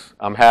deals,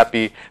 I'm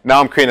happy. Now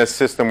I'm creating a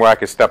system where I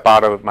can step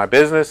out of my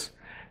business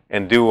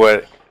and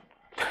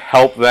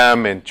help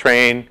them and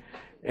train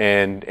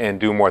and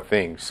do more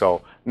things.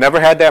 So never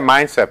had that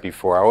mindset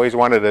before. I always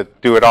wanted to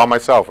do it all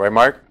myself, right,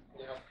 Mark?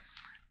 Yeah.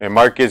 And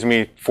Mark gives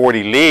me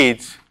 40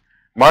 leads.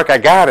 Mark, I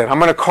got it. I'm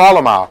going to call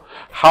them out.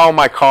 How am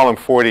I calling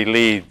 40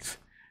 leads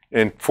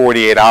in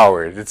 48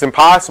 hours? It's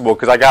impossible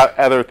because I got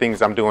other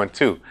things I'm doing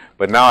too.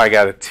 But now I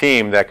got a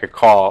team that could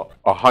call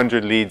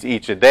 100 leads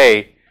each a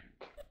day.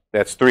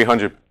 That's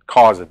 300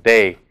 calls a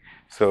day.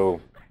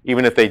 So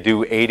even if they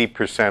do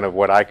 80% of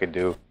what I could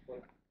do,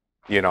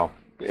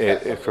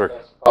 it's work.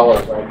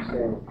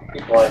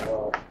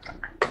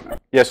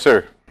 Yes,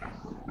 sir.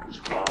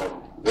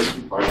 What did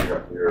you find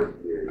out there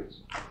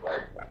is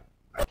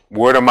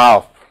word of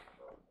mouth.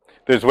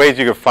 There's ways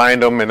you can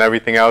find them and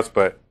everything else,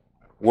 but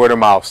word of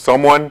mouth.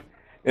 Someone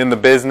in the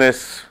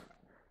business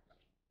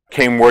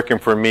came with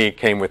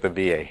a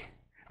VA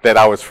that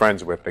I was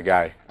friends with, the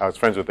guy. I was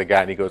friends with the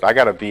guy, and he goes, I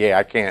got a VA,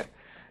 I can't.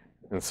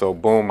 And so,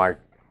 boom, I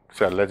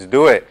said, let's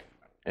do it.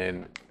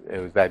 And it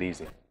was that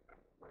easy.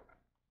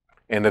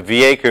 And the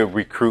VA could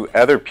recruit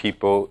other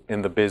people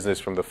in the business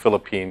from the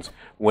Philippines.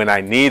 When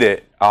I need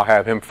it, I'll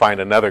have him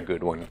find another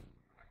good one.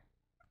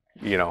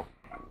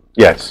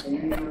 Yes.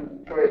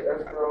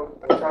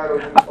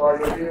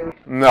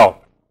 No.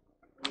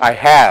 I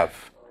have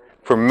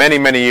for many,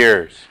 many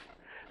years.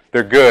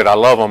 They're good. I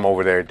love them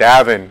over there.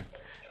 Davin,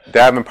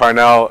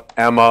 Parnell,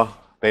 Emma,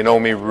 they know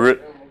me.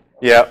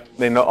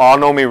 All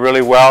know me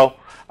really well.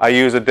 I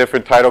use a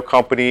different title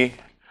company.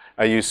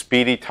 I use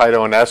Speedy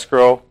Title and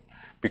Escrow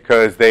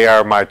because they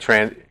are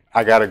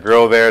I got a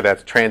girl there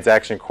that's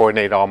transaction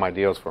coordinate all my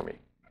deals for me.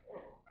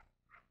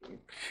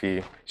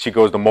 She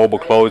goes to mobile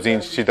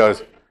closings. She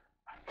does.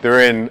 They're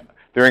in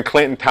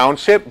Clinton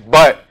Township,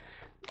 but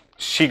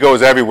she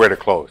goes everywhere to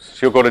close.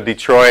 She'll go to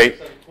Detroit.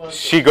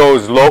 She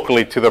goes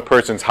locally to the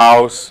person's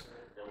house.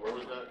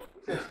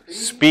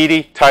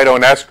 Speedy Title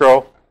and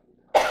Escrow.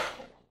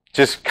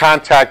 Just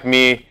contact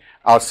me.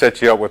 I'll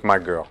set you up with my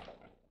girl.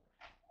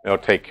 They'll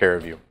take care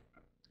of you.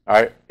 All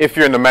right? If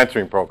you're in the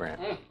mentoring program.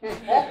 I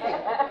don't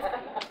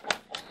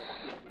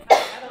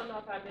know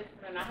if I missed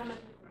it or not. How much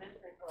is the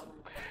mentoring program?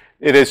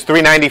 It is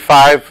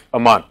 $395 a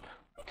month.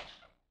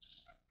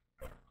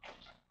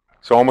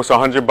 So almost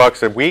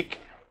 $100 a week.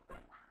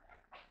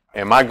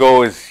 And my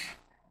goal is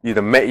we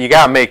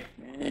gotta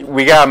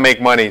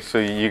make money,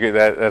 so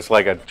that's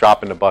like a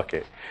drop in the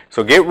bucket.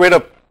 So get rid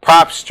of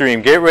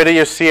PropStream, get rid of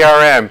your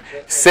CRM,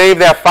 save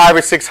that $500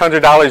 or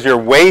 $600 you're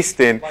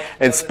wasting,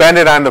 and spend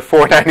it on the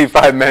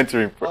 $495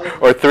 mentoring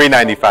or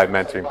 $395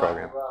 mentoring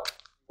program.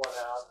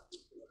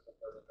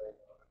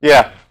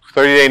 Yeah,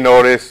 30-day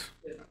notice.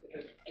 If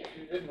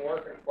you didn't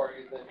work for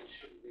you, then you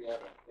shouldn't be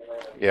having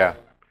it. Yeah.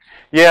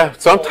 Yeah,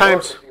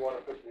 sometimes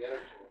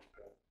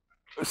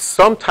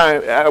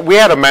we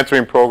had a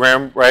mentoring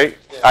program, right?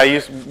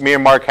 Yeah. Me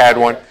and Mark had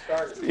one.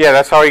 Yeah,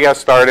 that's how he got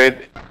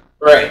started.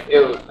 Right. It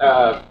was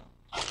a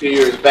few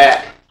years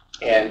back,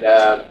 and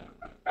I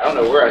don't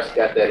know where I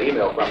got that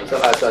email from.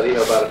 Somebody saw the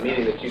email about a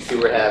meeting that you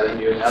two were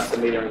having. You announced the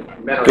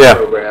mentoring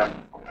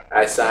program.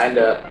 I signed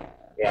up,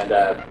 and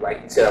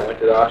like you said, I went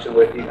to the auction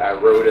with you. I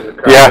rode in the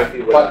car with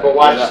you. But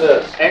watch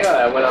this. Hang on.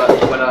 I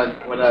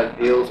went on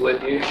deals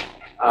with you.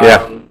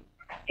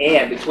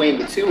 And between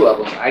the two of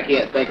them, I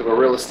can't think of a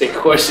real estate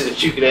question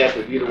that you could ask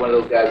if either one of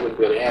those guys wouldn't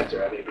be able to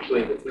answer. I mean,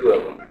 between the two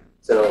of them.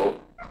 So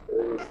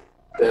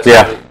Best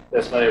Yeah. money,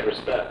 best money ever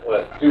spent.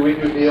 What? Do we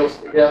do deals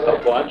A together?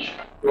 bunch?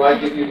 Do I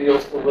give you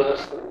deals to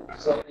list and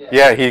so?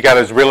 Yeah, he got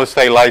his real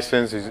estate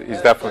license.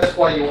 He's definitely. That's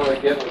why you want to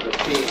get with the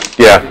team.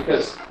 Yeah.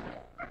 Because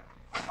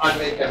I'm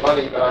making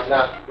money, but I'm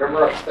not,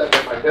 remember I'm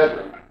sitting in my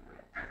bedroom.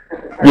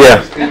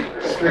 Yeah.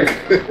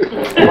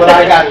 But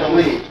I got the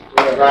lead,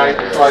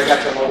 right? So I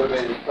got the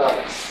motivated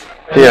sellers.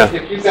 And Yeah.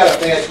 if you've got a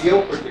bad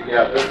deal put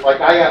together,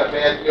 like I got a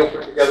bad deal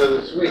put together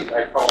this week,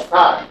 I called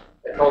Todd.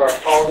 I told her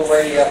I'm calling the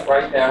lady up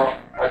right now.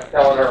 I'm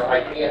telling her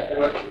I can't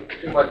do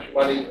it, too much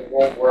money, it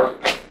won't work.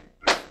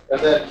 And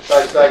then so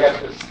I said, I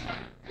got this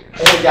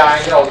only guy I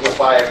know will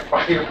buy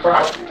your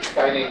property, this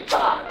guy named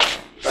Todd.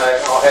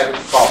 I'll have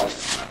him call him.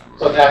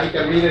 So now he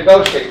can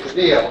renegotiate the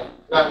deal,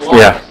 not lost.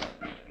 Yeah.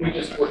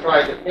 We're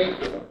trying to pay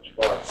too much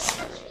for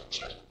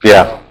it.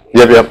 Yeah.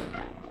 Yep.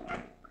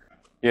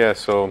 Yeah.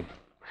 So,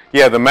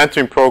 yeah, the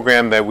mentoring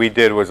program that we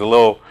did was a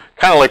little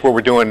kind of like what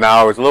we're doing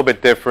now. It was a little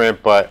bit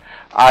different, but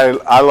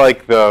I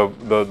like the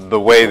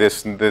way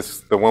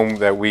the one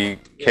that we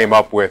came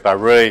up with. I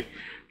really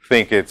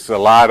think it's a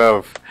lot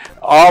of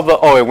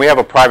and we have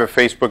a private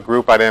Facebook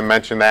group. I didn't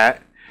mention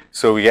that.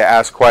 So we get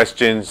asked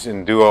questions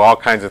and do all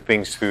kinds of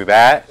things through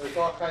that. There's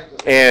all kinds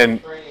of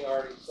And training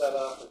already set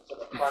up. It's in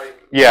a private.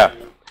 yeah,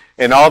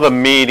 and all the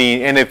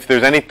meeting, and if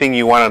there's anything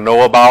you want to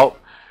know about,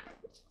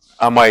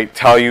 I might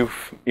tell you,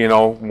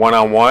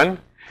 one-on-one,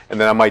 and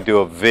then I might do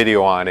a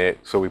video on it,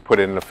 so we put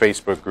it in the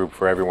Facebook group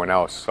for everyone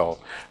else. So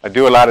I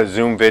do a lot of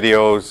Zoom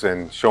videos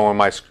and showing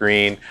my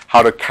screen,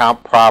 how to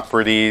count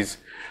properties,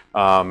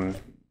 and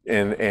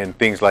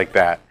things like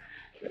that.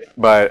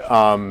 But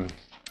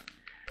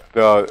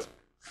the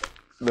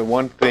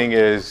one thing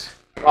is,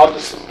 I'll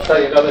just tell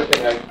you another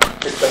thing I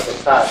picked up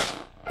with Todd.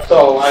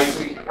 So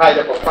we tied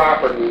up a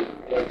property,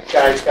 the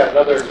guy's got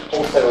another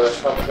wholesaler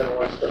that comes in and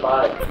wants to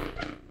buy it.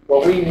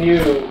 Well, we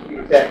knew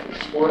exactly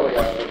squirrely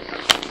on this.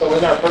 So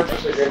in our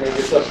purchase agreement, it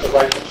gives us the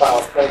right to file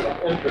a claim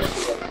of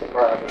interest against the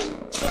property.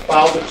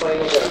 File the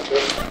claim of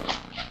interest.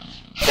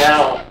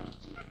 Now,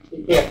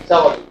 he can't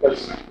sell it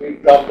because we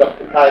dumped up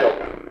the title.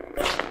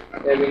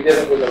 And we did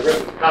it with a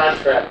written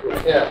contract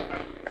with him.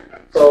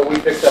 So we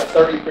picked up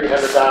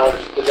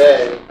 $3,300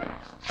 today,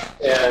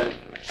 and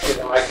the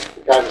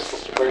guy was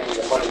supposed to bring me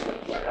the money to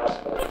my house,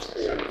 but I was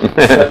here.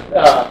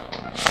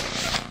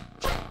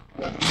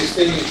 But you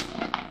see,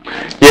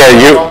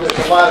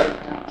 there's a lot of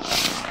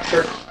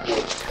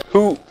churches.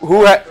 who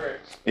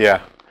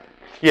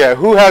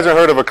hasn't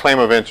heard of a claim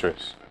of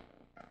interest?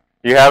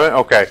 You haven't?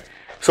 Okay.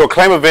 So a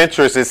claim of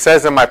interest, it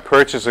says in my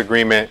purchase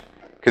agreement,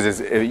 because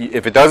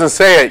if it doesn't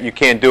say it, you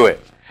can't do it.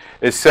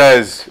 It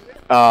says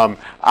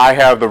I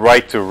have the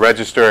right to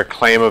register a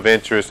claim of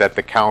interest at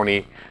the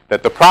county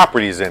that the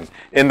property's in.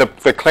 And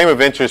the claim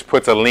of interest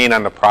puts a lien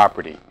on the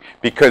property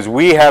because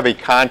we have a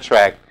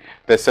contract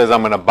that says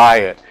I'm going to buy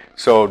it.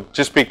 So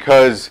just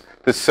because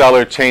the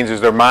seller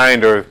changes their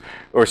mind or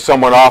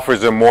someone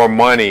offers them more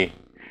money,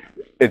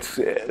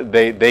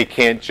 they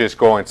can't just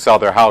go and sell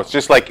their house.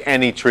 Just like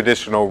any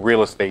traditional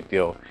real estate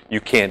deal, you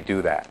can't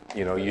do that.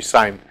 You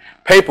sign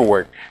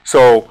paperwork.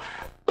 So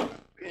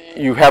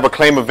you have a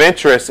claim of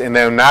interest, and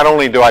then not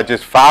only do I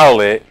just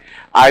file it,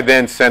 I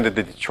then send it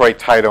to Detroit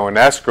Title and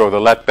Escrow to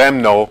let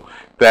them know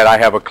that I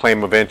have a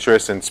claim of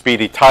interest, and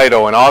Speedy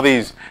Title and all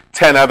these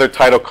 10 other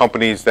title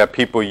companies that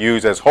people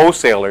use as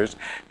wholesalers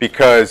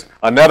because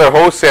another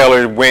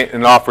wholesaler went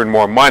and offered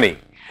more money.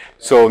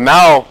 So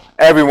now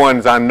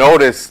everyone's on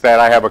notice that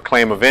I have a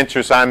claim of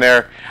interest on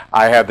there.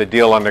 I have the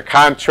deal under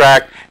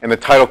contract, and the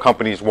title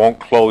companies won't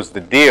close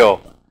the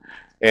deal.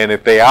 And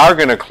if they are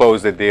going to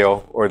close the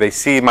deal or they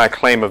see my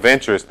claim of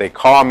interest, they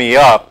call me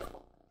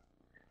up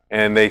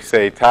and they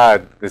say,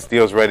 Todd, this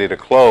deal's ready to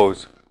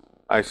close.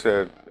 I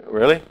said,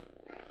 really?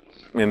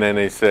 And then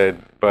they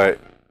said, but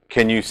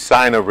can you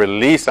sign a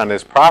release on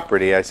this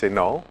property? I said,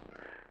 no.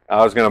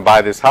 I was going to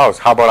buy this house.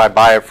 How about I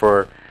buy it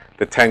for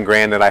the 10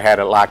 grand that I had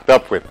it locked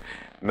up with?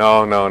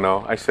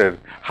 No. I said,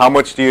 how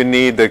much do you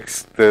need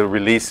to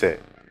release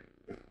it?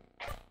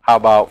 How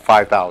about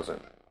 $5,000?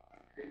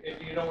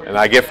 And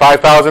I get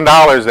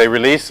 $5,000, they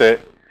release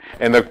it,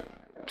 and the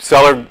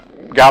seller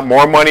got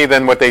more money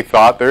than what they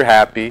thought, they're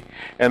happy,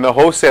 and the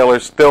wholesaler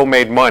still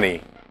made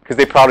money, because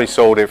they probably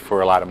sold it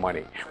for a lot of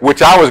money,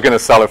 which I was going to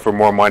sell it for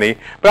more money,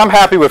 but I'm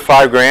happy with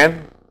 $5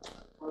 grand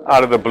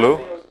out of the blue.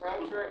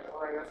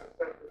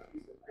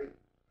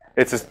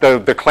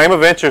 The claim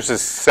of interest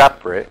is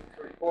separate.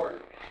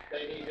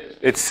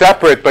 It's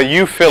separate, but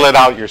you fill it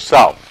out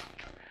yourself.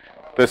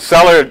 The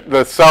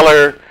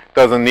seller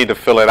doesn't need to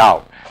fill it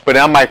out. But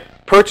on my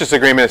purchase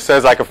agreement, it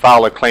says I can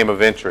file a claim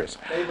of interest.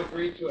 They've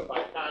agreed to it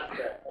by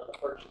contract on the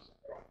purchase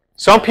agreement.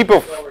 Some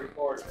people,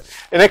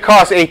 and it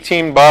costs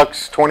 $18,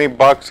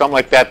 $20, something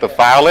like that to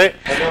file it.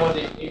 And then when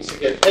it needs to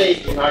get paid,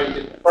 you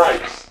get the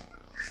price.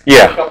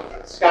 Yeah. Look up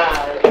at the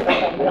sky,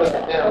 look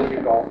at them,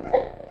 you go,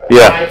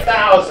 Yeah.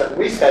 5,000.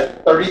 We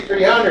said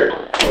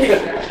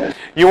 3,300.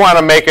 You want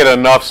to make it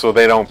enough so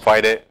they don't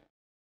fight it.